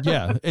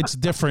 Yeah, it's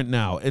different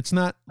now. It's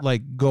not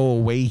like go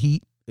away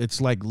heat. It's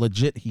like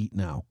legit heat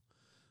now.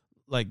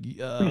 Like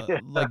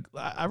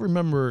I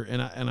remember,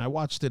 and I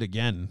watched it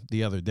again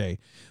the other day.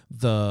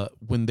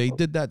 When they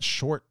did that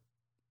short,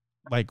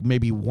 like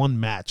maybe one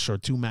match or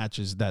two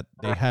matches that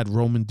they had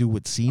Roman do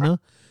with Cena,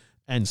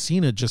 and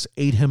Cena just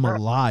ate him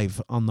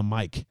alive on the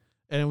mic,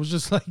 and it was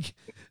just like,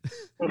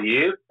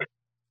 Yep.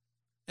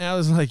 and I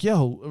was like,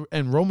 yo,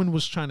 and Roman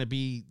was trying to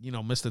be,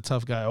 Mr.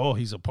 Tough Guy. Oh,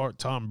 he's a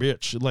part-time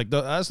bitch. Like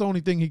that's the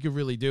only thing he could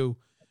really do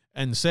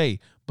and say.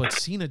 But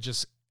Cena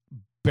just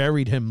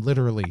buried him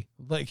literally.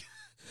 Like,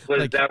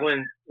 Was that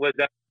when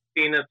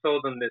Cena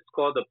told him it's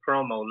called a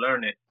promo?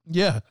 Learn it.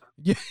 yeah.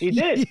 He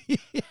did.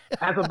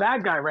 As a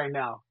bad guy right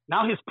now.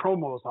 Now his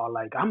promos are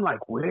like, I'm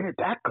like, where did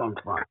that come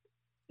from?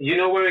 You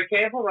know where it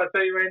came from? I'll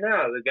tell you right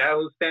now. The guy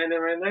who's standing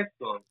right next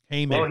to him.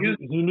 Hey Well, man,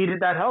 he needed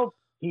that help.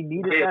 He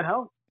needed that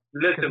help.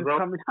 'Cause Listen, it's bro.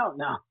 coming out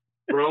now.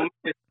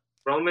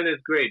 Roman is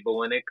great, but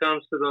when it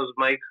comes to those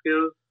mic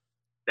skills,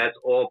 that's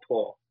all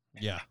Paul.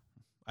 yeah,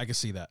 I can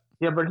see that.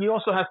 Yeah, but he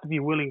also has to be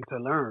willing to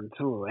learn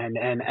too, and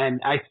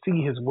I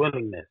see his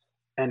willingness,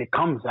 and it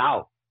comes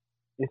out.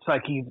 It's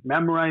like he's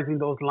memorizing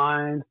those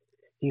lines.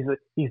 He's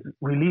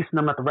releasing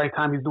them at the right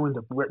time. He's doing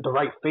the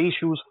right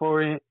facials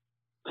for it.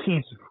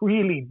 He's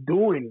really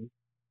doing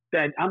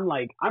that.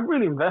 I'm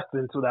really invested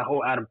into that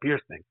whole Adam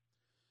Pearce thing.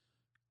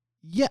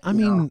 Yeah, I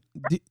mean,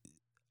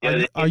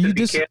 Yeah, are you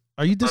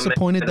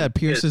disappointed that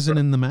Pierce isn't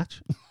in the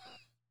match?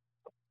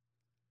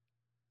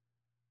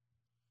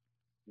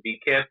 Be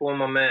careful with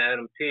my man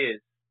Adam Pearce.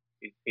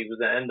 He was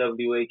an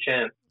NWA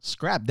champ.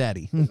 Scrap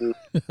Daddy.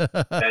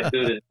 That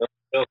dude is no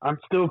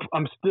joke.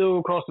 I'm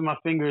still crossing my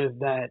fingers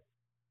that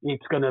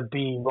it's gonna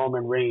be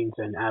Roman Reigns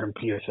and Adam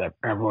Pearce at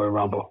Royal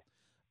Rumble.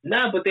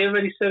 Nah, but they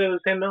already said it was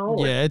him and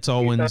Owens. Yeah, it's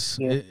Owens.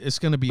 Yeah. It's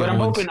gonna be But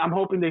Owens. I'm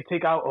hoping they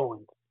take out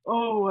Owens.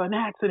 Oh, an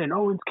accident.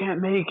 Owens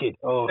can't make it.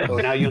 Oh, so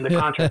now you're in the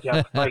contract. You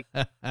have to fight,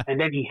 and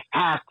then he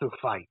has to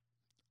fight.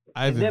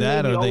 Either and then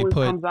that, maybe or they Owens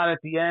put comes out at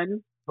the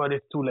end, but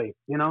it's too late.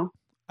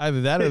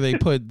 either that, or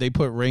they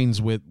put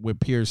Reigns with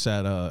Pierce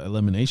at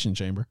Elimination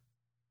Chamber.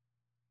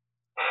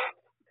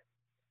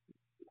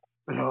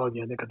 Oh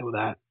yeah, they could do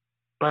that.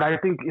 But I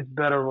think it's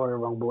better Royal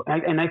Rumble,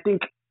 and I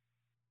think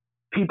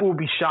people will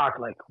be shocked.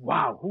 Like,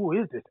 wow, who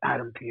is this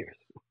Adam Pearce?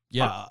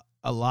 Yeah,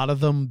 a lot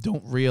of them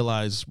don't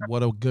realize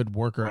what a good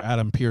worker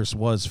Adam Pearce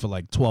was for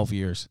like 12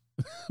 years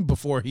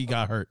before he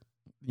got hurt,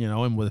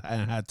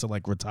 and had to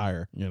like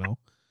retire,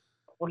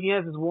 Well, he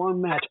has his one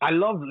match. I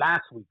love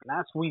last week.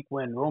 Last week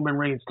when Roman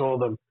Reigns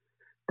told him,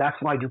 "That's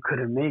why you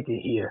couldn't make it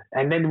here,"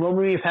 and then Roman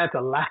Reigns had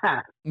to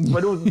laugh,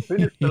 but it was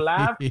finished to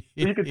laugh.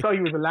 You could tell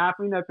he was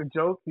laughing at the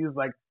joke. He was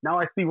like, "Now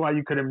I see why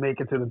you couldn't make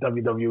it to the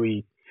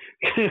WWE."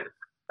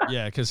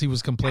 Yeah, because he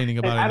was complaining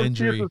about and an Adam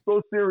injury. Pearce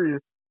was so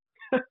serious.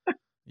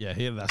 Yeah,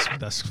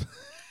 that's.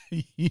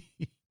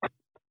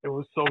 It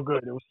was so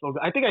good. It was so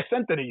good. I think I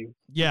sent it to you.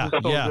 Yeah, It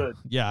was so yeah, good.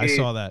 yeah. I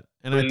saw that,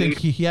 and I think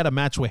he had a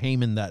match with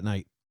Heyman that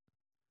night.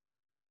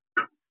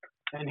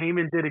 And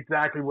Heyman did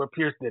exactly what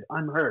Pierce did.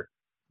 I'm hurt.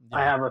 Yeah.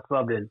 I have a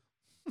sub in.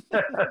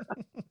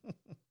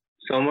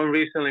 Someone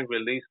recently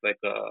released like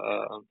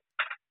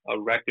a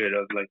record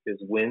of like his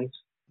wins.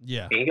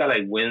 Yeah, And he got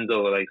like wins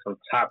over like some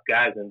top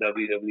guys in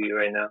WWE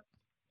right now.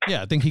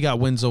 yeah. I think he got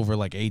wins over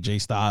like AJ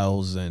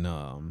Styles and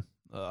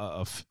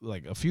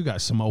like a few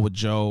guys, Samoa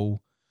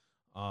Joe.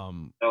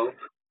 So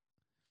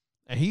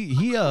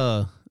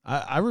And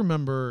I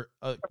remember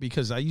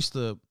because I used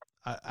to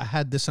I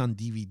had this on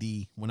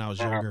DVD when I was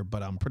younger,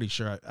 but I'm pretty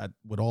sure I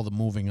with all the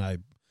moving I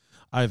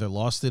either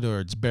lost it or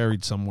it's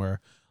buried somewhere.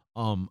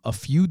 A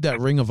feud that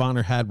Ring of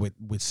Honor had with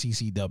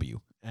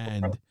CCW,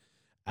 and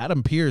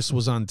Adam Pearce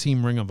was on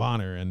Team Ring of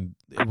Honor, and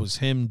it was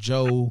him,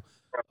 Joe.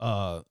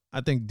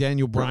 I think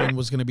Daniel Bryan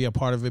was going to be a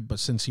part of it, but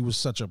since he was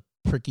such a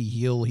pricky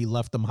heel, he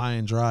left them high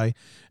and dry,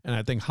 and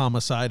I think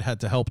Homicide had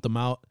to help them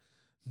out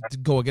to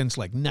go against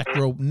like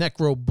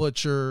Necro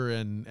Butcher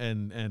and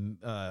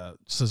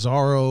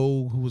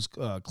Cesaro, who was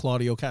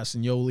Claudio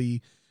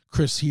Castagnoli,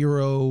 Chris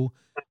Hero,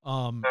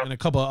 and a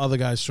couple of other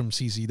guys from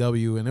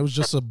CCW, and it was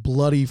just a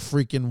bloody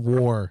freaking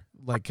war,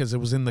 like because it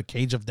was in the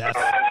Cage of Death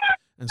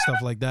and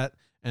stuff like that.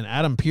 And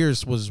Adam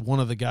Pearce was one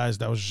of the guys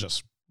that was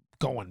just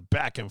going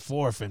back and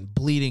forth and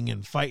bleeding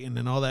and fighting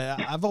and all that.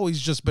 I've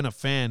always just been a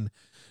fan.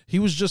 He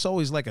was just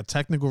always like a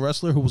technical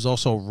wrestler who was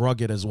also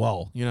rugged as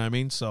well. You know what I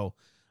mean? So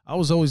I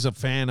was always a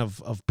fan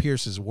of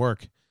Pierce's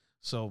work.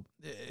 So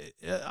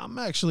I'm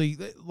actually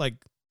like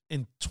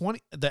the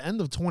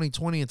end of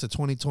 2020 into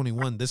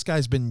 2021, this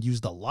guy's been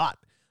used a lot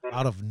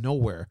out of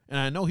nowhere. And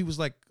I know he was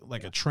like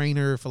a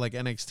trainer for like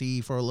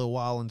NXT for a little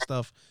while and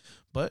stuff,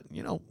 but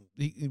you know,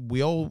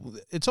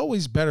 it's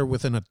always better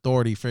with an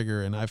authority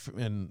figure.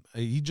 And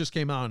he just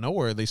came out of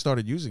nowhere. They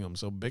started using him.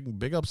 So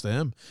big ups to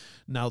him.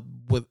 Now,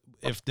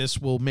 if this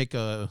will make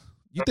you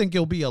think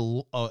it'll be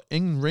a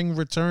in-ring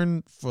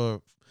return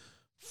for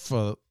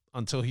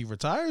until he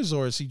retires,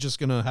 or is he just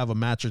gonna have a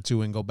match or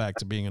two and go back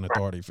to being an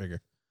authority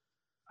figure?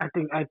 I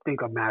think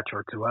a match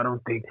or two.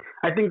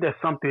 I think there's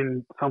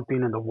something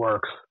in the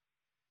works,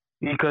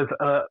 because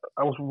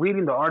I was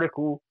reading the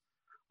article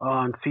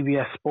on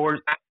CBS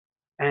Sports,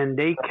 and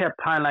they kept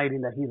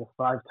highlighting that he's a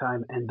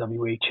 5-time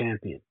NWA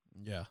champion.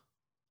 Yeah.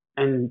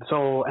 And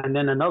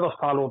then another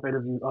follow-up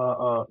interview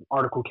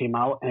article came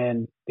out,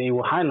 and they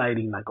were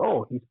highlighting like,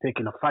 oh, he's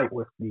picking a fight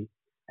with the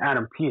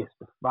Adam Pearce,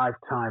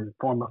 the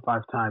former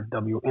 5-time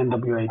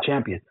NWA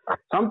champion.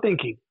 So I'm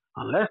thinking,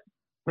 unless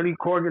Billy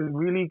Corgan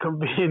really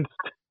convinced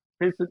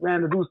Vince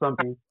McMahon to do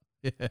something,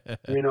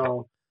 you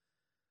know,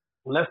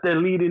 unless they're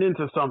leading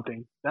into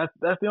something, that's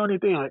the only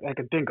thing I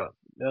can think of.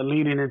 They're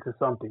leading into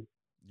something.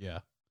 Yeah.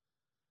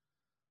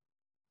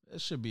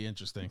 It should be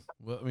interesting.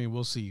 Well, I mean,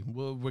 we'll see.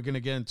 We're going to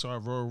get into our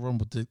Royal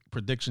Rumble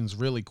predictions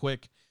really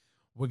quick.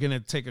 We're going to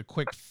take a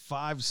quick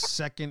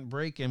 5-second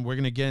break, and we're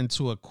going to get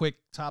into a quick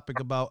topic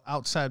about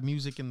outside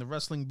music in the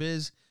wrestling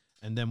biz,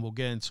 and then we'll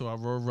get into our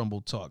Royal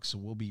Rumble talk. So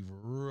we'll be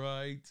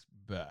right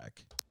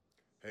back.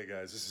 Hey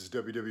guys, this is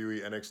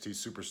WWE NXT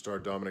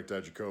superstar Dominic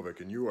Dijakovic,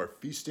 and you are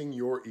feasting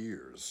your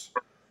ears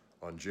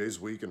on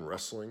Jay's Week in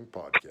Wrestling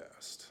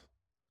podcast.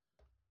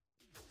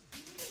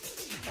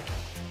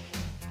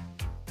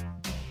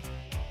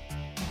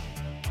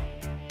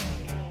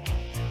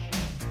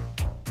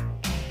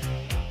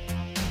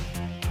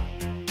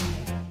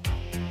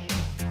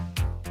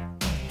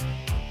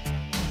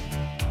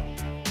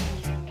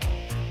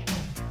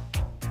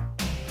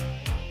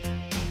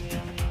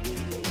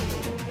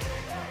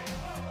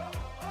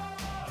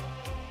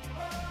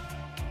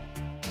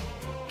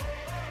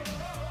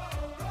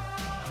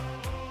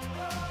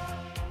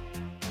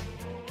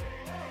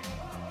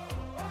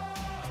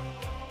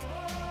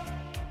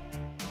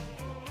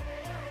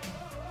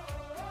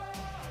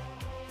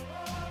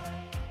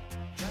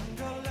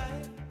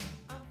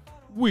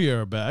 We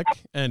are back,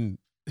 and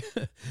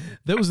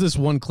there was this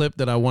one clip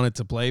that I wanted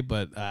to play,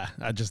 but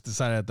I just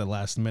decided at the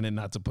last minute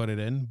not to put it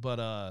in. But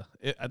I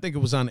think it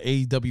was on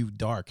AEW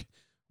Dark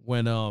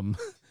when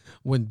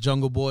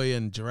Jungle Boy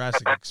and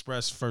Jurassic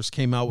Express first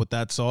came out with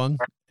that song,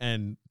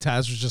 and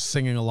Taz was just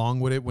singing along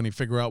with it when he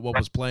figured out what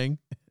was playing.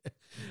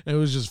 It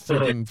was just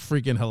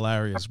freaking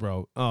hilarious,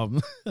 bro.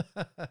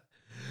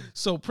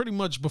 So pretty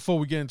much before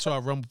we get into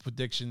our Rumble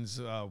predictions,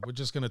 we're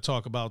just going to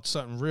talk about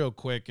something real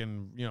quick,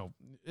 and, you know,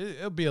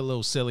 it'll be a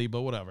little silly,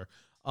 but whatever.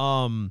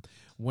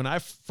 When I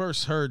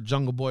first heard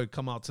Jungle Boy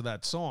come out to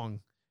that song,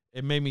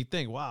 it made me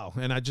think, wow.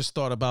 And I just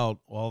thought about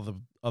all the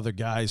other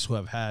guys who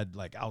have had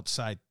like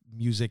outside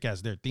music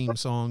as their theme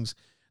songs.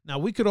 Now,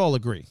 we could all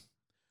agree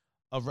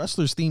a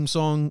wrestler's theme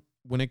song,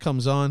 when it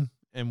comes on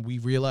and we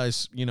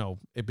realize, you know,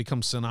 it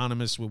becomes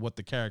synonymous with what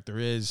the character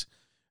is.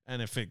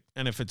 And if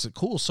it's a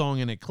cool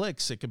song and it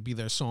clicks, it could be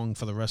their song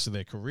for the rest of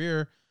their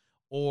career.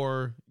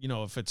 Or, you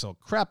know, if it's a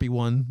crappy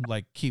one,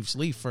 like Keith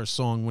Lee's first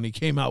song when he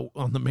came out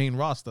on the main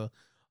roster,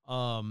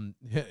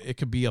 it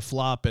could be a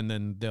flop, and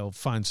then they'll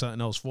find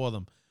something else for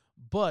them.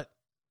 But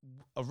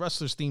a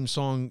wrestler's theme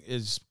song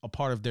is a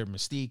part of their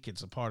mystique.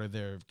 It's a part of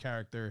their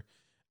character.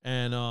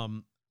 And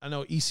I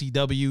know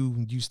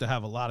ECW used to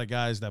have a lot of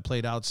guys that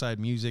played outside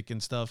music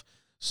and stuff.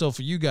 So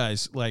for you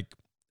guys, like,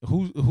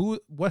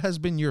 what has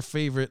been your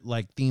favorite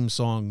like theme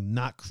song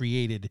not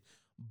created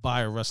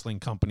by a wrestling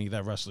company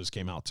that wrestlers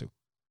came out to?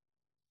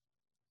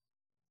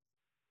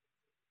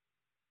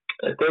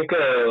 I think,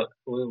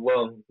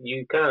 well,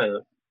 you kind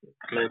of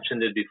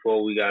mentioned it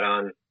before we got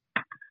on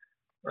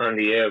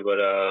the air,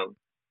 but I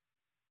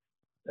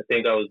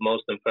think I was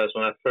most impressed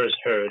when I first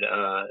heard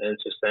Enter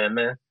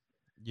Sandman.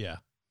 Yeah.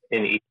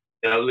 In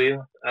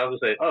ECW, I was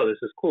like, oh, this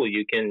is cool.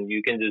 You can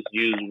just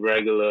use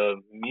regular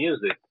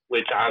music,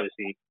 which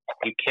obviously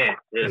you can't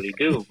really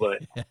do, but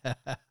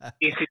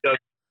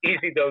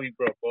ECW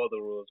broke all the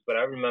rules. But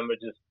I remember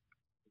just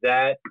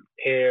that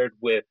paired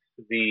with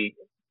the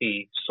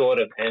sort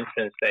of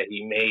entrance that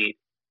he made,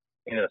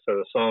 you know, so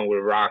the song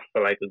would rock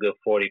for like a good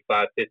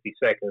 45, 50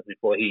 seconds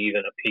before he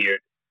even appeared.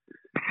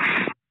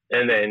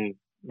 And then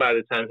by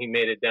the time he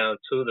made it down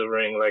to the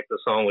ring, like the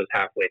song was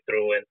halfway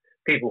through, and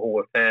people who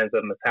were fans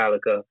of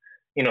Metallica,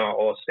 you know, are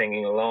all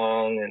singing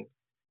along. And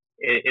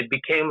it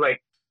became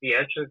like the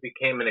entrance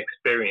became an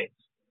experience.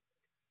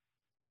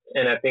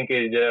 And I think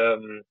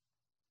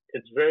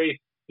it's very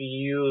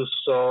few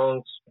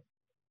songs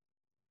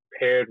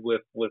paired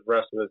with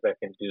wrestlers that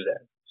can do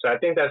that. So I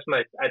think that's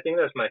my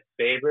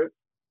favorite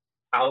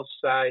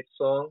outside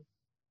song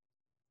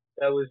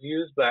that was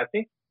used. But I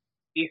think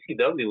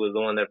ECW was the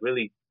one that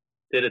really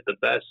did it the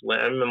best.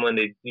 I remember when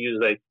they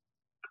used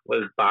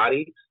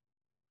Bodies.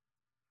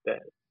 That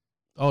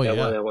one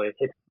that when it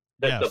hit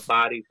the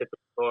bodies hit the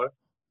floor.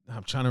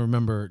 I'm trying to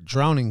remember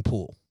Drowning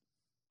Pool.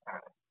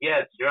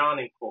 Yes,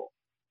 Drowning Pool.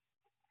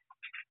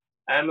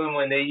 I remember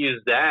when they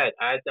used that,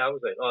 I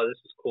was like, oh, this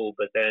is cool.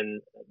 But then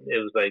it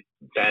was like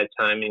bad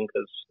timing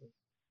because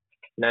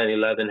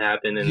 9/11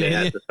 happened and they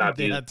had to stop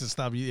They had to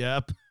stop you.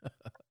 Yep.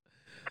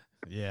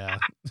 Yeah.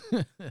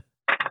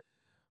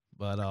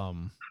 But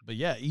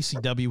yeah,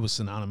 ECW was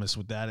synonymous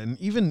with that, and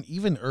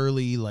even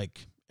early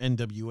like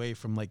NWA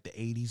from like the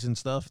 80s and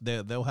stuff,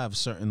 they'll have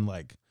certain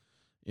like,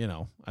 you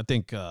know, I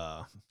think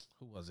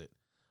who was it?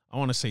 I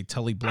want to say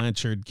Tully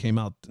Blanchard came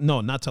out. No,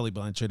 not Tully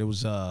Blanchard. It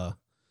was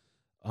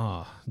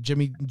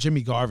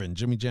Jimmy Garvin,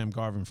 Jimmy Jam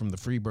Garvin from the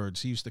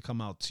Freebirds. He used to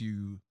come out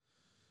to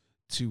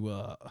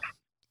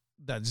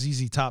that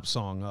ZZ Top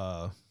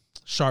song,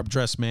 Sharp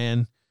Dressed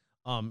Man.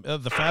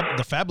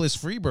 The Fabulous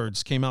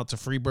Freebirds came out to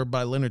Freebird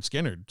by Lynyrd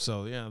Skynyrd.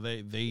 So yeah,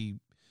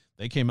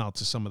 they came out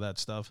to some of that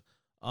stuff.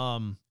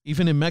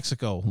 Even in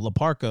Mexico, La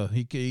Parka,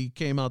 he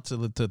came out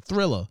to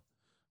Thriller.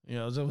 You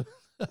know, so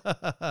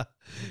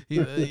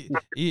he,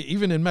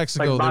 even in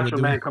Mexico, like they Macho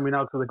were Man doing, coming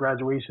out to the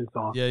graduation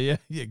song. yeah,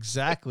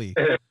 exactly.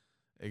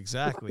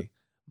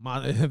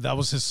 That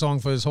was his song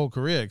for his whole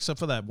career, except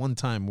for that one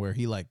time where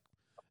he like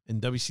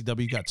in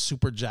WCW got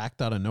super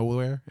jacked out of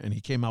nowhere, and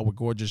he came out with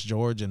Gorgeous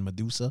George and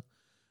Medusa,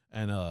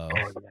 and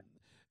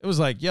it was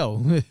like,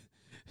 yo,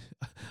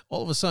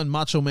 all of a sudden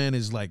Macho Man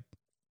is like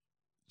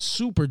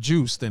super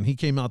juiced, and he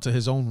came out to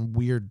his own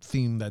weird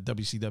theme that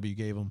WCW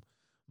gave him.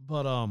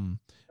 But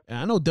and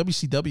I know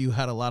WCW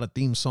had a lot of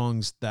theme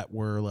songs that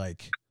were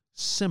like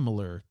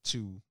similar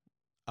to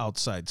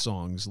Outside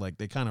songs, like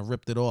they kind of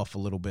ripped it off a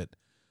little bit.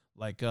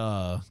 Like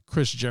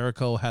Chris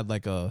Jericho had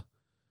like a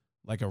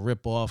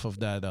rip off of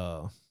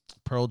that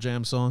Pearl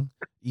Jam song,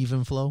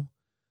 Even Flow.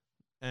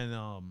 And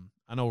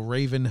I know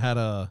Raven had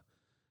a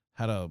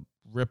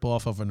rip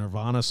off of a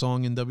Nirvana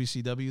song in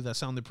WCW that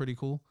sounded pretty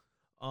cool.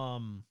 I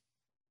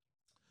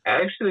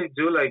actually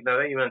do like, now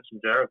that you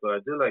mentioned Jericho, I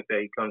do like that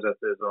he comes up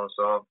to his own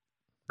song.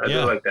 I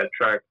do like that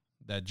track.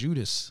 That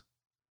Judas.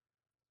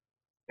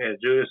 Yeah,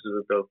 Judas is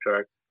a dope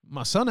track.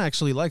 My son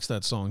actually likes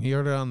that song. He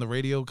heard it on the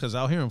radio because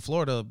out here in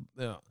Florida,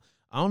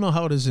 I don't know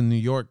how it is in New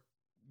York,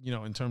 you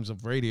know, in terms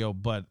of radio,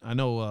 but I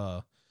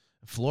know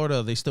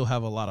Florida, they still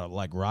have a lot of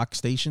like rock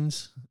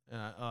stations.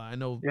 I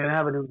know. Yeah, they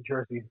have it in New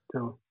Jersey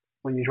too.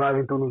 When you're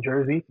driving through New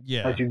Jersey,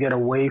 yeah, as you get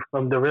away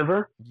from the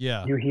river,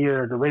 yeah, you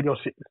hear the radio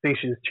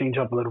stations change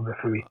up a little bit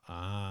for me.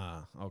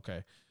 Ah,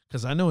 okay.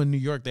 Because I know in New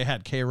York they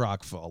had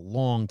K-Rock for a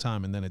long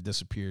time and then it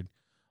disappeared.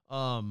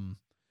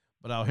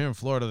 But out here in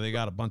Florida they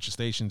got a bunch of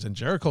stations, and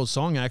Jericho's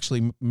song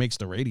actually makes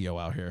the radio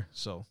out here.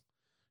 So,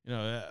 you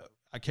know,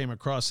 I came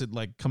across it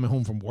like coming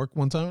home from work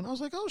one time, and I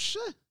was like, oh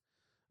shit,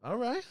 all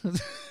right.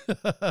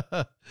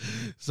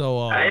 So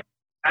I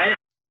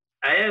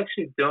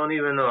actually don't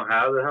even know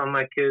how the hell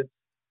my kids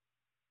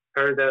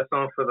heard that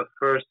song for the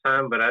first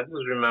time, but I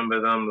just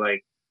remember them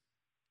like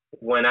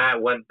when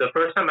the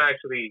first time I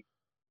actually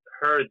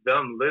heard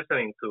them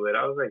listening to it,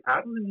 I was like,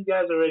 how do you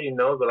guys already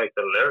know the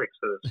lyrics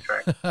to this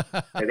track?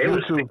 And they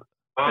were singing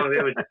songs,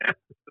 they were dancing.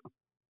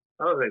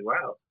 I was like,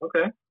 wow,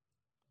 okay.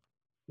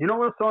 You know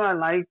what song I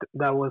liked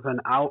that was an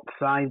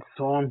Outside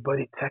song, but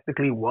it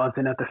technically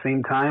wasn't at the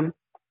same time?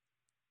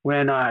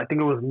 When I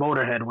think it was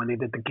Motorhead when they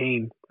did the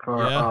game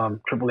for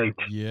Triple H.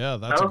 Yeah,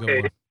 that's a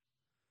good one.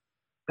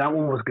 That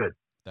one was good.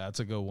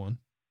 That's a good one.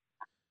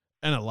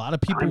 And a lot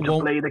of people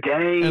won't play the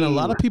game. And a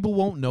lot of people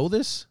won't know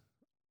this,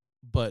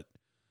 but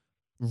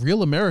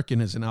Real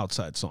American is an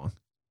Outside song.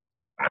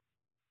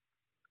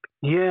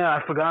 Yeah,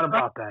 I forgot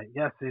about that.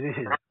 Yes, it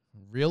is.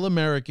 Real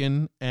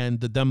American and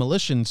the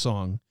Demolition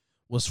song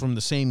was from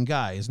the same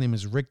guy. His name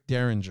is Rick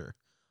Derringer.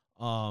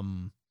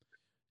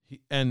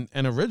 And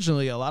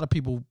originally, a lot of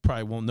people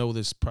probably won't know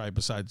this, probably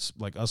besides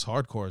like us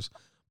hardcores,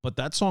 but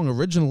that song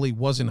originally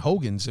wasn't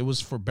Hogan's. It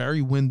was for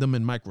Barry Windham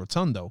and Mike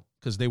Rotundo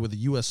because they were the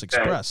U.S.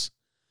 Express.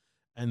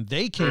 And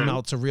they came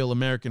out to Real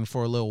American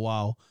for a little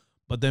while.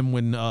 But then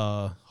when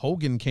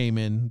Hogan came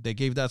in, they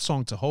gave that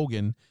song to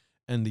Hogan,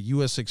 and the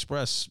U.S.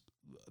 Express,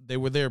 they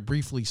were there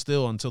briefly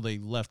still until they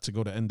left to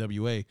go to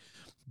NWA.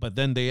 But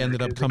then they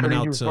ended up coming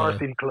out to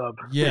Varsity Club.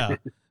 Yeah.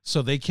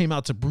 So they came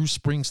out to Bruce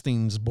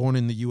Springsteen's Born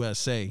in the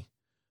USA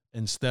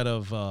instead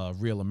of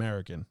Real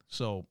American.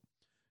 So,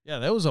 yeah,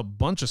 there was a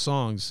bunch of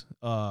songs.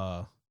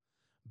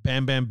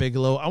 Bam Bam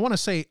Bigelow. I want to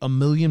say 1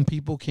 million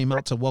people came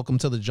out to Welcome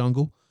to the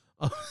Jungle.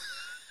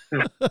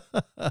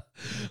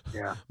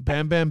 Yeah.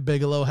 Bam Bam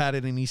Bigelow had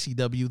it in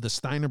ECW. The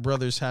Steiner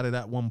Brothers had it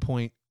at one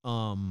point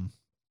in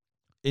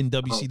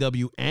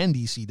WCW and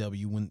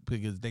ECW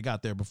because they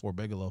got there before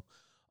Bigelow.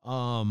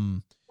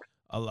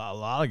 A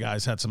lot of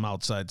guys had some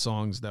Outside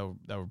songs that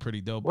were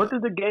pretty dope. What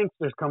did the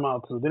Gangsters come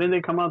out to? Didn't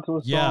they come out to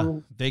a song? Yeah,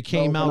 they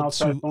came out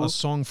to a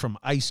song from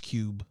Ice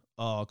Cube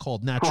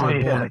called Natural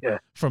Born. Yeah.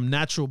 From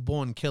Natural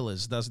Born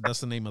Killers. That's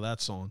the name of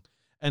that song.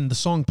 And the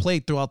song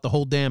played throughout the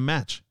whole damn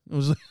match. It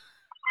was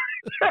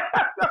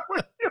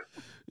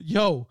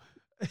yo,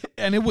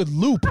 and it would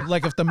loop.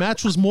 Like if the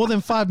match was more than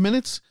 5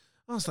 minutes,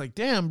 I was like,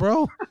 damn,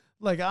 bro.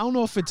 Like I don't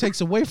know if it takes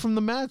away from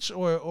the match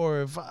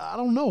or if I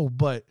don't know,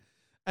 but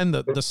and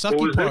the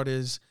sucky part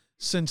is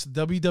since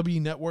WWE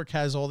Network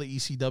has all the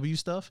ECW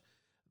stuff,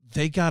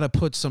 they got to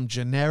put some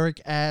generic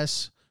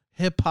ass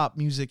hip hop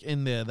music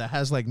in there that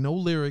has like no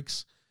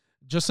lyrics,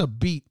 just a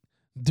beat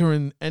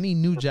during any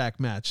New Jack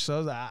match.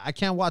 So I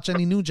can't watch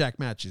any New Jack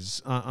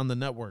matches on the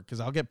network because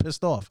I'll get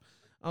pissed off.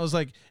 I was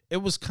like, it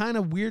was kind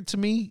of weird to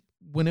me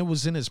when it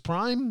was in his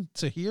prime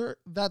to hear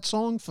that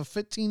song for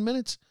 15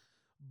 minutes.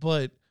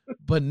 But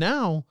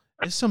now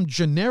it's some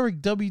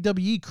generic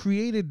WWE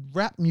created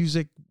rap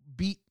music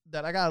beat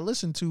that I got to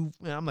listen to.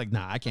 And I'm like,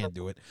 nah, I can't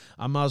do it.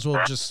 I might as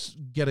well just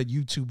get a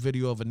YouTube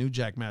video of a New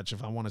Jack match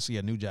if I want to see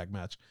a New Jack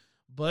match.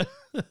 But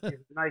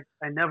like,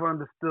 I never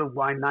understood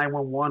why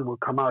 911 would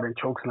come out and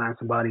chokeslam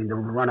somebody and then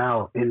run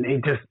out. And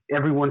it just,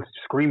 everyone's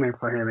screaming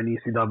for him in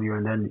ECW.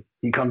 And then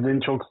he comes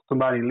in, chokes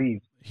somebody, and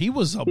leaves. He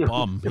was a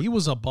bum. He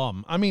was a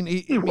bum. I mean,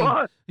 he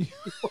was.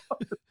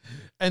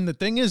 And the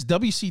thing is,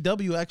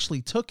 WCW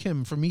actually took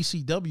him from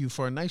ECW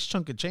for a nice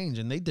chunk of change,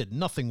 and they did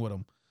nothing with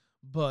him.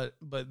 But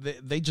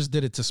they just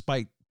did it to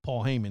spite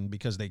Paul Heyman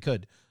because they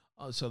could.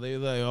 So they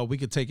like, oh, we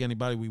could take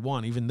anybody we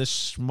want, even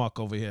this schmuck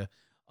over here.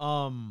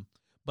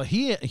 But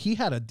he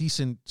had a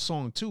decent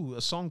song too,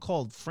 a song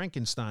called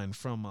Frankenstein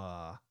from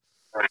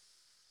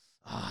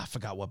I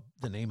forgot what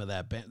the name of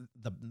that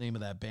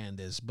band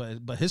is,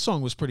 but his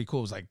song was pretty cool.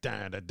 It was like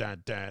That's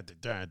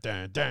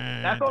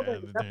all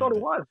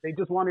it was. They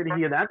just wanted to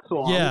hear that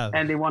song, yeah,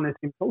 and they wanted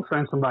to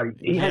co-sign somebody.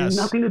 It had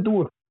nothing to do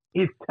with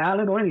his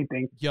talent or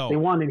anything. They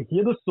wanted to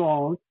hear the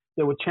song.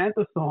 They would chant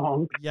the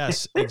song.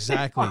 Yes,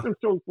 exactly.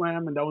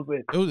 Slam, and that was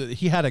it.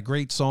 He had a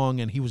great song,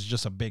 and he was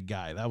just a big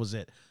guy. That was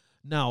it.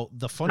 Now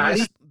the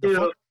funniest.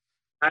 How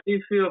do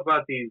you feel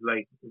about these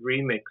like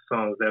remix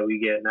songs that we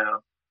get now?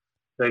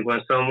 Like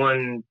when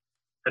someone,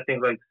 I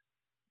think like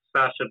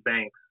Sasha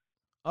Banks.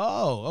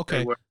 Oh,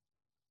 okay.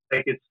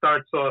 Like it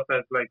starts off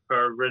as like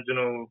her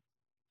original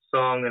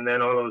song, and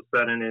then all of a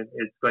sudden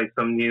it's like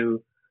some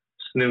new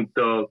Snoop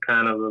Dogg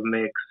kind of a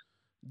mix.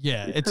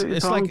 Yeah, it's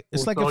like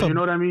if you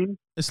know what I mean.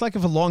 It's like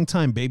if a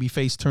longtime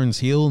babyface turns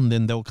heel, and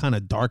then they'll kind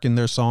of darken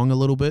their song a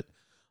little bit.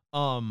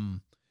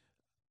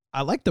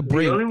 I like the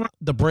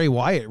Bray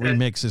Wyatt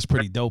remix is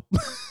pretty dope.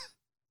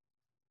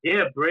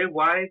 Yeah, Bray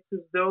Wyatt is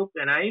dope,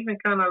 and I even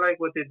kind of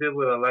like what they did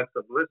with Alexa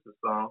Bliss's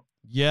song.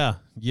 Yeah.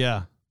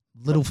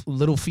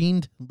 Little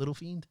Fiend. Yeah,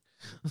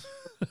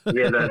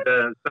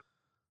 the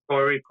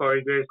Corey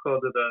Graves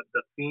called it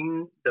the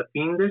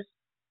Fiendess.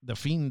 The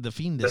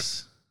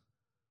Fiendess.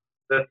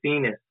 The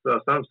Fiendess, so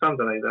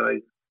something like that.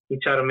 Like, he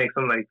tried to make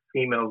some like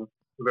female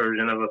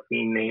version of a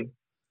fiend name.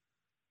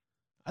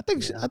 I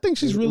think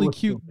she's really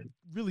cute.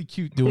 Really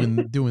cute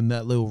doing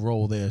that little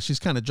role there. She's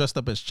kind of dressed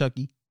up as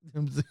Chucky.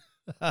 Yeah,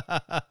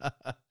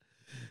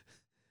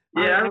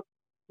 I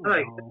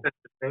like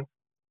it.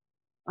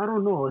 I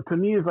don't know. To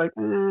me, it's like,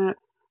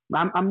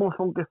 I'm more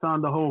focused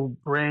on the whole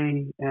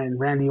Bray and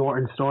Randy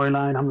Orton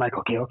storyline. I'm like,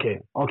 okay,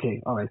 all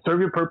right, serve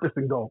your purpose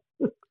and go.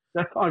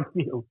 That's how I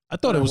feel. I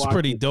thought it was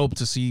pretty dope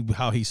to see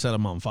how he set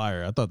him on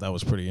fire. I thought that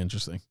was pretty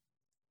interesting.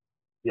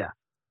 Yeah,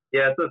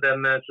 I thought that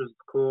match was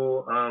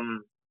cool.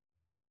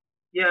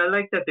 Yeah, I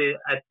like that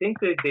I think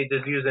they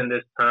just using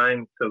this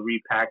time to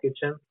repackage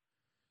him.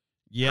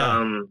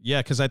 Yeah,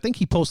 because I think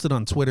he posted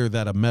on Twitter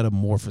that a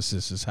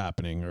metamorphosis is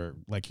happening, or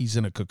like he's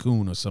in a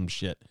cocoon or some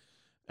shit.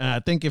 And I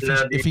think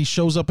if he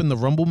shows up in the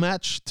Rumble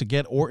match to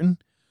get Orton,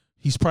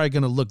 he's probably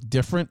gonna look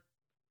different.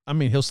 I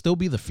mean, he'll still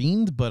be the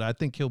Fiend, but I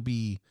think he'll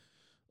be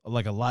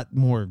like a lot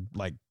more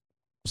like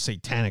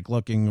satanic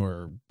looking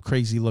or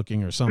crazy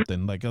looking or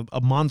something. Like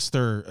a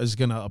monster is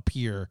gonna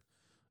appear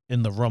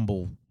in the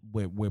Rumble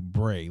with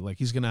Bray. Like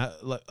he's gonna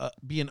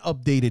be an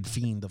updated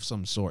Fiend of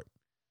some sort.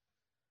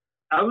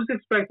 I was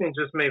expecting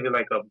just maybe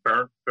like a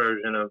burnt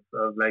version of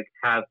like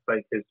have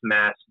like his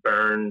mask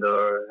burned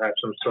or have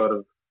some sort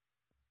of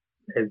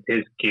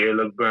his gear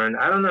look burned.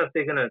 I don't know if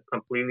they're gonna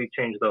completely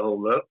change the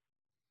whole look.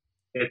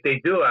 If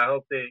they do, I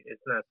hope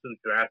it's not too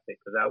drastic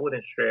because I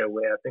wouldn't stray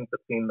away. I think the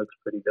Fiend looks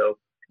pretty dope.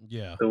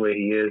 Yeah, the way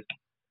he is.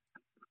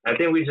 I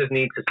think we just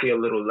need to see a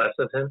little less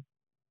of him.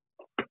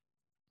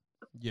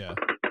 Yeah.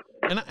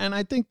 And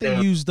I think they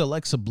used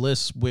Alexa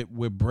Bliss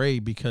with Bray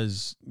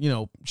because, you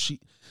know, she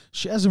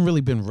hasn't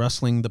really been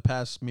wrestling the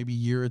past maybe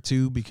year or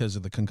two because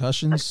of the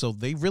concussions. So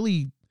they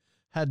really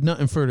had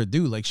nothing for her to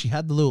do. Like she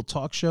had the little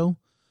talk show,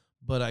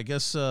 but I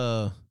guess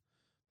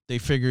they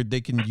figured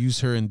they can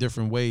use her in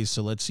different ways.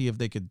 So let's see if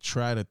they could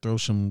try to throw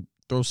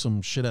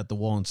some shit at the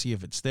wall and see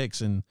if it sticks.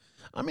 And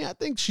I mean, I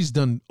think she's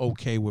done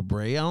okay with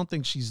Bray. I don't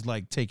think she's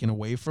like taken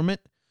away from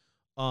it.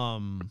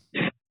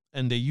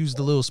 And they used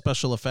the little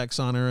special effects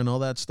on her and all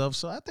that stuff.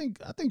 So I think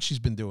she's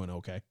been doing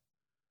okay.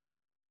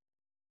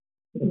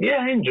 Yeah,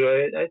 I enjoy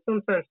it. I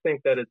sometimes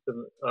think that it's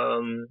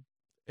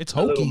it's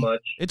hokey. A little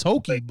much. It's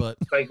hokey, like, but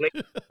like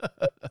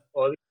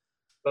all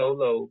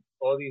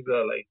these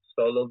like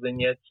solo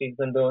vignettes she's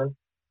been doing.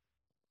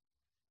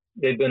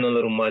 They've been a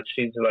little much.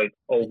 She's like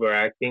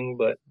overacting,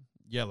 but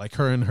yeah, like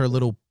her in her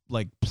little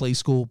like play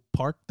school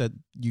park that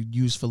you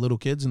use for little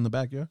kids in the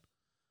backyard.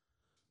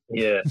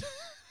 Yeah.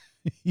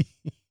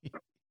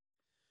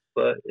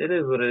 But it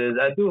is what it is.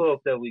 I do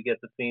hope that we get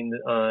the Fiend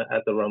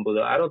at the Rumble,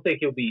 though. I don't think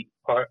he'll be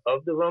part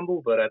of the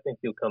Rumble, but I think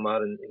he'll come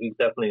out and he's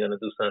definitely going to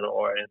do something to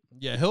Orton.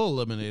 Yeah, he'll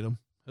eliminate him.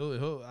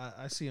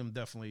 I see him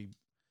definitely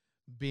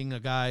being a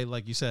guy,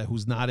 like you said,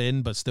 who's not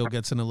in but still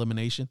gets an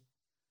elimination.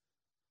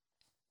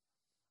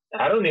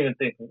 I don't even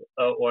think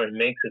Orton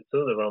makes it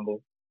to the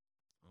Rumble.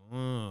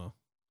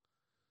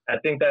 I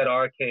think that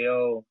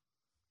RKO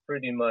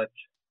pretty much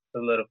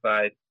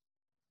solidified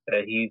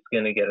that he's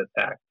going to get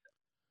attacked.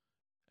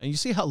 And you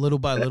see how little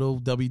by little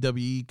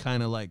WWE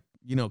kind of like,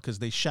 you know, because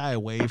they shy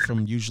away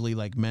from usually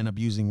like men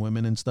abusing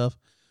women and stuff.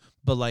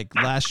 But like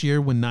last year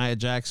when Nia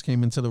Jax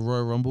came into the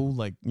Royal Rumble,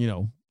 like, you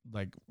know,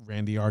 like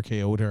Randy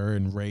RKO'd her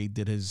and Ray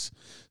did his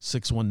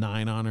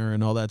 619 on her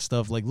and all that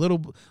stuff. Like little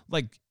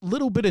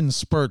bit in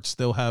spurts,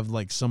 they'll have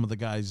like some of the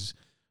guys,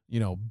 you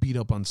know, beat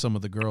up on some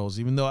of the girls,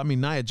 even though, I mean,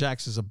 Nia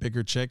Jax is a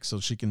bigger chick, so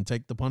she can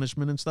take the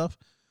punishment and stuff.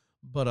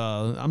 But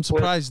I'm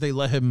surprised they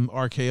let him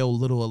RKO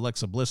little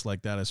Alexa Bliss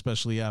like that,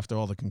 especially after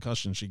all the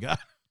concussion she got.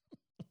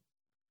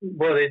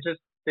 Well, they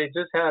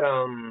just had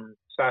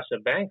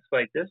Sasha Banks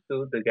fight this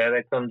dude, the guy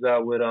that comes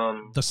out with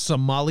the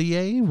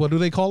sommelier. What do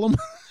they call him?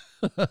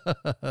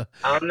 I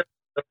don't know.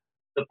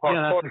 The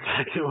yeah, that's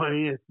exactly what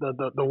he is.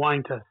 The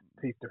wine tester.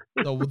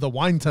 The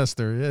wine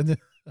tester.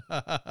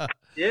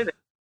 Yeah,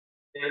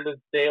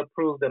 they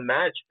approved the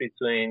match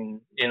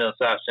between, you know,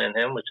 Sasha and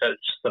him, which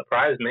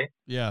surprised me.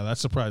 Yeah, that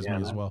surprised me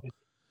as well.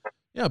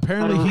 Yeah,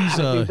 apparently he's.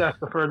 I think that's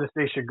the furthest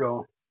they should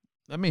go.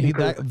 I mean,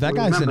 that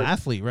guy's an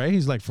athlete, right?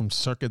 He's like from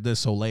Cirque du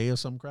Soleil or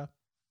some crap.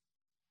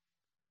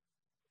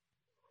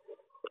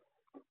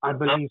 I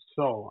believe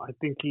so. I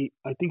think he.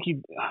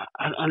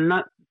 I'm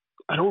not.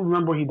 I don't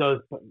remember what he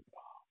does, but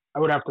I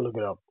would have to look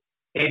it up.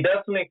 He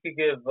definitely could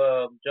give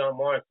John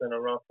Morrison a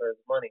run for his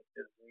money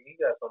because he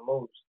got some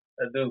moves.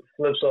 That dude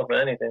flips off of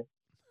anything.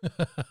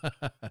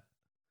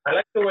 I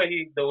like the way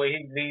he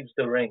leaves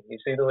the ring. You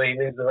see the way he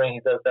leaves the ring? He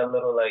does that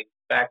little like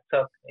back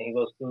tuck and he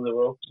goes through the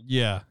ropes.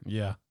 Yeah.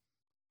 I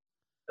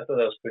thought that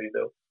was pretty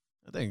dope.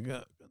 I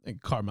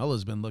think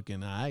Carmella's been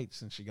looking all right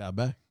since she got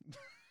back.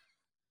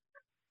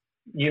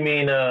 You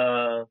mean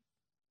Carmella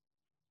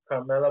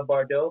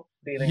Bordeaux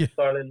stealing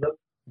Scarlet look?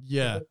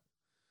 Yeah.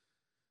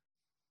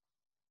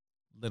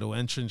 Little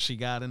entrance she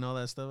got and all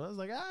that stuff. I was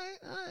like, all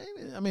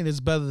right. I mean, it's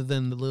better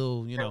than the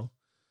little, you know,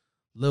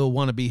 little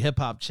wannabe hip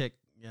hop chick,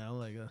 you know,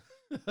 like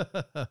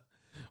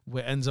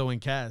with Enzo and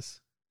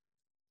Cass.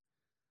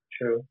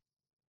 True.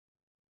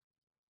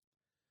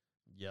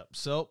 Yep.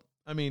 So,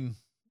 I mean,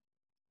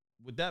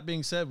 with that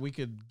being said, we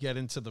could get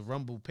into the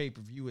Rumble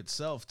pay-per-view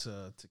itself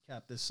to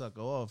cap this sucker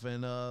off.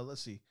 And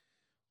let's see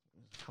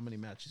how many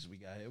matches we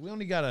got here. We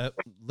only got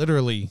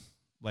literally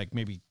like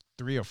maybe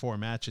 3 or 4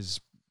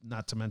 matches,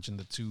 not to mention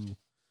the two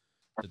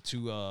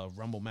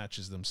Rumble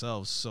matches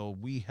themselves. So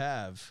we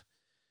have,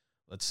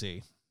 let's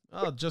see,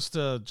 just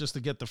to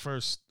get the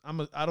first.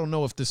 I don't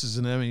know if this is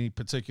in any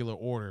particular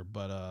order,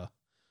 but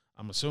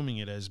I'm assuming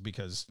it is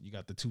because you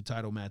got the 2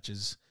 title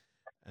matches,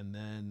 and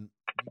then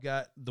you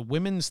got the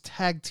women's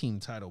tag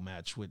team title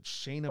match with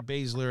Shayna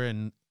Baszler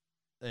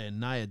and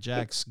Nia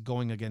Jax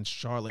going against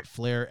Charlotte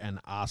Flair and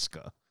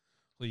Asuka.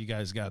 What you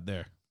guys got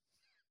there?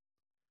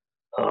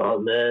 Oh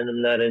man,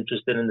 I'm not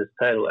interested in this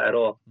title at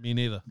all. Me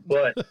neither.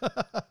 But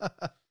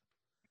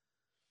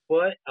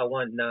I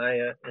want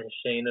Nia and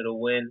Shayna to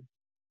win.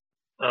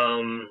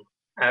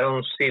 I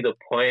don't see the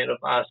point of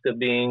Asuka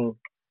being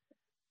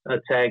a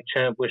tag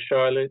champ with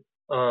Charlotte.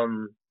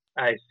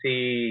 I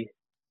see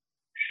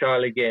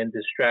Charlotte getting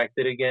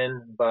distracted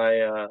again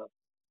by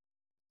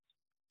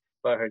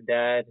her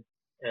dad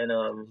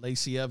and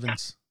Lacey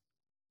Evans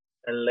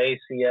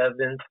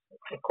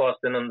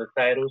costing them the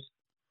titles.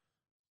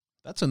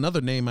 That's another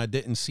name I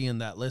didn't see in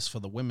that list for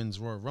the women's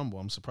Royal Rumble.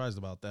 I'm surprised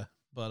about that.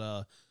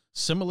 But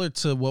similar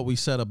to what we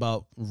said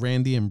about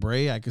Randy and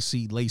Bray, I could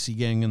see Lacey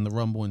getting in the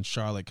Rumble and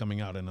Charlotte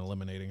coming out and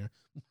eliminating her.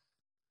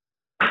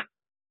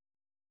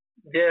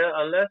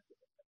 Yeah,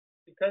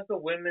 because the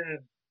women,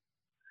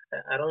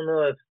 I don't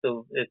know if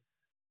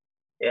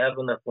they have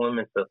enough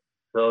women to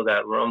fill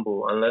that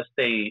Rumble unless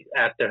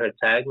after her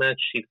tag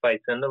match she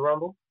fights in the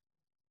Rumble.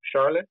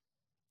 Charlotte.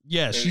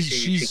 Yeah,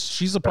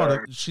 she's a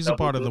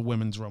part of the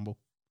women's Rumble.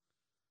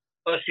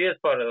 Oh, she is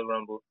part of the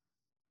Rumble.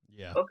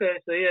 Yeah. Okay,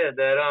 so yeah,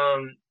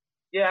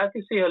 I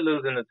can see her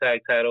losing the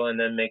tag title and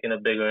then making a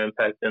bigger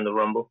impact in the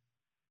Rumble.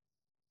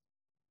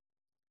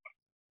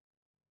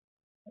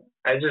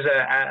 I didn't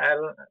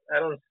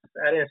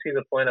see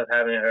the point of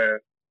having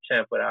her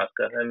champ with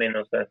Asuka. That made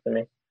no sense to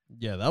me.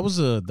 Yeah, that was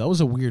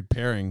a weird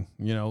pairing,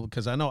 you know,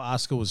 because I know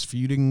Asuka was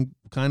feuding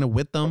kind of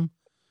with them,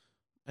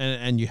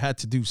 and you had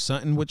to do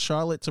something with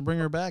Charlotte to bring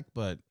her back,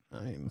 but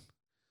I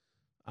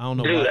don't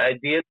know. Dude,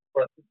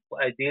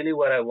 ideally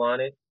what I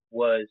wanted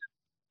was,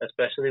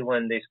 especially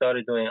when they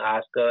started doing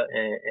Asuka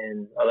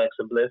and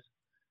Alexa Bliss,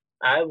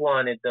 I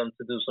wanted them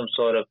to do some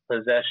sort of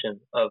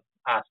possession of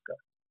Asuka.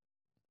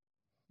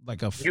 Like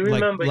the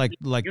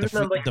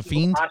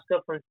Fiend?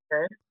 Asuka from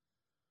 10?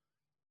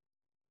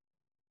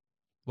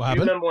 What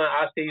happened? You remember when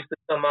Asuka used to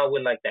come out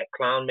with like that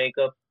clown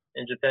makeup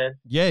in Japan?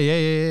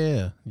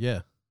 Yeah.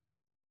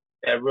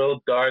 That real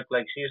dark,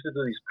 like she used to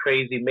do these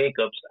crazy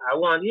makeups. I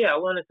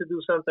wanted to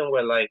do something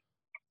where, like,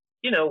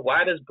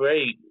 why does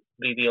Bray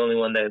be the only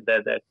one that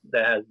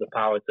has the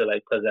power to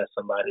like possess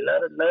somebody?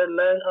 Let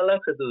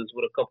Alexa do this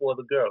with a couple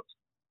other girls.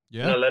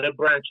 Yeah. Let it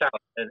branch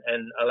out,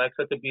 and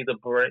Alexa could be the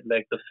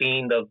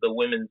fiend of the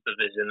women's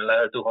division, and let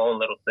her do her own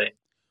little thing,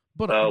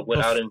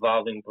 without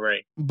involving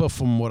Bray. But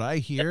from what I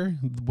hear,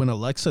 when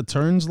Alexa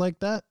turns like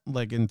that,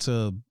 like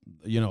into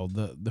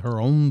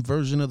her own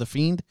version of the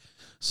Fiend,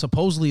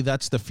 supposedly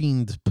that's the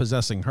Fiend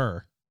possessing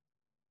her,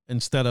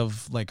 instead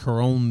of like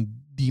her own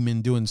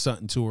demon doing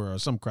something to her or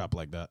some crap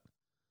like that.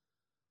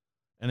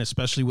 And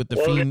especially with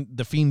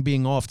the Fiend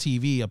being off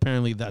TV,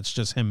 apparently that's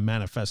just him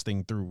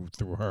manifesting through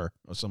her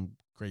or some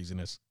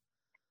craziness.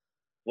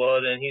 Well,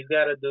 then they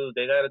got to do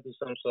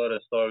some sort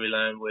of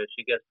storyline where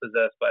she gets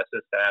possessed by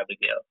Sister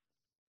Abigail.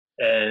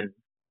 And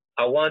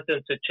I want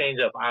them to change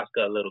up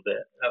Asuka a little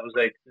bit. I was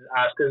like,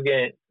 Asuka's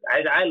getting,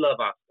 I love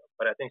Asuka,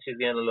 but I think she's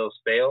getting a little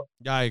stale.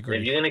 Yeah, I agree.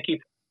 If you're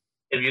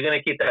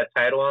gonna keep that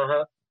title on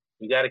her,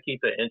 you got to keep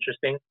it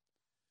interesting.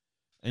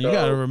 And you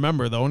got to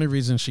remember, the only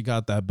reason she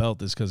got that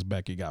belt is because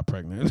Becky got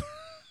pregnant.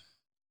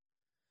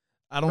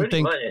 I don't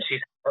think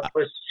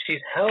she's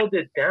held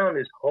it down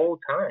this whole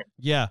time.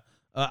 Yeah,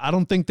 I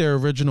don't think their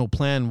original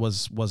plan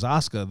was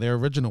Asuka. Their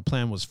original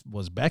plan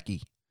was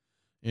Becky.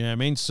 You know what I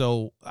mean?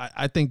 So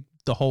I think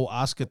the whole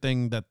Asuka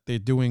thing that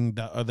they've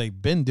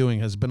been doing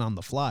has been on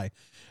the fly,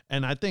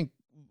 and I think,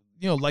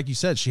 like you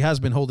said, she has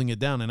been holding it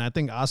down, and I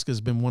think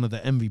Asuka's been one of the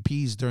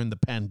MVPs during the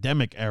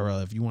pandemic era,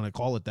 if you want to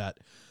call it that.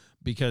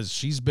 Because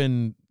she's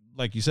been,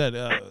 like you said,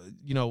 her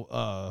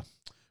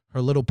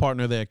little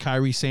partner there,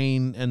 Kairi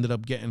Sane, ended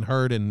up getting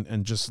hurt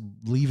and just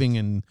leaving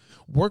and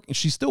working.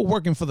 She's still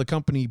working for the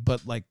company,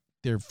 but like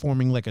they're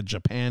forming like a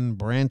Japan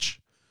branch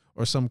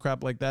or some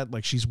crap like that.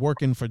 Like she's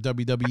working for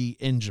WWE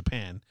in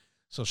Japan.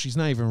 So she's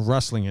not even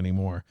wrestling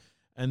anymore.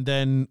 And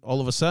then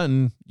all of a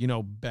sudden,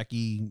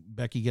 Becky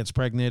gets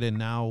pregnant, and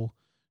now,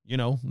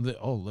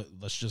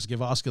 let's just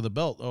give Asuka the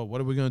belt. Oh, what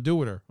are we going to do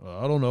with her?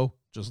 I don't know.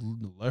 Just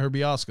let her be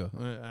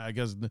Asuka. I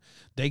guess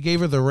they gave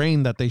her the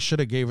reign that they should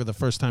have gave her the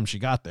first time she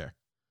got there.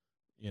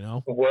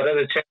 What are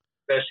the chances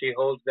that she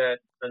holds that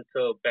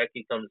until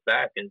Becky comes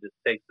back and just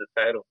takes the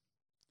title?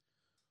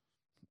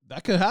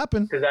 That could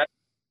happen. Because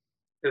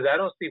I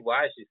don't see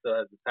why she still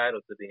has the title,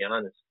 to be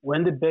honest.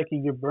 When did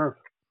Becky give birth?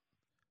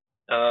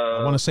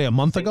 I want to say a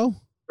month ago.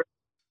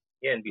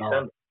 Yeah, in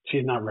December.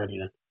 She's not ready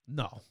then.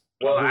 No.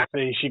 Well, I would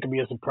say she could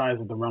be a surprise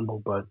at the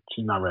Rumble, but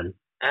she's not ready.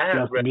 She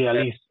has to be at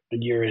least a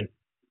year in.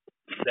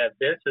 That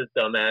Vince's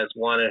dumbass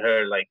wanted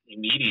her like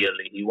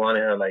immediately. He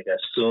wanted her like as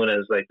soon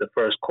as like the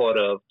first quarter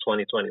of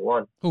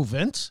 2021. Who,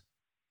 Vince?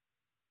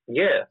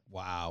 Yeah.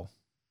 Wow.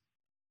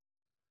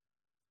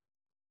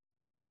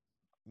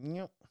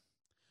 Yep.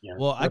 Yeah,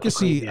 well, I could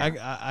see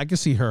I could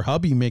see her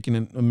hubby making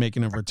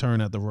a return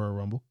at the Royal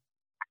Rumble.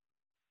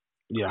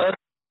 Yeah.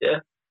 Yeah,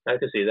 I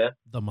could see that.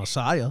 The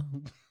Messiah.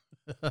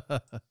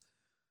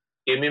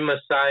 Give me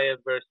Messiah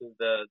versus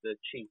the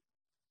Chief.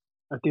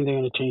 I think they're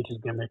gonna change his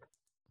gimmick.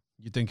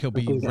 You think he'll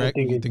be?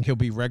 You think he'll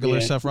be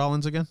regular Seth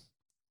Rollins again?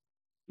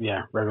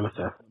 Yeah, regular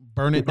Seth.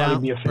 Burn it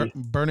down.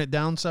 Burn it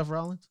down, Seth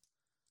Rollins.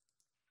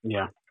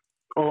 Yeah,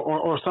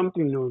 or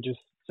something new. Just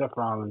Seth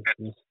Rollins.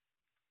 Just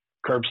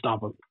curb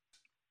stomp him.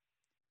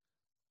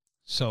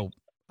 So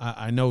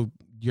I know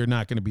you're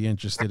not going to be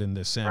interested in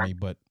this, Sammy.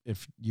 But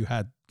if you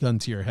had gun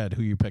to your head,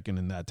 who you picking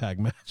in that tag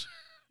match?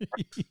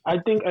 I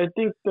think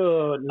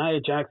the Nia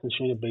Jax and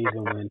Shayna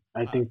Baszler win.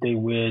 I think they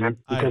win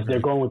because they're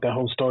going with that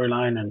whole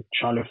storyline and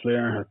Charlotte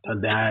Flair, her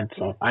dad.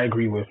 So I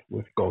agree with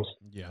Ghost.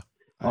 Yeah,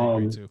 I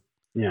agree too.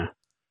 Yeah.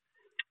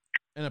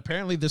 And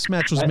apparently this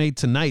match was made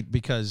tonight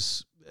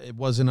because it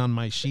wasn't on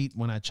my sheet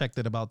when I checked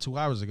it about 2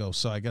 hours ago.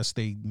 So I guess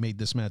they made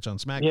this match on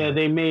SmackDown. Yeah,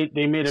 they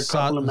made a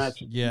couple of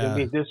matches. Yeah,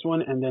 they made this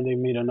one and then they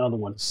made another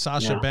one.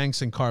 Sasha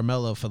Banks and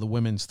Carmella for the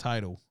women's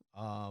title.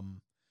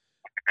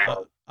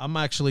 I'm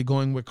actually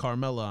going with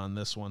Carmella on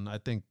this one. I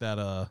think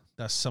that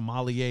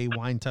sommelier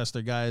wine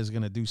tester guy is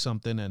going to do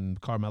something, and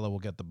Carmella will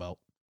get the belt.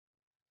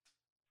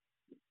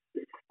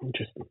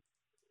 Interesting.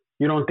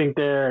 You don't think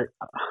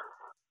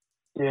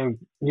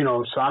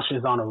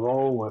Sasha's on a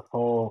roll with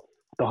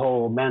the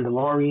whole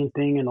Mandalorian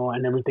thing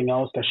and everything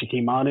else that she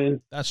came out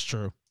in? That's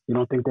true. You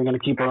don't think they're going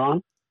to keep her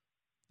on?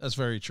 That's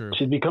very true.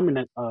 She's becoming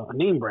a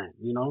name brand,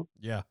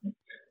 Yeah.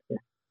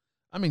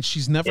 I mean,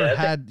 she's never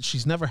had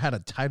a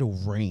title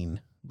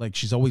reign. Like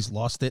she's always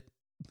lost it.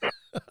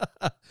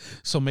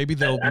 So maybe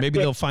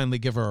they'll finally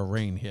give her a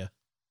reign here.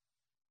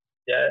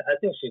 Yeah, I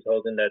think she's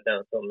holding that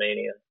down till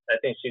Mania. I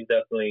think she's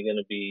definitely going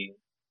to be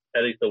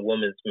at least a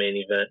women's main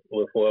event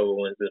with whoever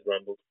wins this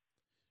Rumble.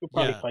 She'll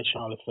probably fight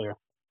Charlotte Flair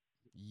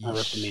at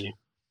WrestleMania.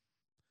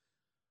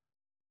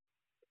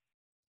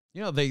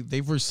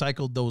 They've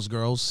recycled those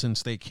girls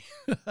since they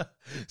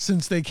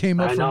came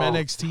up from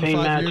NXT Same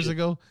 5 matches. years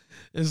ago.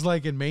 It's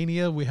like in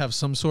Mania we have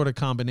some sort of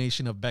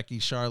combination of Becky,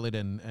 Charlotte,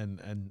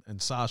 and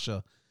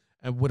Sasha,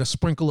 and with a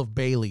sprinkle of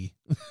Bailey.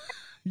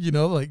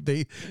 Like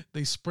they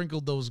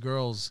sprinkled those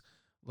girls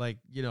Like,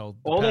 you know,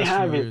 the All they past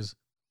have few is years.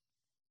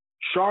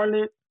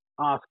 Charlotte,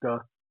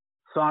 Asuka,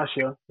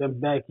 Sasha, then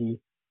Becky,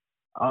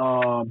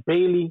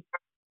 Bailey,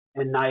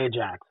 and Nia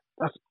Jax.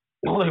 That's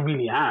all they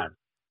really have.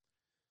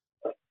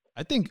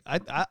 I think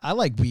I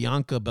like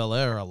Bianca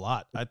Belair a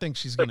lot. I think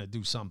she's gonna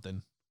do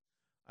something.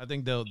 I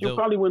think She'll they'll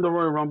probably win the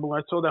Royal Rumble.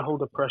 I saw that whole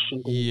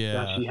depression thing that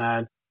Yeah. she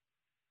had.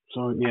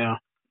 So yeah.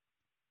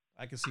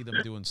 I can see them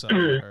doing something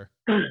with her.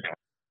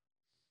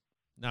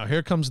 Now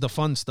here comes the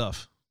fun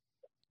stuff.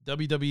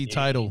 WWE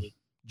title.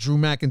 Drew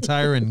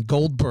McIntyre and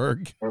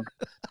Goldberg.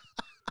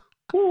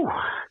 Whew,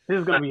 this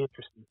is gonna be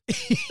interesting.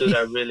 Dude,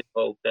 I really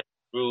hope that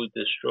Drew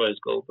destroys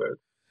Goldberg.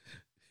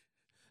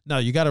 Now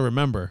you got to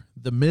remember,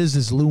 the Miz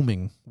is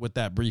looming with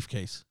that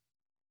briefcase.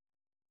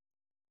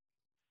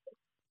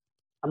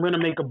 I'm gonna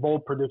make a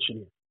bold prediction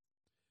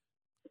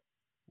here.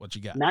 What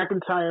you got?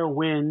 McIntyre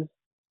wins,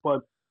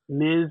 but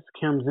Miz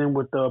comes in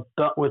with the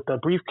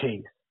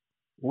briefcase,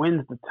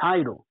 wins the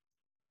title,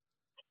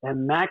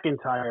 and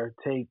McIntyre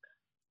takes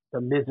the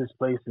Miz's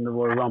place in the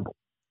Royal Rumble.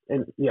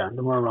 And yeah,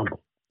 the Royal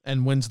Rumble.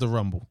 And wins the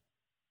Rumble.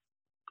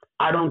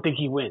 I don't think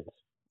he wins.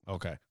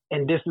 Okay.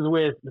 And this is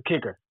where the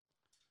kicker.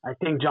 I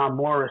think John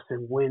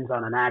Morrison wins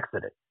on an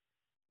accident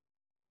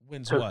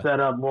Wins to what? set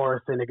up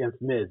Morrison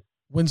against Miz.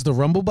 Wins the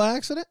Rumble by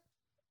accident?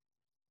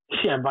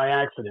 Yeah, by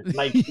accident.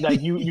 Like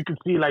you can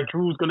see like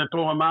Drew's gonna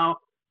throw him out,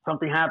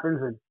 something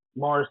happens and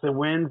Morrison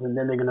wins, and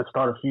then they're gonna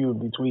start a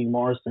feud between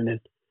Morrison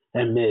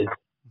and Miz.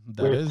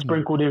 That is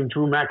Sprinkled in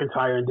Drew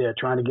McIntyre in there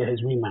trying to get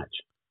his rematch.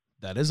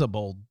 that is a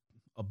bold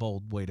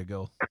way to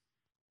go.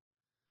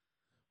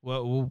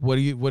 What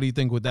do you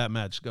think with that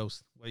match,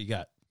 Ghost? What you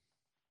got?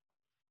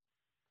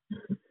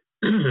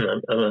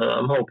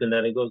 I'm hoping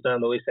that it goes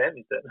down the way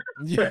Sammy said.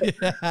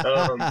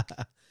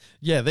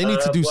 Yeah, they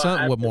need to do well,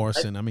 something with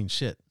Morrison. I mean,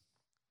 shit.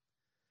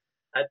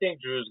 I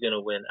think Drew's going to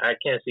win. I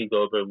can't see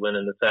Goldberg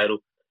winning the title.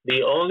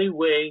 The only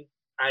way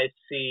I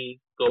see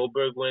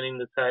Goldberg winning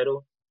the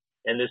title,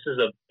 and this is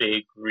a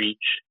big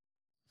reach,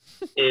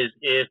 is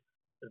if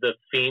The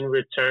Fiend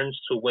returns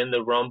to win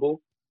the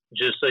Rumble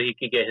just so he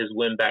could get his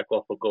win back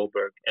off of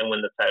Goldberg and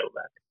win the title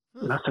back.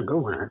 That's a good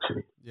one,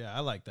 actually. Yeah, I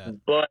like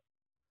that. But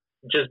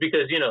just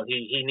because, you know,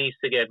 he needs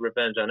to get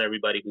revenge on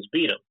everybody who's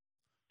beat him.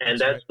 And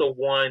That's that's the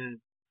one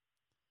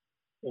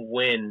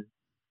win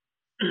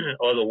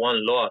or the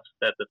one loss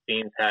that the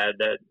Fiends had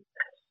that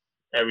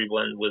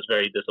everyone was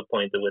very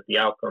disappointed with the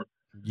outcome.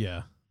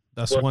 Yeah,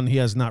 that's one he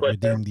has not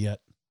redeemed yet.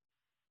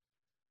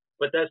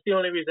 But that's the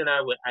only reason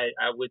I would,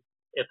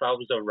 if I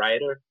was a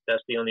writer,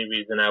 that's the only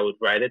reason I would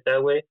write it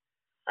that way.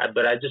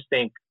 But I just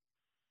think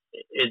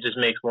it just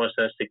makes more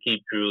sense to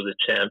keep Drew the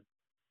champ.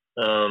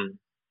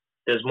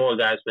 There's more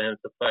guys for him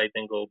to fight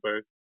than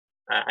Goldberg.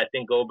 I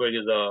think Goldberg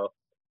is a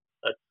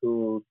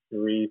 2-3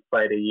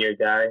 fight a year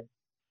guy.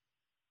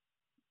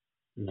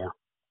 Yeah.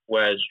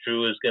 Whereas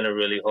Drew is going to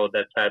really hold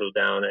that title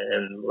down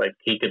and like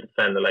he could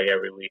defend it like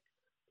every week.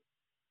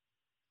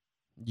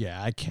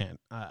 Yeah, I can't.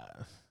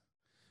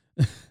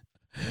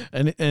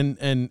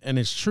 And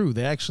it's true.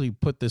 They actually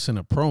put this in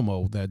a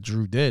promo that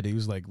Drew did. He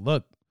was like,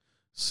 "Look,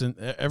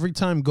 every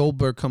time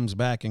Goldberg comes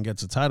back and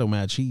gets a title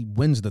match, he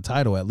wins the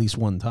title at least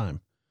one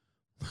time."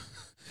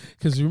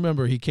 Because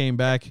remember, he came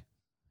back,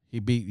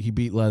 he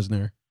beat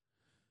Lesnar.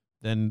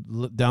 Then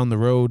down the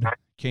road,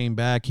 came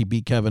back, he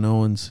beat Kevin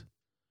Owens.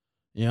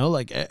 You know,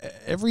 like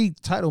every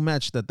title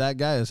match that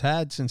guy has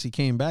had since he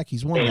came back,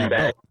 he's won that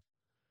belt.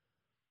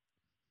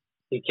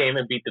 He came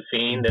and beat the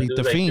Fiend. Beat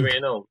the Fiend.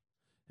 3-0.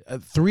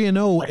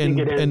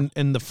 3-0,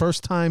 and the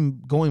first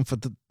time going for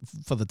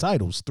the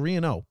titles,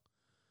 3-0.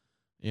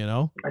 You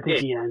know, I think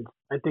he ends.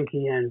 I think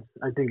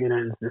it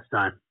ends this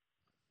time.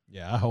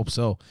 Yeah, I hope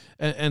so.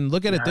 And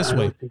look at it this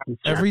way: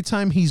 every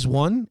time he's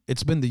won,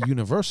 it's been the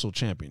Universal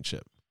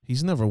Championship.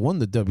 He's never won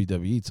the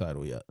WWE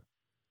title yet.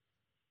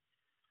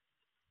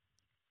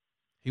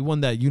 He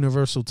won that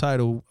Universal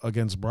title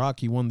against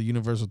Brock. He won the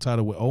Universal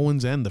title with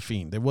Owens and the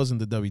Fiend. There wasn't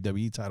the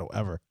WWE title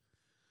ever.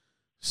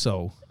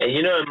 So, and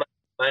you know,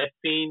 my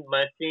Fiend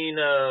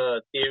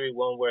theory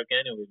won't work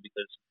anyway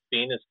because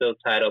Fiend is still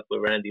tied up with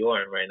Randy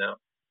Orton right now.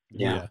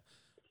 Yeah.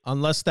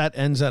 Unless that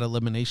ends at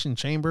Elimination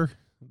Chamber.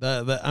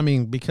 I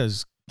mean,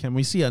 because can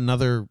we see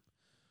another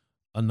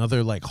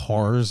like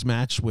horrors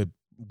match with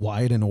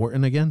Wyatt and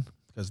Orton again?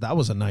 Because that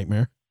was a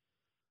nightmare.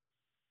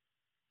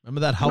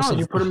 Remember that house? No,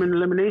 you put them in the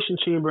Elimination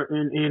Chamber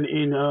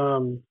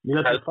you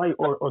let them fight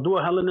or do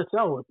a Hell in a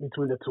Cell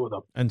between the two of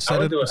them and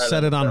set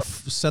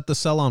the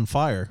cell on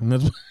fire. Oh,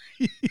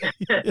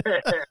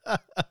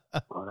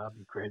 that'd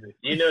be crazy.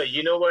 You know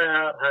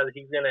how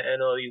he's gonna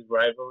end all these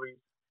rivalries.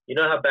 You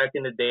know how back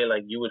in the day,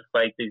 like you would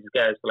fight these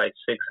guys for like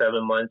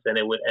 6-7 months, and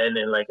it would end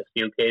in like a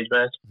steel cage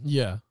match.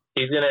 Yeah,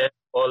 he's gonna end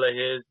all of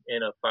his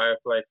in a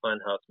Firefly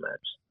Funhouse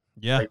match.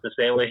 Yeah, like the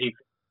same way he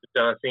fought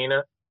John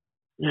Cena.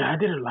 Yeah, I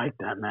didn't like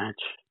that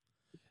match.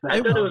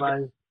 It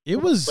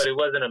was, but it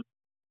wasn't a.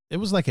 It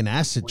was like an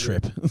acid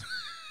trip.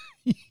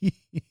 It's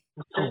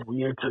so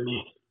weird to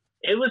me.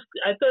 It was.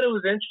 I thought it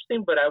was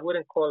interesting, but I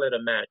wouldn't call it a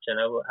match, and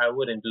I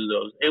wouldn't do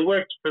those. It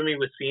worked for me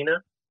with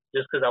Cena,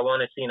 just because I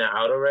wanted Cena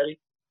out already.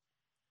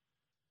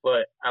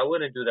 but I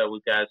wouldn't do that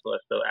with guys who are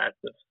still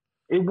active.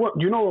 It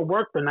worked. It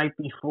worked the night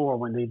before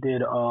when they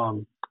did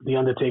the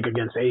Undertaker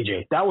against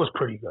AJ. That was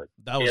pretty good.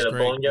 That was the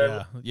great.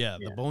 Boneyard? Yeah,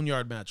 the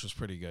Boneyard match was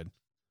pretty good.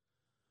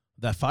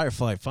 That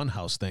Firefly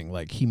Funhouse thing,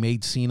 like he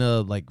made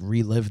Cena like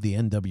relive the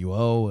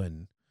NWO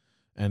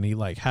and he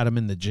like had him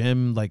in the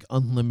gym, like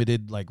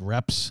unlimited like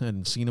reps,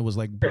 and Cena was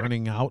like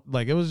burning out.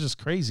 Like it was just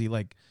crazy.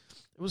 Like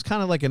it was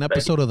kind of like an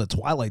episode of the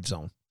Twilight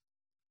Zone.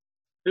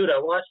 Dude, I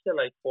watched it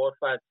like 4 or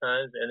 5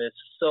 times, and there's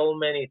so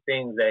many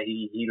things that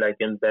he like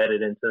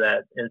embedded into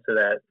that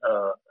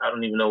I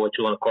don't even know what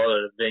you want to call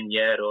it, a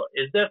vignette, or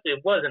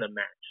it wasn't a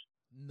match.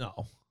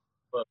 No.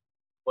 But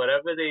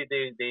whatever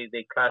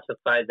they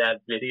classified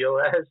that video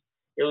as,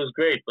 it was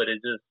great, but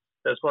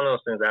that's one of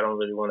those things I don't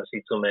really want to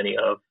see too many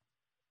of.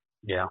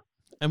 Yeah.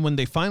 And when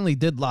they finally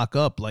did lock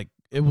up, like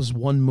it was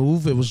one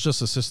move, it was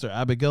just a Sister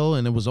Abigail,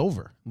 and it was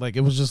over. Like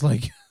it was just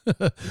like,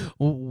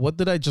 what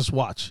did I just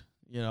watch?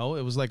 You know,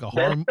 it was like a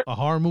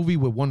horror movie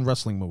with one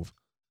wrestling move.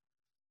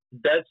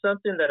 That's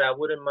something that I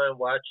wouldn't mind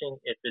watching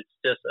if it's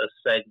just a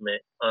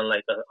segment on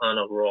on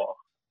a Raw.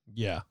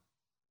 Yeah.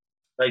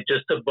 Like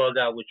just to bug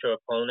out with your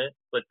opponent,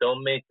 but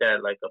don't make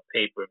that like a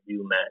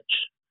pay-per-view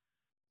match.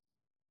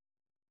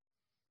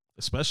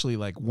 Especially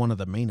like one of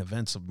the main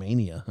events of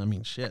Mania. I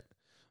mean, shit.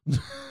 Like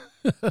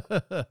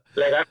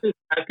I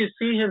could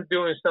see him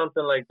doing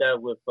something like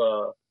that with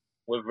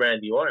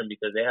Randy Orton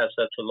because they have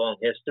such a long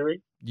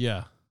history.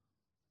 Yeah.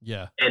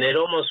 Yeah. And it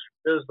almost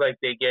feels like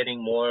they're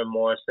getting more and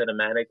more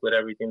cinematic with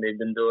everything they've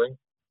been doing.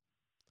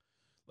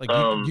 Like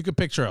you could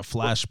picture a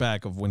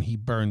flashback of when he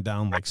burned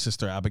down like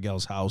Sister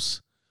Abigail's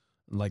house,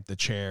 like the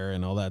chair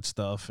and all that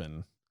stuff.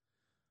 And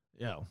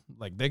yeah,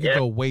 like they could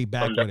go way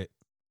back with it.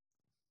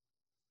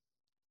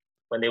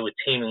 When they were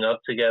teaming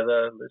up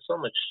together, there's so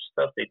much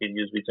stuff they could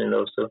use between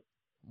those two.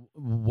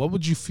 What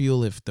would you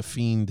feel if The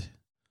Fiend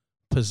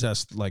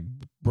possessed like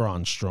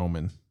Braun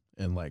Strowman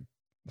and like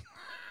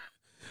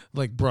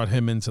brought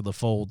him into the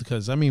fold?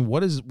 Because I mean,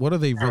 what are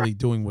they really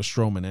doing with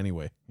Strowman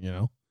anyway? You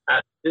know,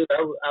 I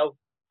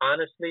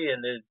honestly,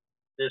 and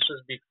this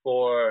was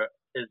before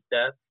his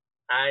death.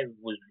 I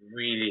was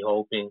really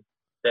hoping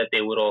that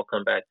they would all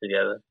come back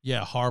together.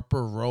 Yeah,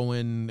 Harper,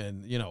 Rowan,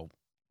 and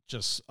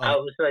just. I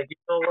was like, you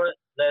know what?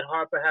 Let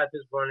Harper have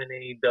his run in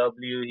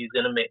AEW. He's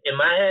gonna make. In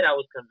my head, I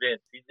was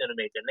convinced he's gonna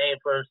make a name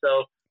for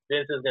himself.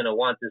 Vince is gonna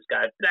want this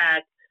guy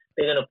back.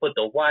 They're gonna put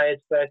the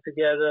Wyatts back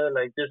together.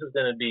 Like this is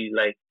gonna be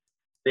like.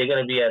 They're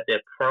going to be at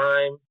their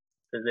prime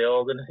because they're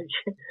all going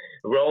to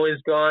 –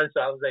 Rowan's gone.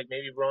 So I was like,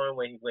 maybe Rowan,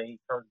 when he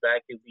comes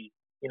back, he'll be,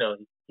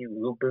 he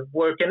will be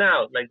working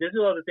out. Like, this is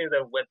all the things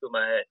that went through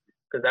my head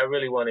because I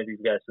really wanted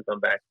these guys to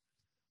come back.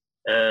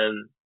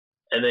 And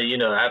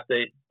then,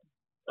 after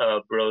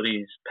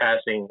Brody's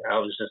passing, I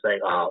was just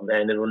like, oh,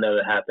 man, it will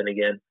never happen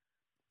again.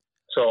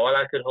 So all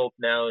I could hope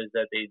now is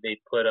that they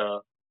put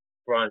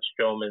Braun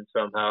Strowman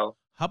somehow.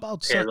 How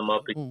about pair them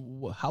up.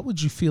 How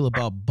would you feel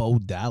about Bo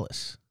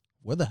Dallas?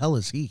 Where the hell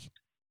is he?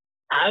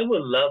 I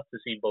would love to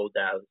see Bo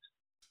Dallas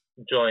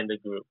join the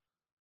group.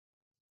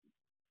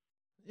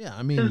 Yeah,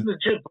 I mean,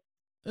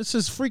 it's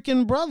his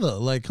freaking brother.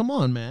 Like, come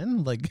on,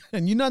 man. Like,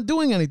 and you're not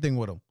doing anything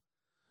with him.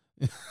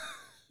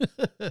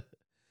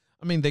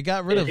 I mean, they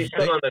got rid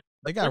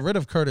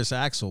of Curtis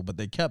Axel, but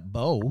they kept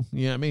Bo.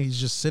 You know what I mean?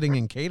 He's just sitting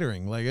in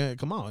catering. Like,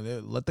 come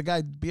on, let the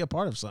guy be a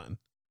part of something.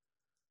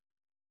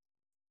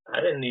 I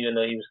didn't even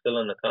know he was still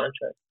on the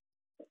contract.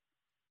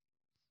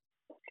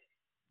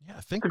 Yeah,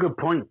 I think that's a good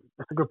point.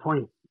 That's a good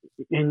point.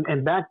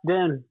 And back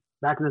in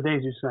the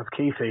days, you used to have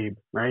kayfabe,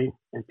 right?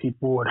 And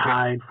people would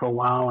hide for a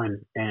while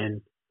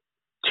and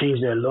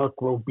change their look,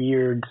 grow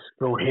beards,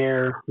 grow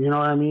hair. You know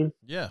what I mean?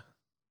 Yeah.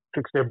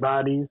 Fix their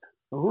bodies.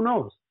 So who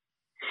knows?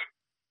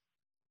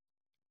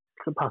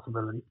 It's a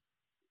possibility.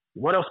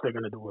 What else they're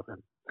gonna do with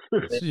him?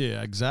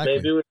 Yeah,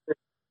 exactly.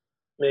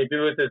 Maybe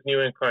with this new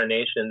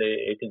incarnation,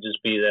 it could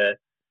just be that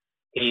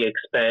he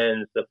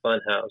expands the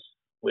Funhouse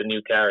with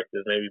new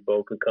characters. Maybe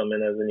Bo could come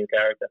in as a new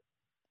character.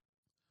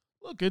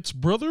 Look, it's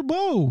Brother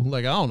Bo.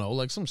 Like, I don't know,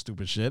 like some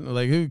stupid shit.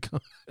 Like, who?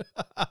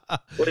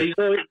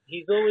 Well,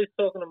 he's always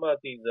talking about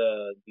these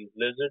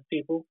lizard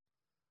people.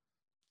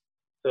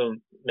 So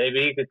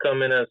maybe he could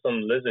come in as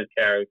some lizard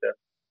character.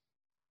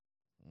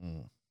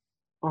 Mm.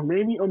 Or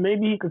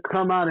maybe he could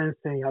come out and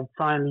say, "I've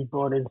finally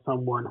brought in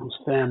someone who's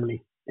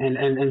family,"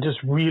 and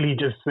just really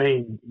just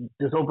saying,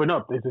 just open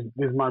up. This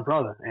is my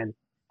brother, and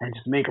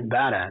just make him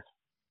badass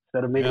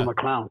instead of making him a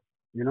clown.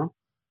 You know?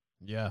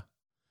 Yeah.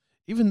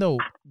 Even though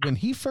when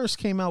he first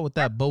came out with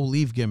that Bo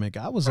Leave gimmick,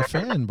 I was a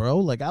fan, bro.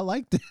 Like, I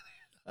liked it.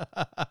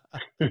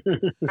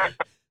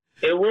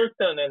 It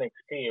worked on NXT.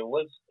 It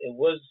was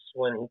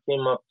when he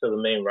came up to the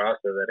main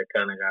roster that it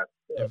kind of got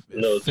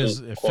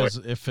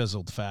it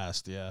fizzled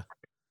fast. Yeah.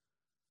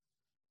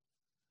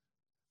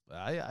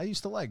 I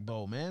used to like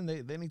Bo, man.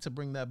 They need to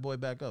bring that boy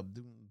back up.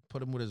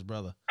 Put him with his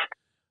brother.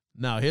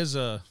 Now here's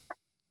the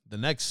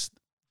next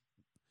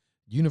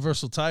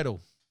Universal title.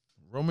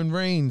 Roman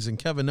Reigns and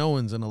Kevin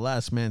Owens in the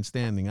last man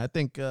standing. I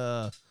think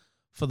for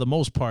the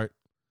most part,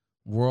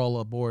 we're all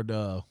aboard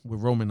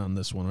with Roman on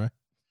this one, right?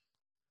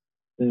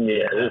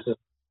 Yeah, this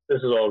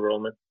is all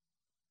Roman.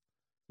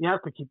 You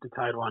have to keep the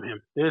title on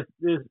him.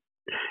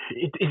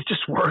 It's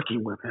just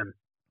working with him.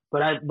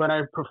 But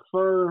I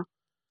prefer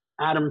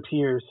Adam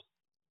Pearce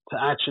to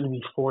actually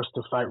be forced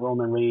to fight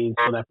Roman Reigns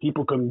so that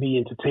people can be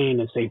entertained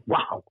and say,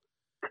 wow,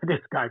 this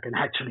guy can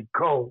actually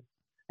go.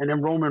 And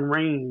then Roman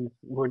Reigns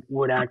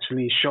would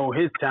actually show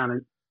his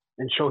talent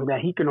and show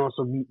that he can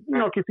also be,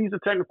 because he's a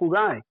technical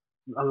guy.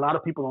 A lot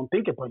of people don't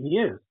think it, but he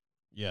is.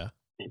 Yeah.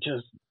 And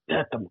just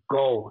let them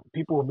go.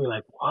 People will be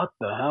like, what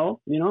the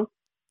hell?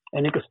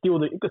 And it could steal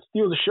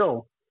the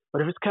show.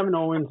 But if it's Kevin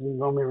Owens and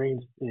Roman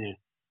Reigns, yeah.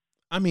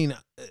 I mean,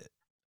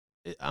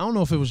 I don't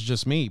know if it was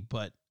just me,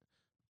 but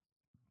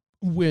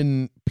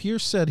when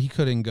Pierce said he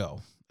couldn't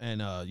go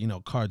and,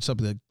 card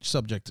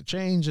subject to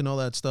change and all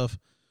that stuff,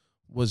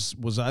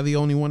 was I the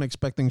only one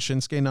expecting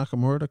Shinsuke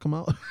Nakamura to come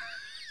out?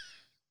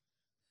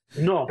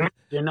 No,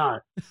 you're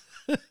not.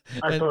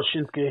 I thought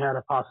Shinsuke had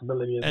a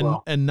possibility as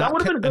well. And that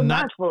would have been a good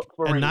match for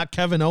and Reigns. not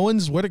Kevin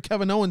Owens. Where did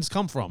Kevin Owens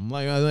come from?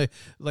 Like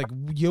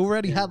you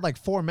already had like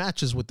 4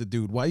 matches with the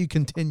dude. Why are you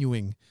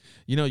continuing?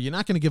 You're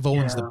not going to give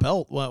Owens the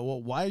belt.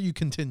 Why are you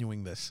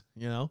continuing this?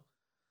 Yeah.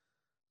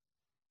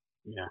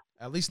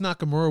 At least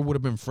Nakamura would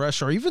have been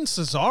fresh, or even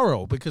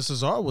Cesaro, because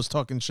Cesaro was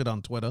talking shit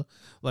on Twitter,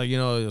 like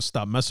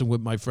stop messing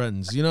with my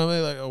friends,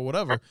 or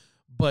whatever.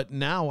 But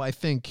now I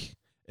think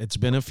it's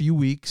been a few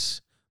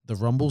weeks. The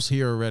Rumble's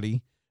here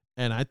already.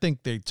 And I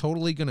think they're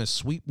totally going to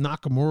sweep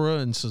Nakamura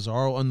and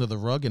Cesaro under the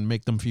rug and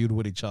make them feud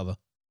with each other.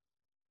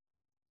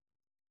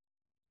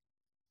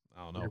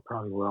 I don't know. They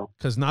probably will.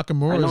 Because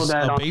Nakamura is a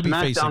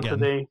babyface again.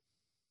 Today,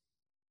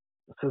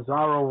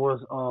 Cesaro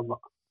was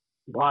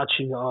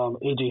watching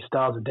AJ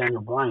Styles and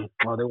Daniel Bryan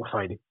while they were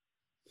fighting.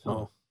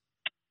 So,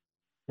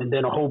 and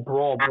then a whole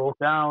brawl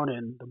broke out,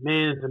 and The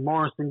Miz and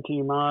Morrison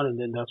came out, and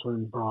then that's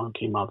when Braun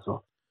came out.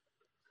 So,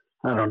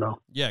 I don't know.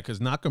 Yeah, because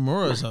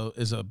Nakamura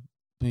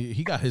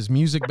he got his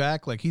music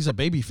back, like he's a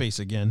babyface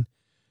again,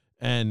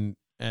 and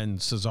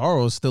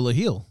Cesaro is still a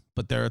heel,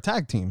 but they're a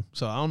tag team.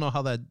 So I don't know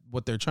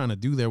what they're trying to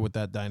do there with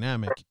that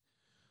dynamic,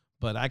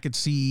 but I could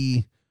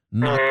see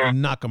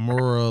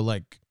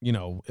Nakamura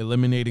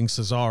eliminating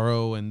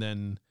Cesaro, and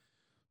then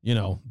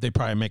they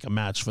probably make a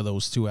match for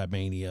those two at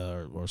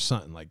Mania or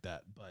something like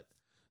that. But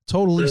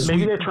totally,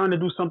 maybe they're trying to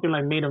do something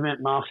like Main Event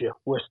Mafia,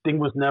 where Sting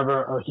was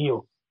never a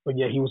heel, but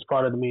yeah, he was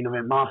part of the Main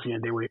Event Mafia,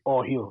 and they were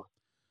all heels.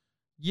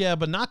 Yeah,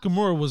 but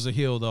Nakamura was a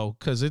heel, though,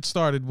 because it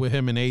started with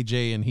him and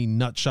AJ, and he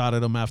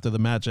nutshotted him after the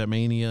match at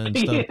Mania and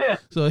stuff. Yeah.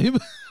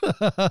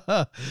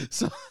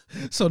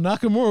 So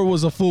Nakamura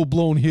was a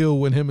full-blown heel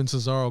when him and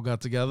Cesaro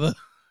got together.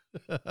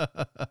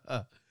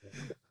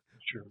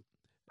 True.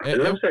 It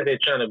looks like they're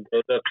trying to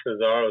build up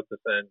Cesaro to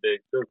something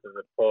big, too,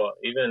 because Paul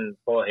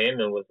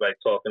Heyman was,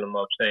 talking him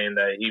up, saying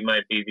that he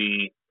might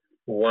be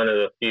one of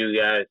the few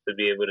guys to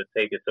be able to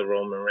take it to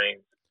Roman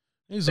Reigns.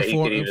 He's a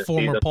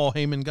former Paul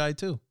Heyman guy,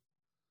 too.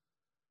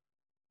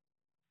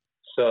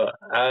 So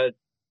I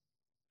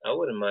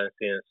wouldn't mind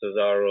seeing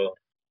Cesaro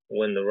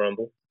win the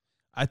Rumble.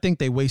 I think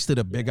they wasted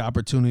a big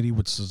opportunity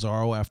with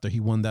Cesaro after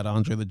he won that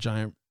Andre the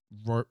Giant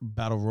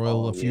Battle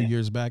Royal a few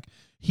years back.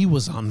 He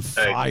was on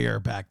fire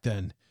back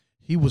then.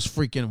 He was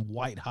freaking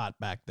white hot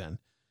back then.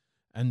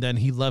 And then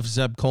he left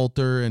Zeb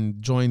Coulter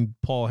and joined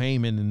Paul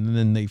Heyman, and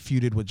then they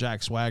feuded with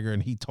Jack Swagger,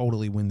 and he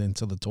totally went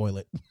into the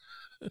toilet.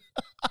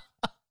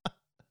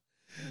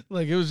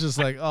 It was just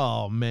like,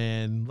 oh,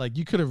 man.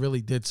 You could have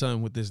really did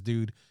something with this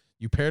dude.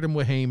 You paired him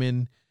with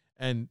Heyman,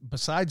 and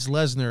besides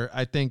Lesnar,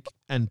 I think,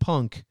 and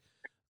Punk,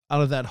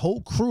 out of that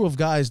whole crew of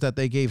guys that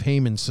they gave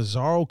Heyman,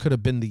 Cesaro could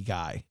have been the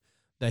guy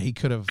that he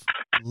could have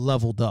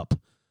leveled up,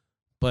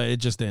 but it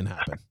just didn't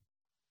happen.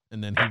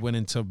 And then he went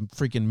into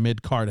freaking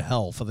mid-card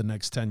hell for the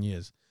next 10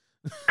 years.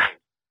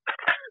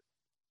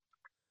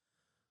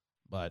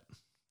 But,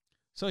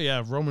 so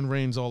yeah, Roman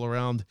Reigns all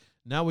around.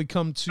 Now we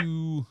come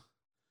to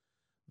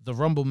the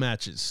Rumble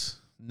matches.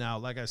 Now,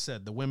 like I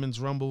said, the Women's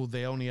Rumble,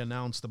 they only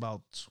announced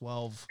about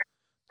 12,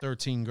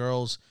 13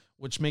 girls,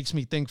 which makes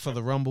me think for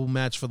the Rumble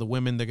match for the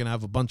women, they're going to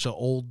have a bunch of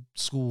old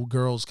school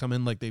girls come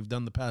in like they've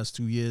done the past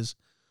 2 years.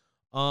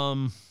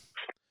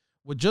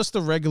 With just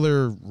the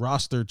regular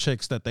roster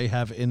chicks that they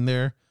have in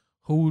there,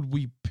 who would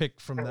we pick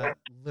from that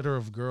litter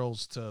of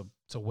girls to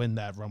win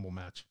that Rumble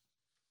match?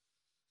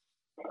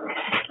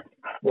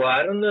 Well,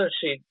 I don't know if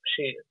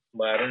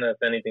I don't know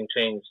if anything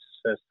changed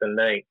since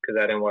tonight because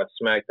I didn't watch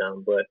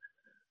SmackDown, but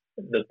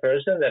the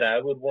person that I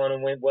would want to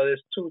win, well,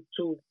 there's two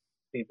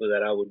people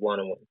that I would want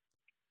to win.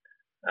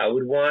 I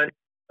would want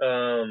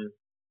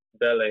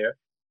Belair.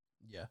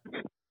 Yeah.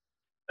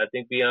 I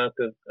think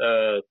Bianca,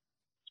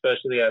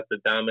 especially after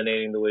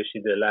dominating the way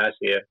she did last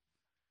year,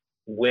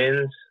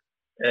 wins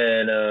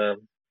and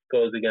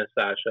goes against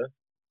Sasha.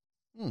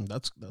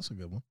 That's a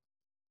good one.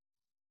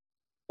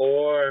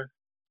 Or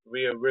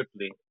Rhea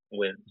Ripley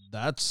wins.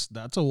 That's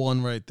a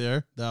one right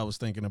there that I was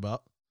thinking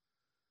about.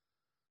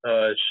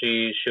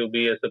 She'll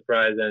be a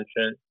surprise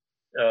entrant,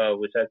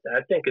 which I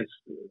think is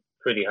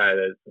pretty high.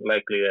 That's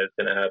likely that's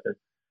going to happen.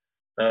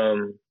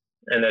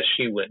 And that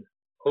she wins.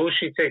 Who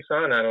she takes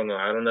on, I don't know.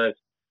 I don't know if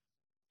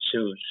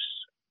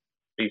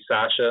be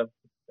Sasha,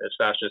 if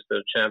Sasha's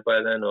still champ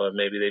by then, or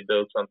maybe they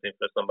build something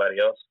for somebody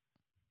else.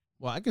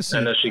 Well, I can see.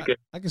 I know she could.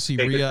 I can see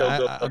they could still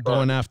Rhea build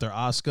going upon- after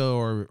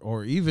Asuka,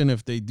 or even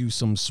if they do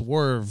some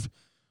swerve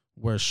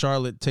where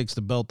Charlotte takes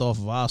the belt off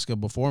of Asuka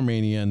before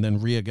Mania, and then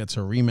Rhea gets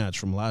her rematch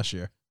from last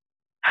year.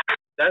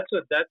 That's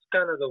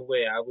kind of the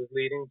way I was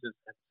leading, just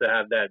to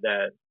have that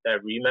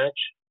rematch.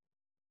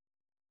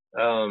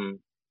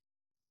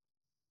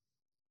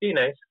 Be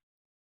nice.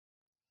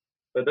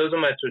 But those are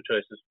my two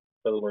choices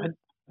for the win.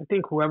 I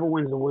think whoever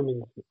wins the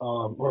women's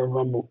Royal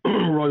Rumble,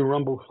 Royal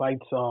Rumble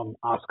fights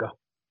Asuka,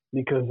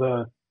 because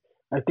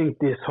I think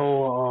this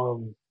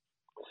whole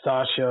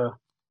Sasha.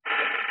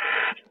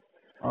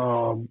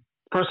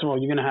 First of all,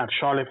 you're gonna have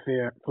Charlotte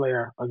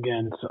Flair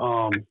against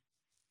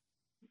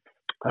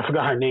I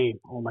forgot her name.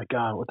 Oh my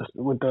God,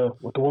 with the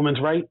woman's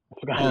right. I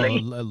forgot her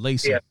name.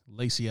 Lacey. Yeah.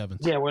 Lacey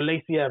Evans. Yeah, with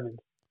Lacey Evans.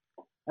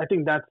 I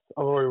think that's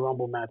a Royal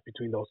Rumble match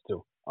between those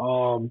two.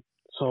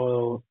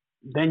 So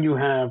then you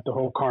have the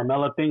whole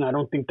Carmella thing. I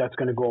don't think that's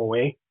going to go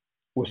away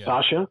with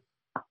Sasha.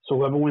 So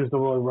whoever wins the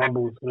Royal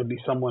Rumble is going to be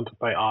someone to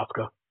fight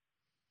Asuka.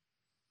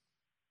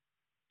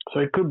 So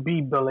it could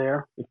be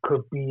Belair. It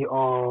could be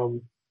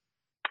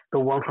the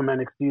one from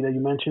NXT that you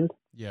mentioned.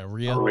 Yeah,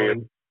 Rhea.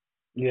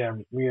 Yeah,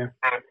 Rhea.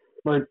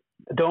 But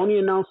the only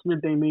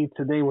announcement they made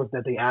today was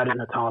that they added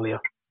Natalya.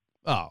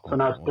 Oh, So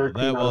now it's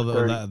 13 out of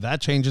 30.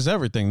 that changes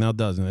everything now,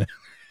 doesn't it?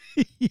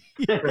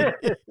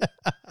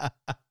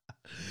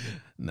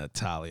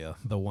 Natalya,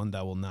 the one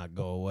that will not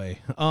go away.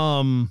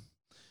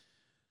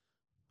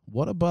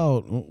 What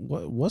about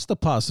what's the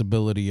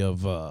possibility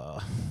of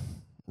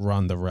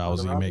Ronda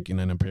Rousey making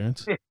an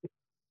appearance?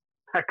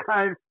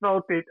 I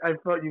felt it. I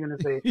thought you were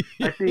gonna say.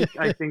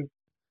 I think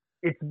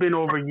it's been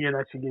over a year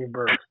that she gave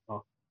birth.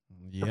 So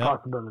it's a Yeah,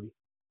 possibility.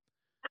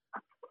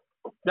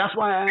 That's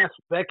why I asked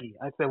Becky.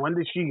 I said, when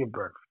did she give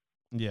birth?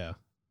 yeah.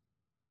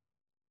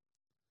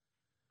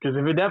 Because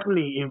if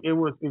it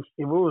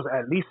was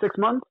at least 6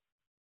 months,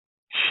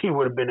 she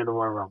would have been in the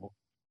Royal Rumble.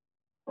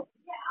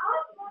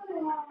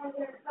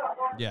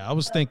 Yeah, I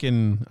was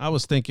thinking,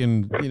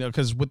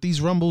 because with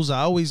these Rumbles,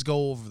 I always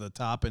go over the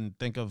top and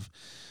think of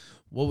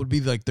what would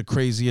be like the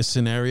craziest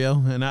scenario.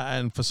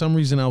 And for some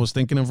reason, I was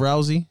thinking of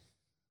Rousey.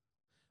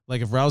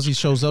 Like if Rousey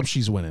shows up,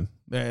 she's winning.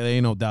 There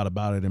ain't no doubt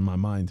about it in my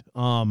mind.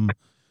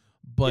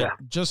 But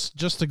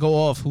just to go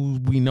off who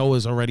we know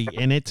is already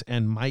in it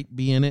and might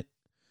be in it,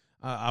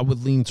 I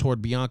would lean toward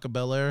Bianca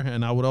Belair,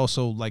 and I would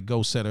also, like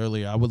Go said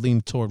earlier, I would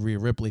lean toward Rhea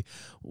Ripley.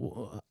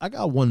 I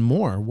got one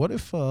more. What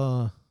if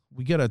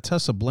we get a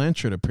Tessa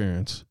Blanchard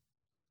appearance?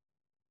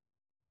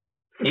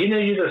 You know,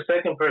 you're the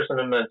second person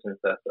to mention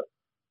Tessa.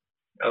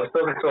 I was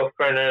talking to a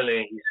friend earlier,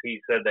 and he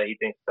said that he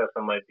thinks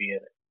Tessa might be in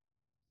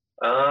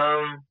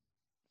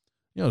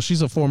it.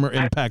 She's a former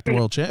Impact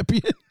World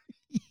Champion.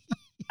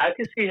 I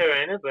can see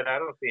her in it, but I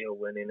don't see her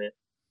winning it.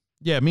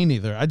 Yeah, me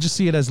neither. I just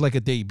see it as like a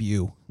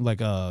debut,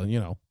 like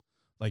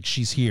like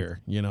she's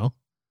here, Yeah,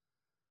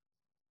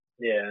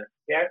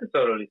 I can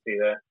totally see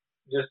that.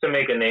 Just to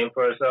make a name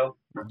for herself.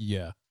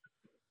 Yeah.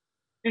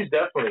 She's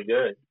definitely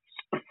good.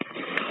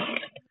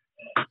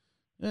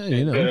 Yeah,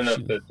 She's good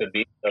enough to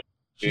beat them.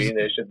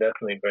 They should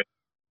definitely bring.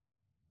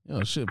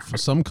 For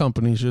some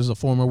companies, she's a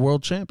former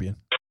world champion.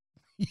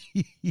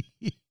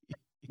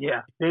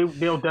 Yeah,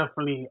 they'll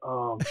definitely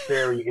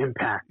bury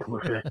Impact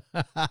with it.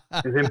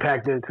 Because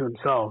Impact did it to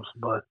themselves,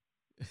 but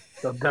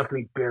they'll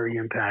definitely bury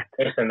Impact.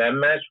 Listen, that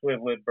match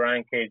with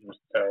Brian Cage was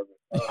terrible.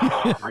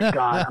 Oh my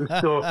God,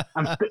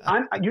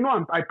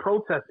 I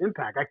protest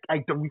Impact.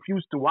 I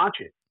refuse to watch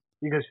it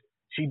because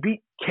she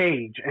beat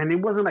Cage, and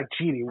it wasn't like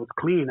cheating; it was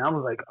clean. I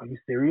was like, "Are you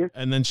serious?"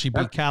 And then she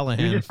beat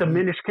Callahan. You just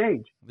diminished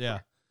Cage. Yeah,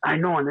 I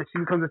know, and then she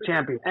becomes a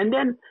champion, and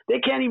then they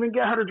can't even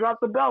get her to drop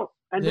the belt,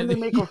 and then they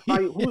make her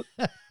fight.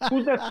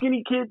 Who's that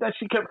skinny kid that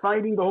she kept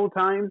fighting the whole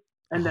time?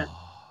 And then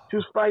she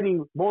was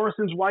fighting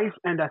Morrison's wife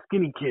and that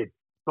skinny kid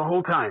the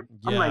whole time.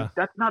 I'm like,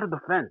 that's not a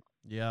defense.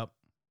 Yep.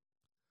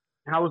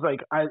 And I was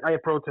like, I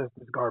protest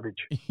this garbage.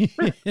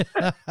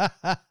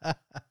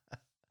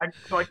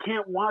 So I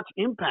can't watch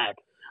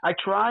Impact.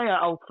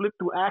 I'll flip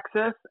through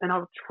Access and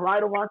I'll try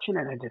to watch it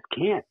and I just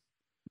can't.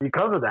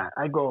 Because of that,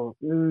 I go,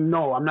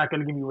 no, I'm not going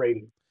to give you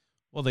ratings.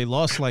 Well, they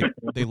lost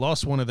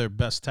one of their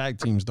best tag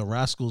teams. The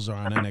Rascals are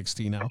on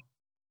NXT now.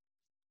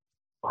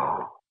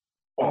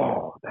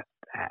 Oh, that's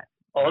bad.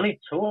 Only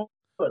two of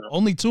them.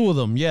 Only two of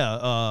them,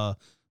 yeah.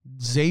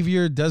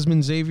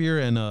 Desmond Xavier,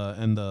 and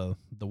the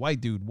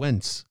white dude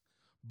Wentz.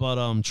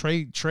 But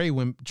Trey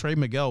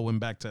Miguel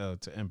went back to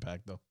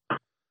Impact though.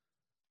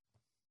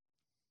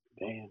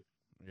 Damn.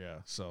 Yeah,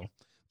 so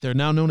they're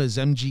now known as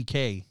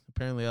MGK.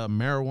 Apparently,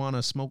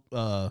 marijuana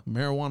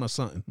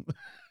something.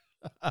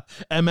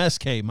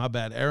 MSK, my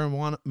bad.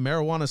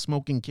 Marijuana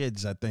smoking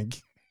kids, I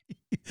think.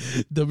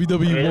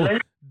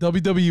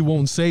 WWE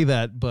won't say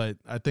that, but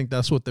I think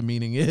that's what the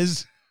meaning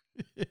is.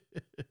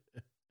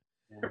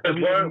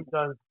 WWE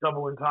does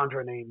double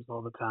entendre names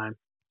all the time.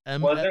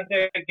 Wasn't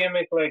there a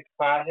gimmick like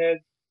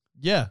potheads?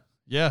 Yeah,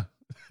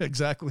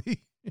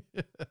 exactly.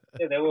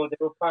 Yeah, they were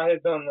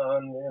potheads on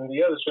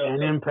the other show.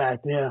 And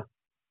Impact, yeah.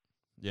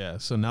 Yeah,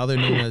 so now they're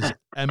known as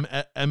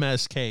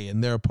MSK,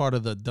 and they're a part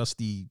of the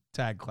Dusty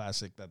Tag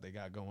Classic that they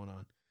got going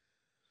on.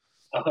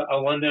 I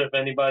wonder if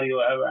anybody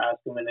will ever ask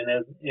him in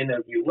an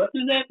interview, what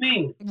does that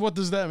mean? What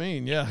does that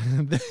mean? Yeah.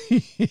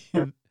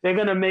 They're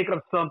going to make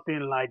up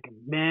something like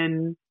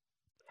men,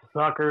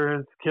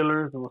 suckers,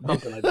 killers, or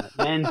something like that.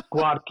 Men,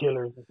 squad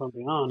killers, or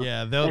something. I don't know.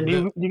 Yeah, and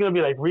you're going to be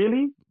like,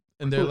 really?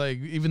 And they're like,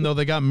 even though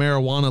they got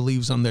marijuana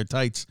leaves on their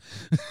tights.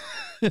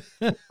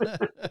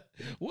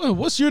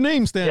 What's your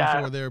name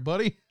stand for there,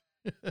 buddy?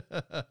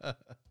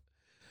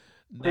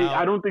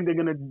 I don't think they're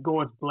going to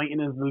go as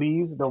blatant as the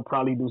leaves. They'll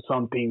probably do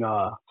something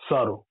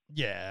subtle.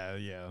 Yeah.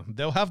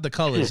 They'll have the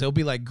colors. It'll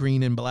be like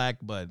green and black,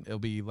 but it'll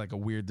be like a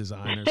weird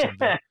design or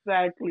something.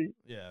 Exactly.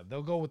 Yeah,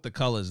 they'll go with the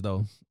colors,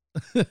 though.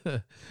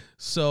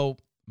 So,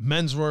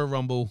 men's Royal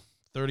Rumble,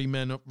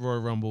 30-man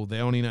Royal Rumble.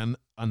 They only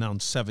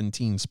announced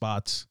 17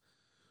 spots.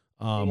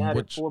 They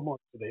added 4 more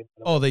today.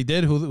 Oh, they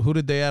did? Who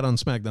did they add on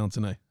SmackDown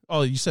tonight?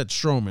 Oh, you said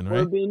Strowman,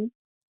 right?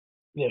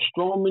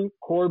 Strowman,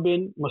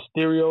 Corbin,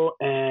 Mysterio,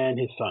 and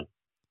his son.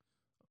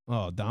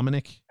 Oh,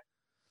 Dominic?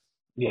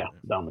 Yeah,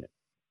 Dominic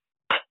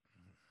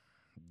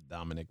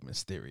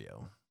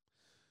Mysterio.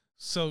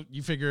 So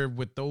you figure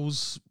with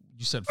those,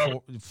 you said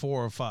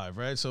four or five,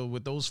 right? So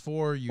with those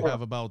 4, you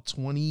have about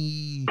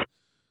 21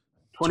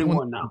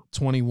 now.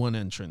 21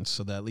 entrants.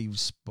 So that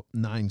leaves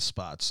 9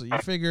 spots. So you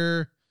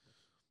figure,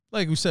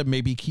 like we said,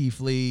 maybe Keith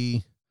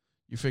Lee.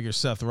 You figure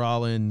Seth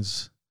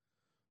Rollins.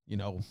 You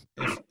know,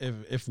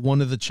 if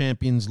one of the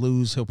champions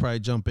lose, he'll probably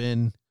jump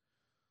in.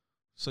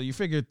 So you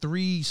figure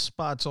 3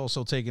 spots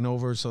also taken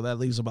over, so that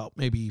leaves about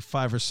maybe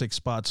 5 or 6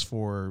 spots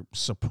for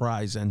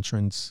surprise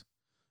entrants,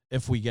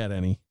 if we get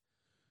any.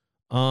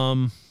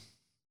 The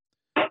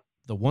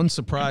one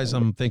surprise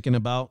I'm thinking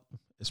about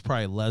is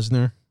probably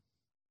Lesnar,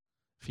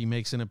 if he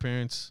makes an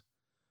appearance.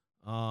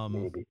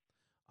 Maybe.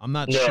 I'm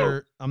not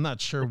sure. I'm not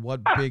sure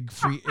what big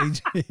free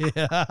agent.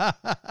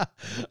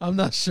 I'm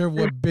not sure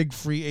what big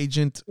free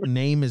agent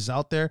name is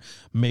out there.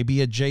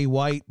 Maybe a Jay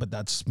White, but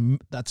that's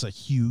a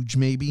huge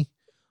maybe.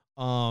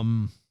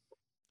 And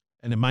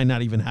it might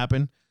not even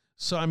happen.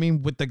 So, I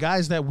mean, with the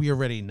guys that we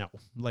already know,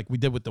 like we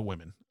did with the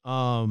women,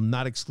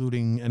 not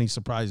excluding any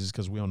surprises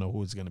because we don't know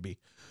who it's going to be.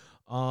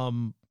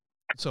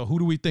 So who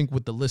do we think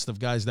with the list of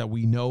guys that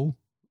we know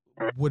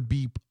would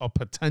be a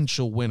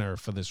potential winner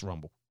for this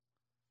Rumble?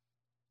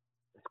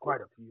 It's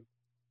quite a few.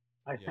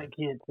 I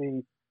can't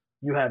see.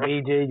 You have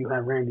AJ, you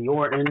have Randy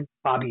Orton,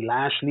 Bobby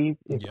Lashley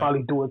is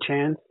probably due a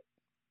chance.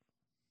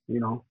 You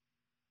know,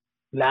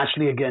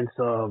 Lashley against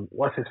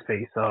what's his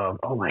face?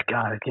 Oh my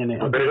God, I can't.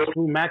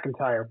 Drew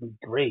McIntyre would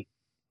be great.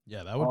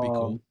 Yeah, that would be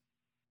cool.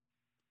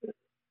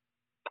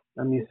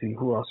 Let me see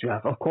who else you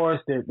have. Of course,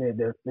 they're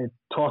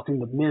tossing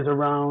the Miz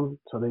around,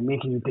 so they're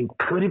making you think,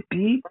 could it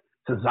be?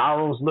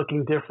 Cesaro's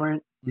looking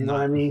different. You know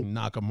what I mean?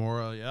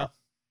 Nakamura, yeah.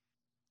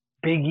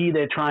 Big E,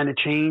 they're trying to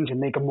change and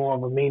make him more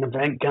of a main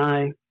event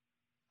guy.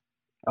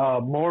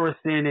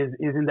 Morrison is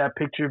in that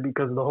picture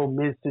because of the whole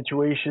Miz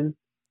situation.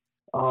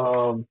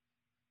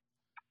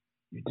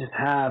 You just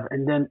have,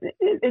 and then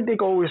they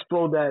always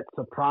throw that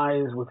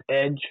surprise with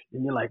Edge,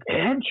 and you're like,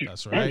 Edge?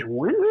 That's right. Edge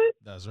wins it?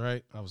 That's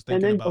right. I was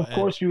thinking about Edge. And then, of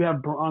course, you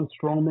have Braun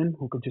Strowman,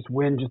 who could just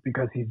win just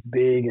because he's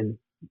big and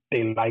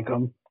they like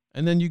him.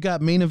 And then you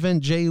got main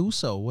event Jey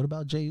Uso. What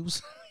about Jey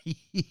Uso?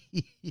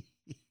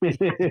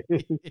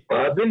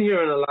 I've been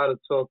hearing a lot of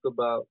talk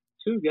about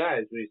 2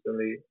 guys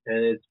recently,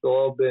 and it's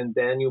all been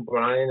Daniel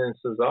Bryan and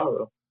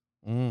Cesaro.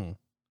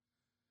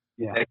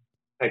 Yeah.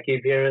 I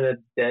keep hearing that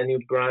Daniel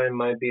Bryan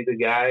might be the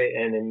guy,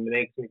 and it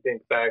makes me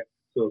think back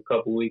to a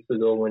couple weeks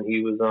ago when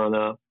he was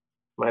on,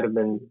 might have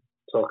been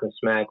Talking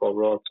Smack or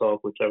Raw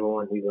Talk, whichever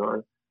one he's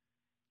on.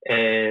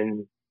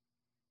 And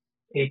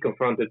he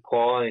confronted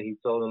Paul, and he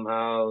told him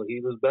how he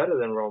was better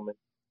than Roman.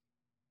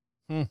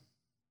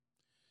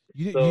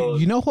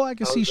 You know who I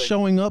can see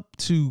showing up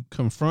to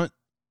confront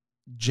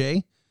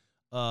Jay?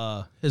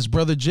 His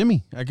brother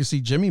Jimmy. I can see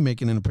Jimmy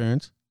making an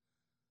appearance.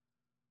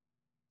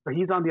 But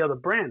he's on the other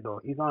brand,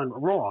 though. He's on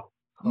Raw.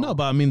 So. No,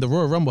 but I mean, the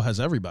Royal Rumble has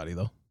everybody,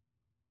 though.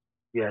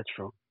 Yeah, it's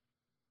true.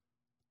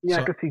 Yeah,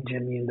 so, I could see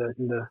Jimmy in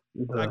the.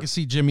 I could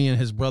see Jimmy and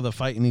his brother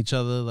fighting each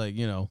other. Like,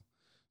 you know,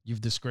 you've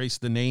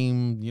disgraced the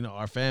name, you know,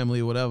 our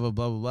family, whatever,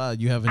 blah, blah, blah.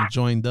 You haven't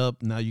joined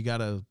up. Now you got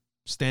to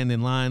stand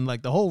in line.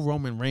 Like the whole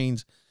Roman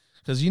Reigns,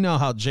 because you know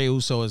how Jey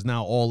Uso is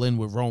now all in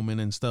with Roman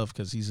and stuff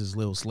because he's his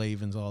little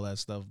slave and all that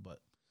stuff. But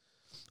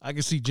I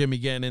can see Jimmy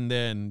getting in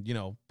there and, you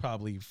know,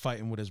 probably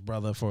fighting with his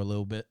brother for a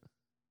little bit.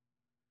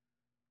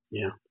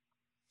 Yeah.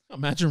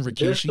 Imagine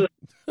Rikishi.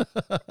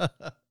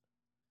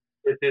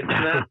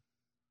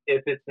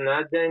 If it's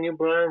not Daniel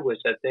Bryan,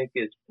 which I think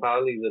is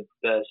probably the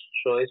best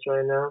choice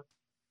right now,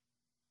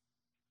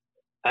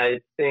 I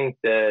think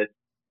that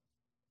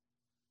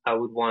I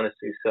would want to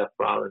see Seth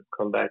Rollins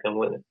come back and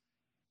win it.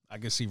 I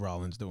can see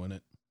Rollins doing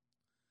it.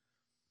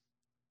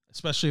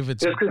 Especially if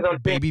it's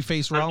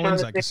babyface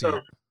Rollins, I can see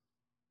it.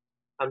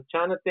 I'm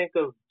trying to think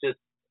of just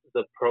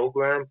the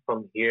program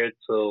from here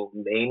till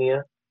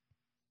Mania.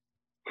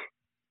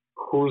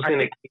 Who's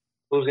gonna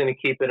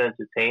keep it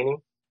entertaining?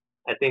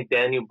 I think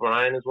Daniel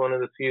Bryan is one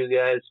of the few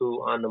guys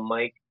who on the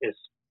mic is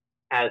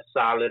as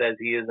solid as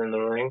he is in the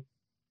ring.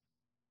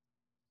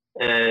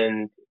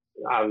 And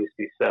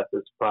obviously Seth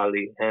is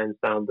probably hands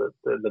down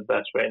the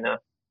best right now.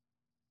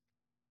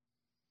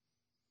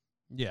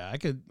 Yeah, I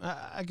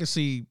could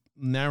see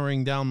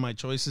narrowing down my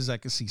choices. I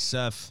could see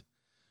Seth,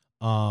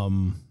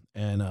 and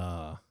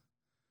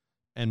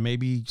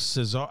maybe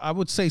Cesaro. I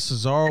would say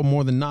Cesaro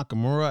more than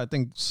Nakamura. I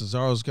think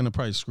Cesaro's gonna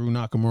probably screw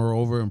Nakamura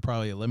over and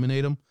probably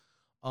eliminate him.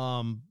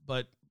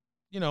 But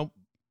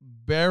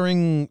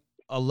bearing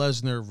a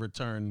Lesnar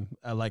return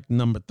at like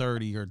number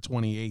 30 or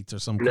 28 or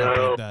something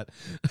like that.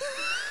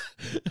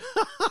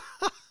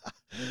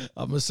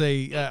 I'm gonna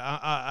say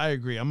I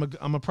agree. I'm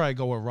gonna probably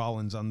go with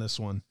Rollins on this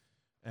one,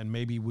 and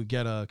maybe we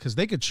get because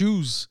they could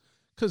choose.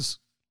 Because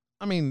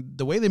I mean,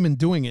 the way they've been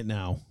doing it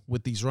now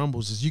with these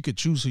Rumbles is you could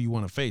choose who you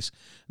want to face.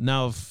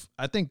 Now, if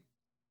I think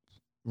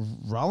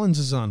Rollins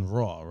is on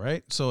Raw,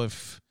 right? So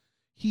if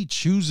he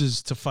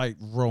chooses to fight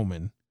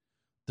Roman,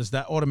 does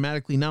that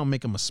automatically now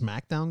make him a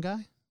SmackDown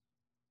guy?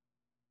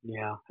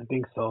 Yeah, I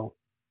think so.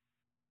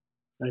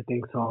 I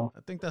think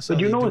that's how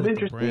but they do what's with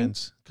interesting? The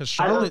brands. Because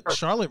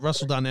Charlotte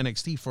wrestled on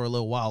NXT for a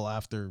little while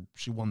after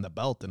she won the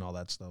belt and all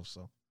that stuff.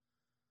 So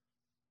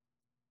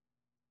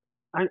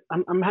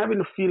I'm having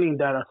a feeling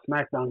that a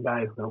SmackDown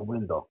guy is going to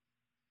win, though.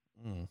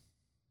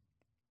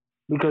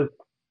 Because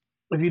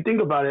if you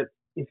think about it,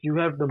 if you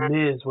have The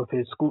Miz with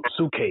his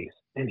suitcase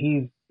and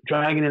he's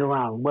dragging it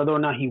around, whether or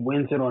not he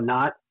wins it or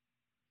not,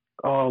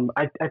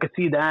 I could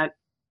see that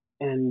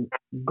and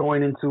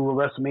going into a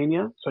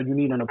WrestleMania. So you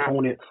need an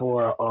opponent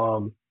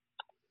for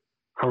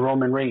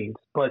Roman Reigns.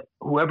 But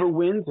whoever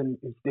wins, and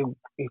if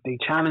they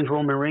challenge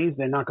Roman Reigns,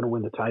 they're not going to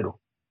win the title.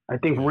 I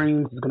think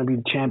Reigns is going to be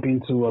the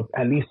champion to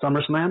at least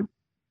SummerSlam.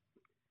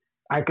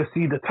 I could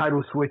see the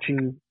title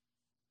switching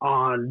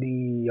on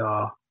the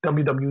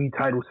WWE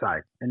title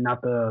side and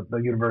not the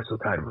Universal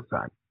title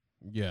side.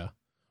 Yeah.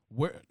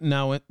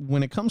 Now,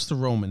 when it comes to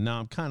Roman, now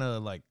I'm kind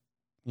of like,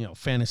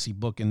 fantasy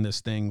booking this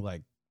thing,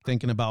 like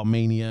thinking about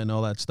Mania and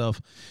all that stuff.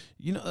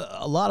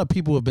 A lot of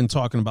people have been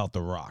talking about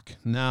The Rock.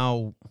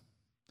 Now,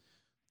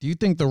 do you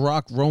think the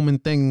Rock Roman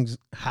thing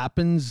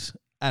happens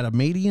at a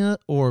Mania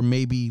or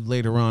maybe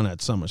later on at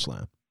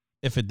SummerSlam,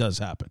 if it does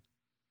happen?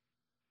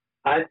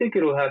 I think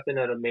it'll happen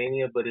at a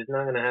Mania, but it's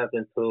not going to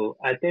happen till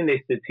I think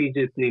they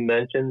strategically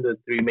mentioned the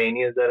 3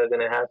 Manias that are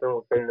going to happen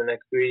within the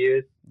next 3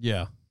 years.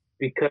 Yeah.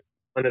 Because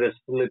I wanted to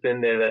slip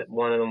in there that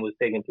one of them was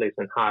taking place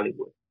in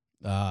Hollywood.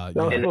 That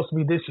was supposed to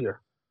be this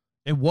year.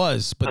 It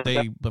was, but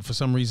for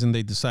some reason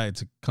they decided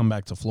to come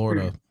back to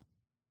Florida.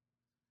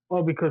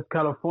 Well, because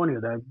California,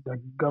 the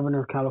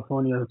governor of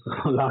California has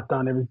locked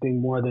down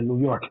everything more than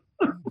New York.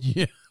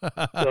 Yeah.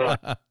 So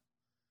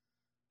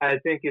I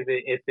think if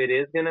it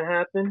is going to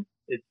happen,